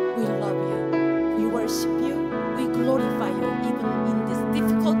 Jesus, we love you. We worship you. We glorify you. Even in this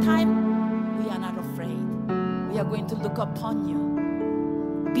difficult time, we are not afraid. We are going to look upon you.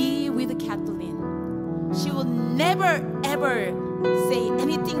 Be with Kathleen. She will never ever say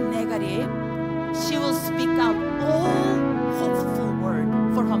anything negative. She will speak out all hopeful word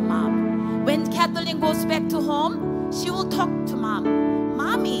for her mom. When Kathleen goes back to home, she will talk to mom.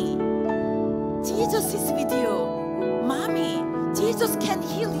 Mommy, Jesus is with you. Mommy, Jesus can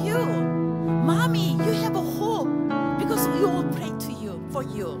heal you. Mommy, you have a hope because we all pray to you for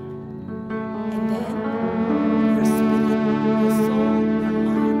you. And then her spirit, her soul, her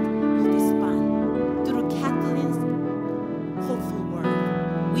mind will respond through Kathleen's hopeful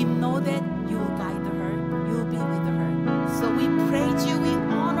word. We know that you will guide her, you will be with her. So we praise you, we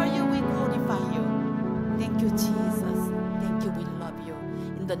honor you, we glorify you. Thank you, Jesus. Thank you, we love you.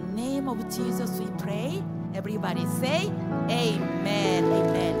 In the name of Jesus we pray. Everybody say amen,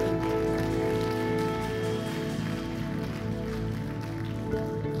 amen, amen.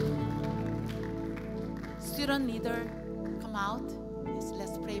 Student leader, come out. Yes,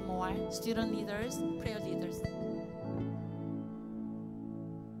 let's pray more. Student leaders, prayer leaders.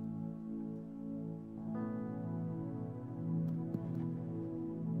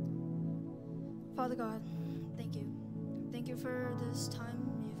 Father God, thank you. Thank you for this time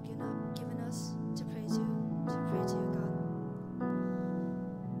you've given us to praise you, to pray to you, God.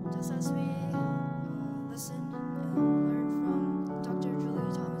 Just as we listen and learn from Dr.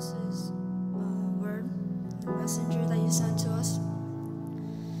 Julie Thomas's word, the messenger that you sent to us,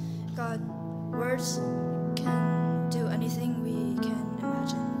 God, words can do anything we can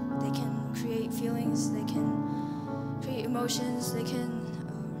imagine. They can create feelings, they can create emotions, they can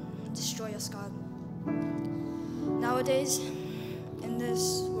destroy us, God. Nowadays, in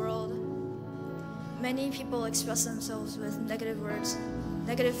this world, many people express themselves with negative words,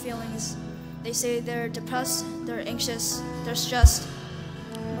 negative feelings. They say they're depressed, they're anxious, they're stressed.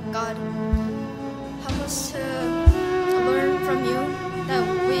 But God, help us to learn from you that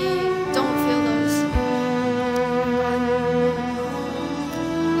we don't feel those. God,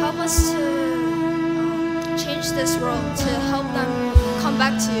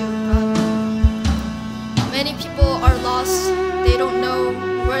 back to you, God. Many people are lost. They don't know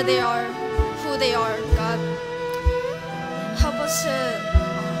where they are, who they are, God. Help us to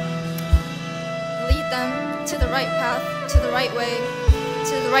lead them to the right path, to the right way,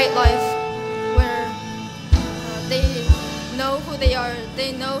 to the right life, where they know who they are,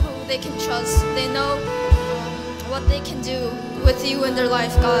 they know who they can trust, they know what they can do with you in their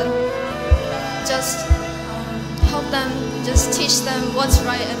life, God. Just help them, just teach them what's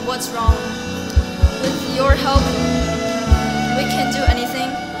right and what's wrong. With your help, we can do anything.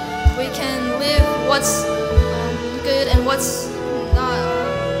 We can live what's good and what's not good.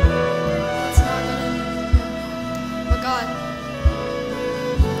 But God,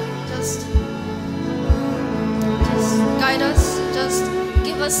 just guide us. Just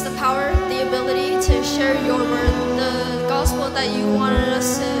give us the power, the ability to share your word, the gospel that you wanted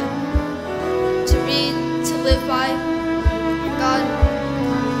us to read, to live by. God,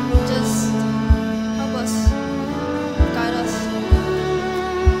 just help us, guide us.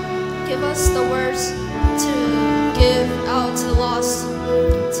 Give us the words to give out to the lost,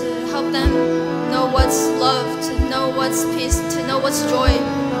 to help them know what's love, to know what's peace, to know what's joy.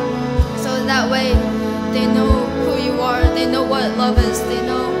 So that way they know who you are, they know what love is, they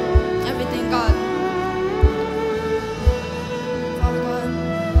know everything, God. Father God,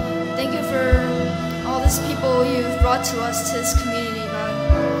 thank you for all these people you've brought to us, to this community, God.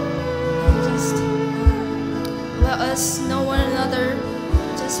 And just let us know one another,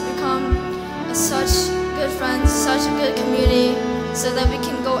 just become such good friends, such a good community, so that we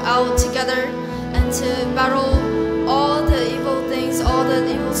can go out together and to battle all the evil things, all the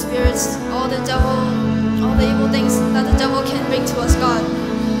evil spirits, all the evil things that the devil can bring to us, God.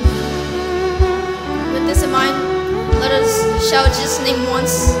 With this in mind, let us shout Jesus' name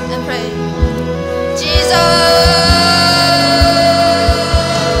once and pray. Jesus!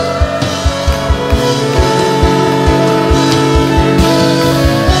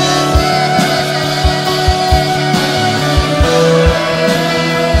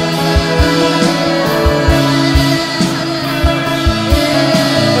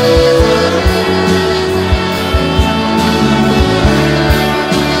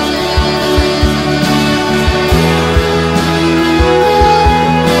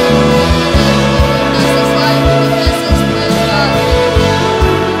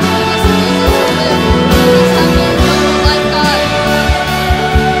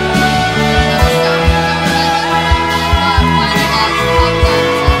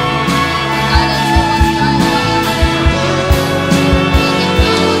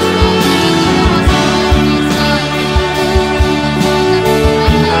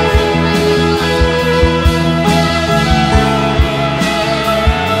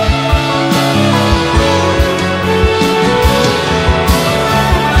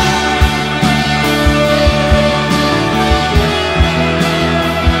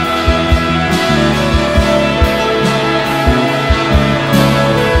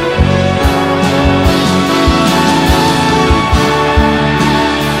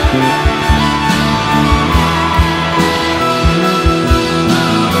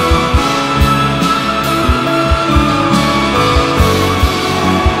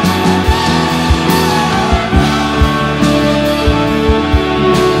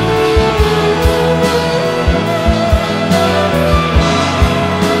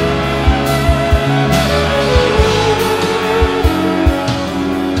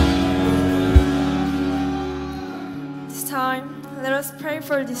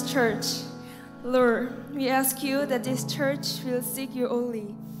 for this church. Lord, we ask you that this church will seek you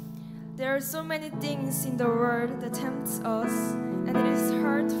only. There are so many things in the world that tempts us, and it is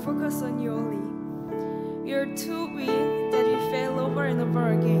hard to focus on you only. We are too weak that we fail over and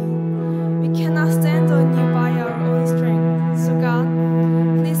over again. We cannot stand on you by our own strength. So God,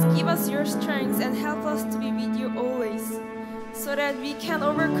 please give us your strength and help us to be with you always, so that we can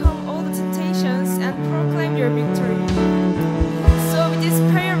overcome all the temptations and proclaim your victory. So with this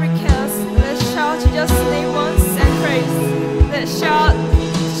prayer request, let's shout Jesus' name once and praise. Let's shout,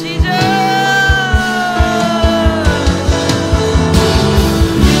 Jesus!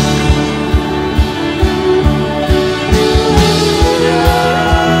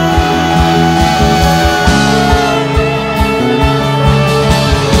 Jesus!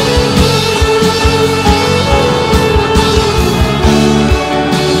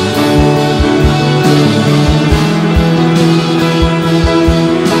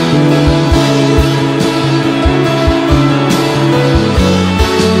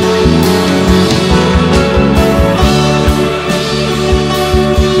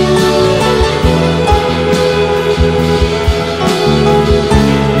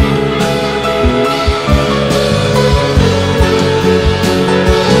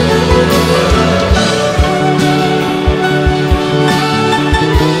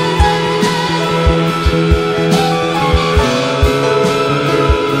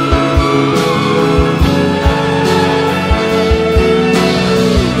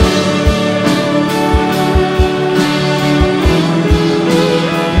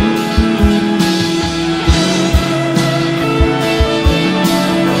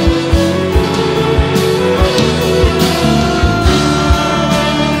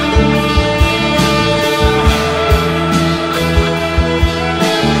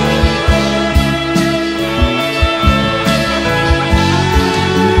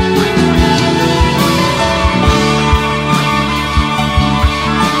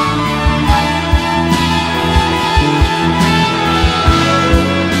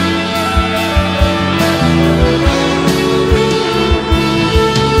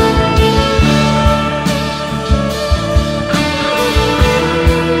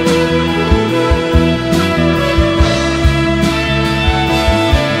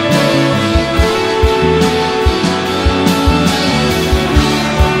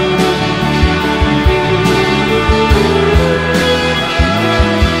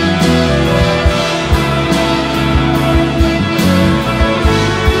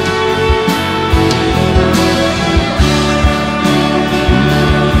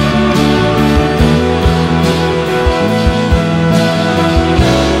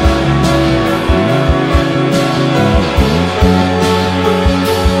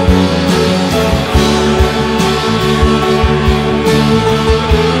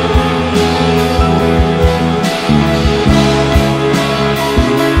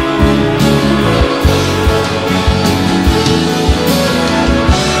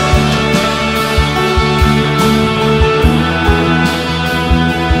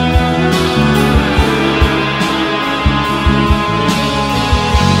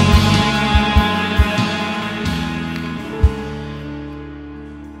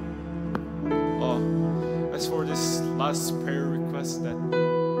 that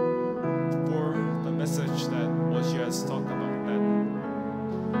for the message that what you has talked about, that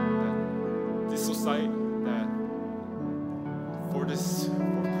this society, that for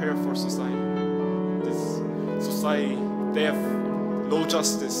prayer for society, this society, they have no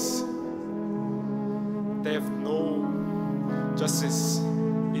justice. They have no justice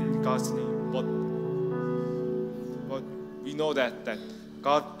in God's name, but we know that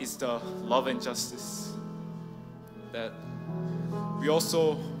God is the love and justice. That we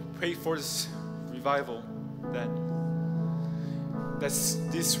also pray for this revival. That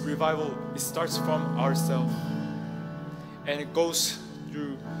this revival, it starts from ourselves, and it goes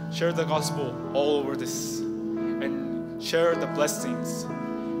through share the gospel all over this, and share the blessings,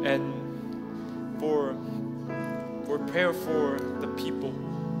 and for prayer for the people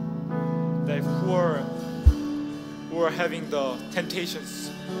that who are having the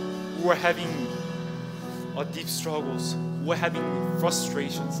temptations, who are having deep struggles, who are having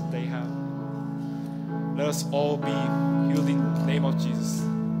frustrations they have. Let us all be healed in the name of Jesus,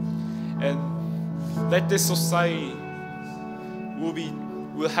 and let this society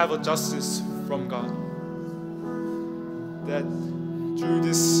will have a justice from God. That through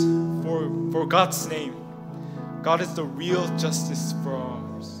this, for God's name, God is the real justice for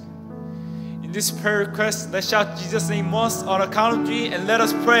us. In this prayer request, let's shout Jesus' name once on a count of 3, and let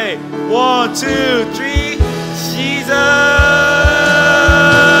us pray. 1, 2, 3.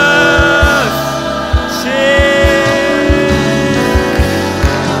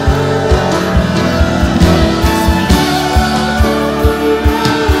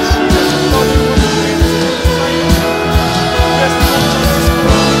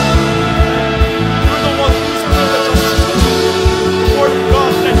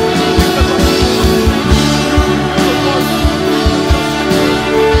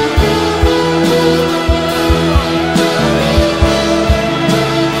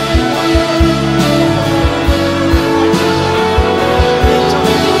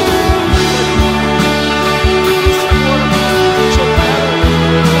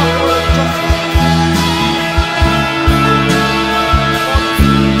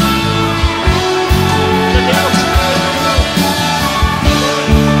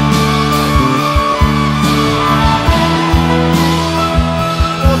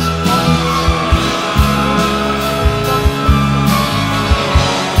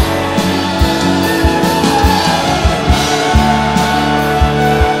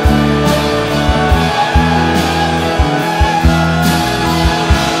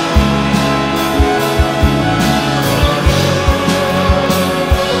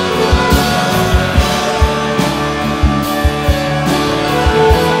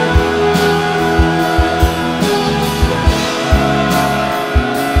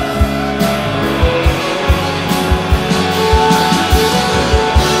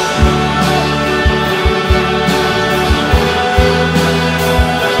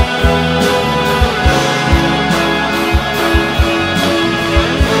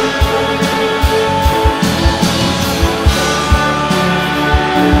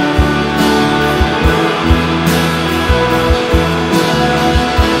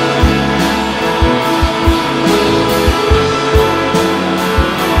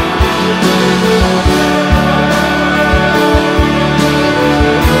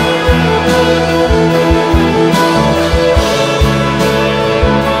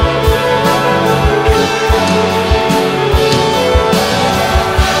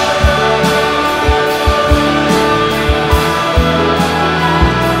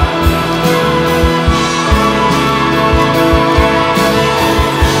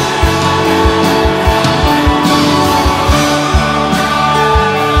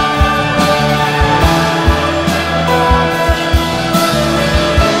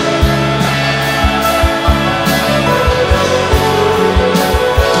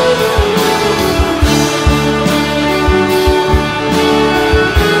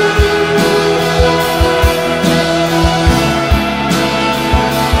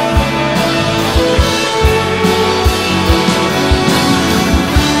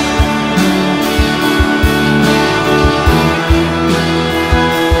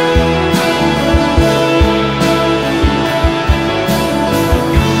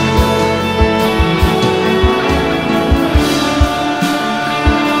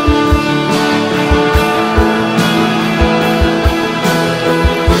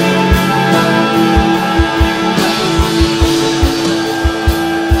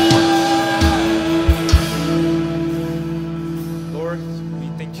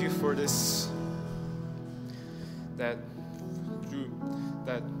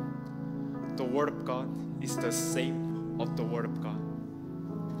 that the Word of God is the same of the Word of God.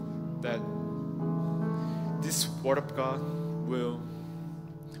 that this Word of God will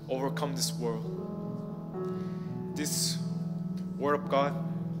overcome this world. This Word of God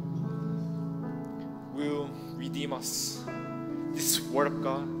will redeem us. This Word of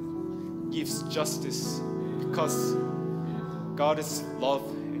God gives justice because God is love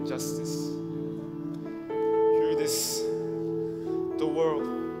and justice. Through this, the world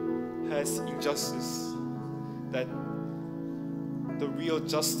has injustice, that the real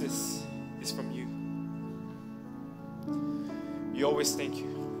justice is from you. We always thank you.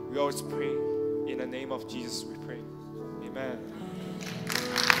 We always pray. In the name of Jesus we pray. Amen.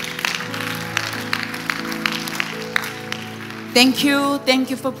 Thank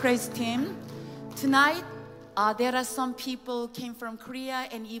you for praise team. Tonight, there are some people came from Korea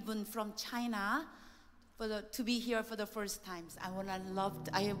and even from China to be here for the first time. I want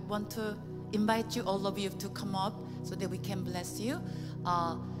to invite you, all of you, to come up so that we can bless you.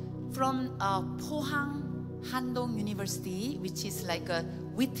 From Pohang Handong University, which is like a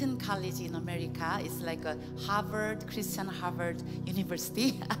Wheaton College in America. It's like a Christian Harvard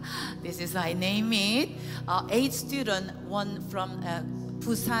University. This is how I name it. 8 students, one from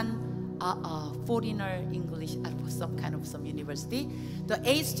Busan foreigner English, some university. The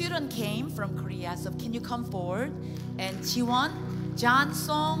 8 students came from Korea, so can you come forward? And Jiwon, John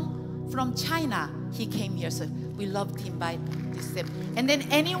Song from China, he came here, so we love to invite them. And then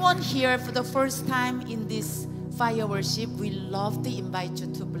anyone here for the first time in this fire worship, we love to invite you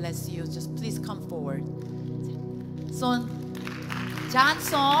to bless you. Just please come forward. So, John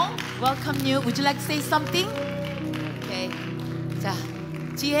Song, welcome you. Would you like to say something? Okay. 자,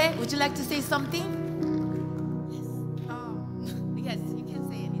 Jie, would you like to say something? Yes, you can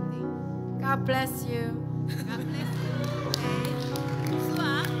say anything. God bless you. God bless you. Okay.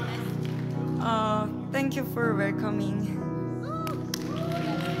 Sua, Thank you for welcoming.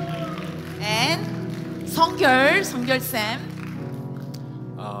 And Songyul Sam.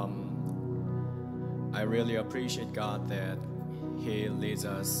 I really appreciate God that He leads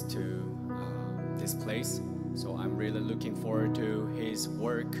us to this place. So I'm really looking forward to His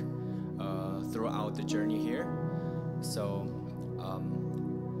work throughout the journey here. So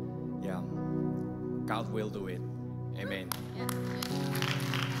yeah, God will do it. Amen.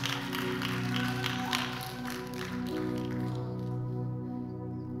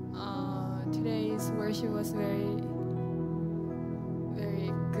 Today's worship was very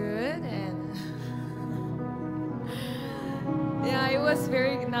good, and yeah, it was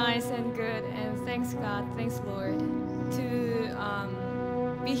very nice and good, and thanks God, thanks Lord, to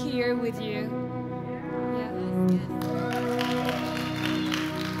be here with you.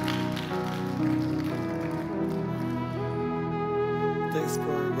 Thanks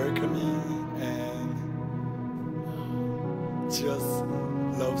for welcoming, and Jesus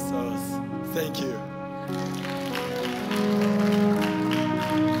loves us. Thank you.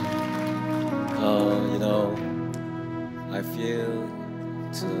 You know, I feel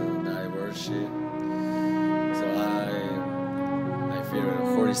tonight worship, so I feel the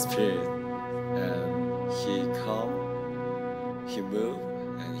Holy Spirit, and He come, He move,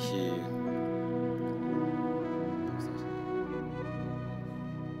 and He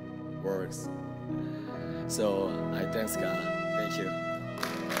works. So I thanks God. Thank you.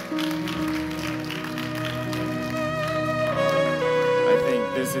 I think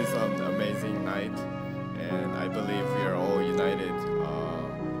this is an amazing night, and I believe we are all united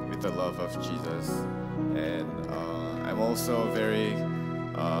with the love of Jesus. And I'm also very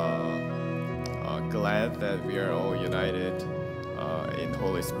glad that we are all united in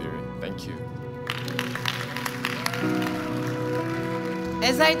Holy Spirit. Thank you.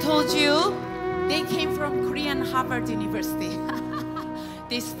 As I told you, they came from Korean Harvard University.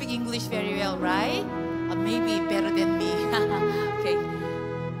 They speak English very well, right? Maybe better than me. Okay.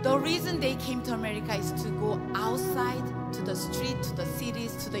 The reason they came to America is to go outside to the street, to the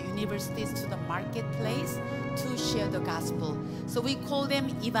cities, to the universities, to the marketplace to share the gospel. So we call them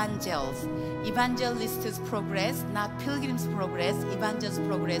evangels. Evangelists progress, not pilgrims progress, evangels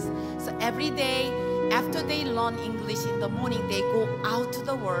progress. So every day after they learn English in the morning, they go out to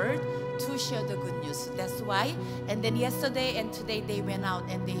the world to share the good news. That's why. And then yesterday and today they went out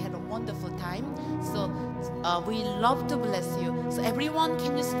and they had a wonderful time. So we love to bless you. So everyone,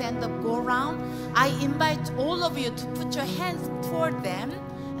 can you stand up, go around? I invite all of you to put your hands toward them,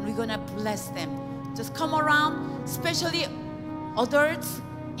 and we're gonna bless them. Just come around, especially adults,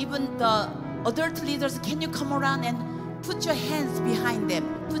 even the adult leaders. Can you come around and put your hands behind them?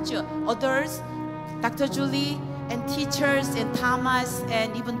 Put your adults, Dr. Julie, and teachers, and Thomas,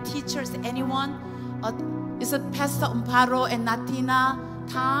 and even teachers, anyone. Is it Pastor Umparo and Natina,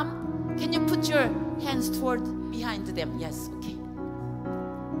 Tom? Can you put your hands toward behind them? Yes, okay.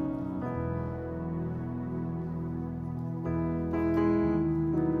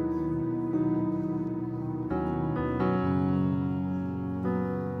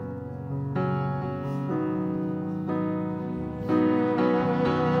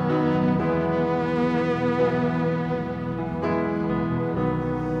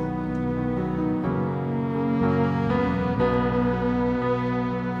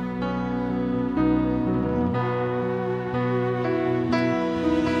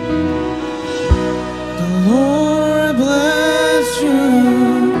 Lord bless you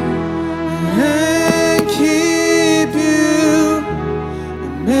and keep you,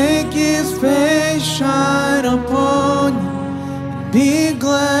 and make His face shine upon you, and be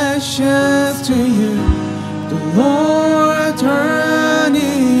gracious to you. The Lord turn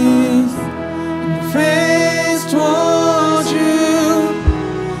His face towards you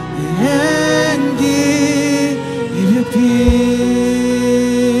and give you peace.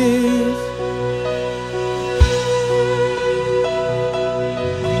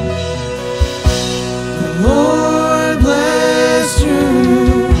 Lord bless you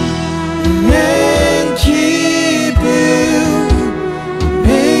and keep you,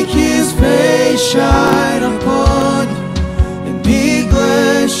 make His face shine upon you, and be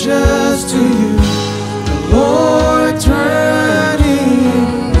gracious to you. The Lord turn His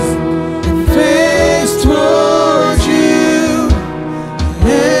face towards you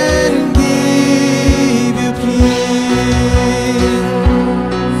and give you peace.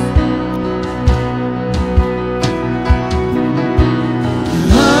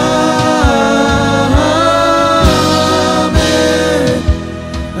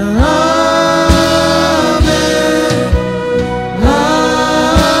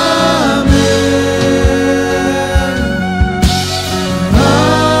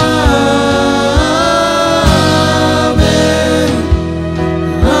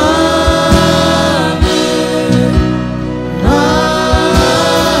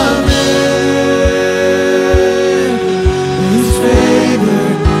 His favor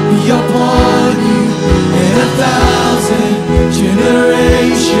be upon you and 1,000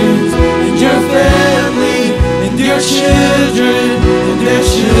 generations, and your family, and your children, and their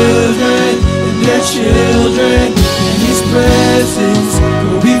children, and their children. And His presence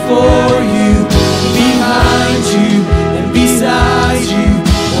go before you, behind you, and beside you,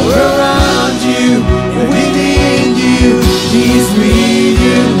 or around you, and within you. He's with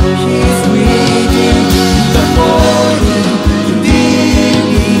you, He's with you in the morning, in the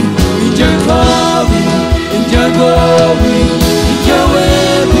evening, in your coming, in your going, in your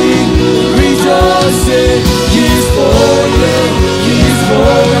weeping, rejoicing. He's for you, He's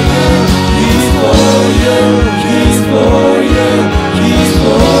for you, He's for you, He's for you, He's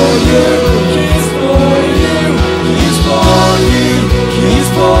for you, He's for you, He's for you, He's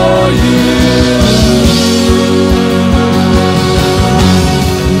for you.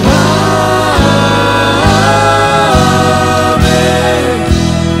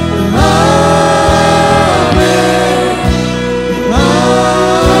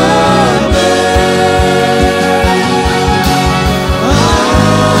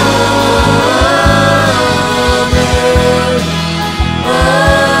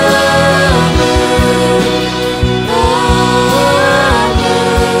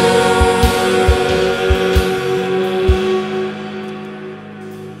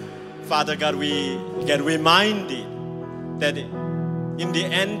 Father God, we get reminded that in the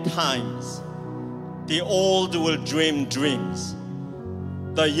end times, the old will dream dreams,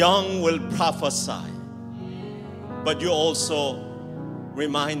 the young will prophesy. But you also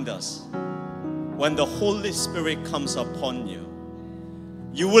remind us, when the Holy Spirit comes upon you,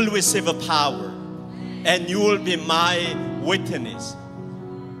 you will receive a power and you will be my witness.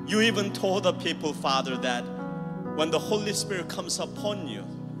 You even told the people, Father, that when the Holy Spirit comes upon you,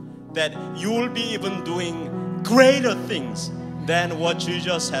 that you will be even doing greater things than what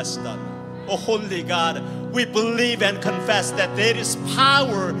Jesus has done. Oh, Holy God, we believe and confess that there is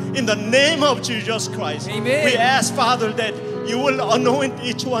power in the name of Jesus Christ. Amen. We ask, Father, that you will anoint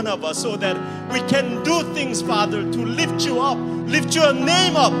each one of us so that we can do things, Father, to lift you up, lift your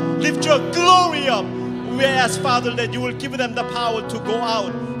name up, lift your glory up. We ask, Father, that you will give them the power to go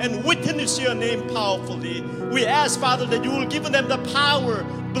out and witness your name powerfully. We ask, Father, that you will give them the power,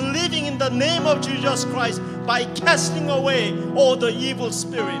 believing in the name of Jesus Christ, by casting away all the evil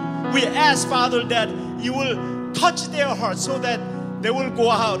spirit. We ask, Father, that you will touch their hearts so that they will go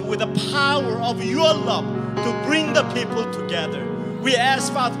out with the power of your love to bring the people together. We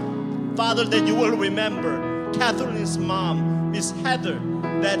ask, Father, that you will remember Catherine's mom, Miss Heather,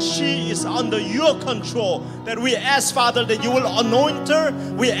 that she is under your control. That we ask, Father, that you will anoint her.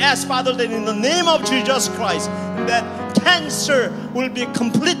 We ask, Father, that in the name of Jesus Christ, that cancer will be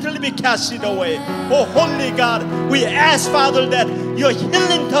completely casted away. Oh, Holy God, we ask, Father, that your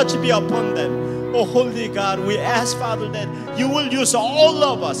healing touch be upon them. Oh, Holy God, we ask, Father, that you will use all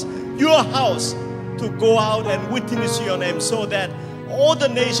of us, your house, to go out and witness your name, so that all the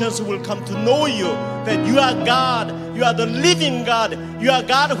nations will come to know you, that you are God, you are the living God, you are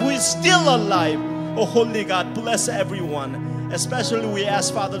God who is still alive. Oh, Holy God, bless everyone. Especially we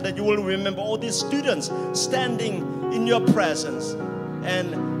ask, Father, that you will remember all these students standing in your presence,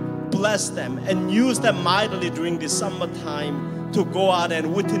 and bless them and use them mightily during this summertime to go out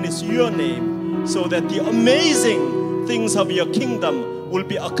and witness your name, so that the amazing things of your kingdom will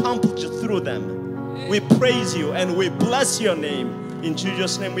be accomplished through them. We praise you and we bless your name. In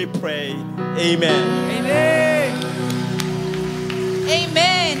Jesus' name we pray. Amen. Amen.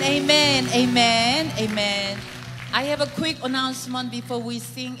 Amen. Amen. Amen. Amen. I have a quick announcement before we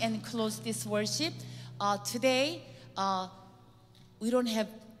sing and close this worship. Today, we don't have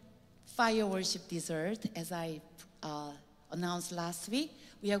fire worship dessert, as I announced last week.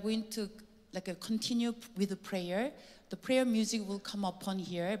 We are going to continue with the prayer. The prayer music will come upon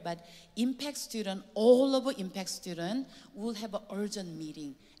here, but Impact student, all over Impact student, will have an urgent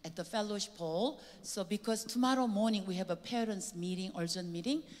meeting at the fellowship hall. So because tomorrow morning we have a parents meeting, urgent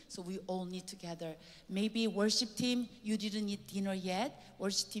meeting, so we all need together. Maybe worship team, you didn't eat dinner yet.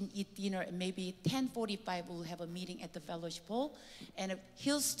 Worship team eat dinner, and maybe 10:45 we'll have a meeting at the fellowship hall. And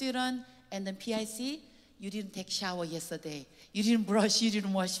Hill student and then PIC, you didn't take shower yesterday. You didn't brush, you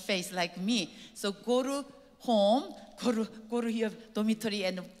didn't wash face like me. So go to home, go to your dormitory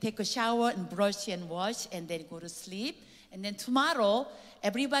and take a shower and brush and wash, and then go to sleep. And then tomorrow,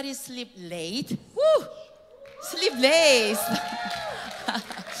 everybody sleep late. Woo! Sleep late.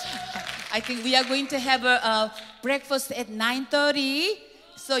 I think we are going to have a breakfast at 9:30.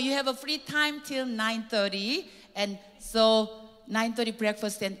 So you have a free time till 9:30. And so 9:30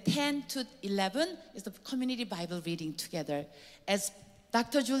 breakfast, and 10 to 11 is the community Bible reading together. As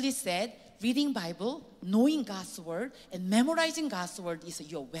Dr. Julie said, reading Bible, knowing God's word, and memorizing God's word is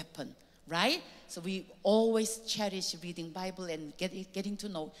your weapon, right? So we always cherish reading Bible and getting to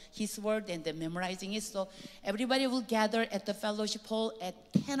know His word and then memorizing it. So everybody will gather at the fellowship hall at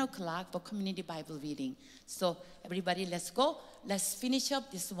 10 o'clock for community Bible reading. So everybody, let's go. Let's finish up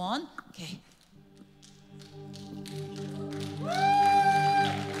this one. Okay.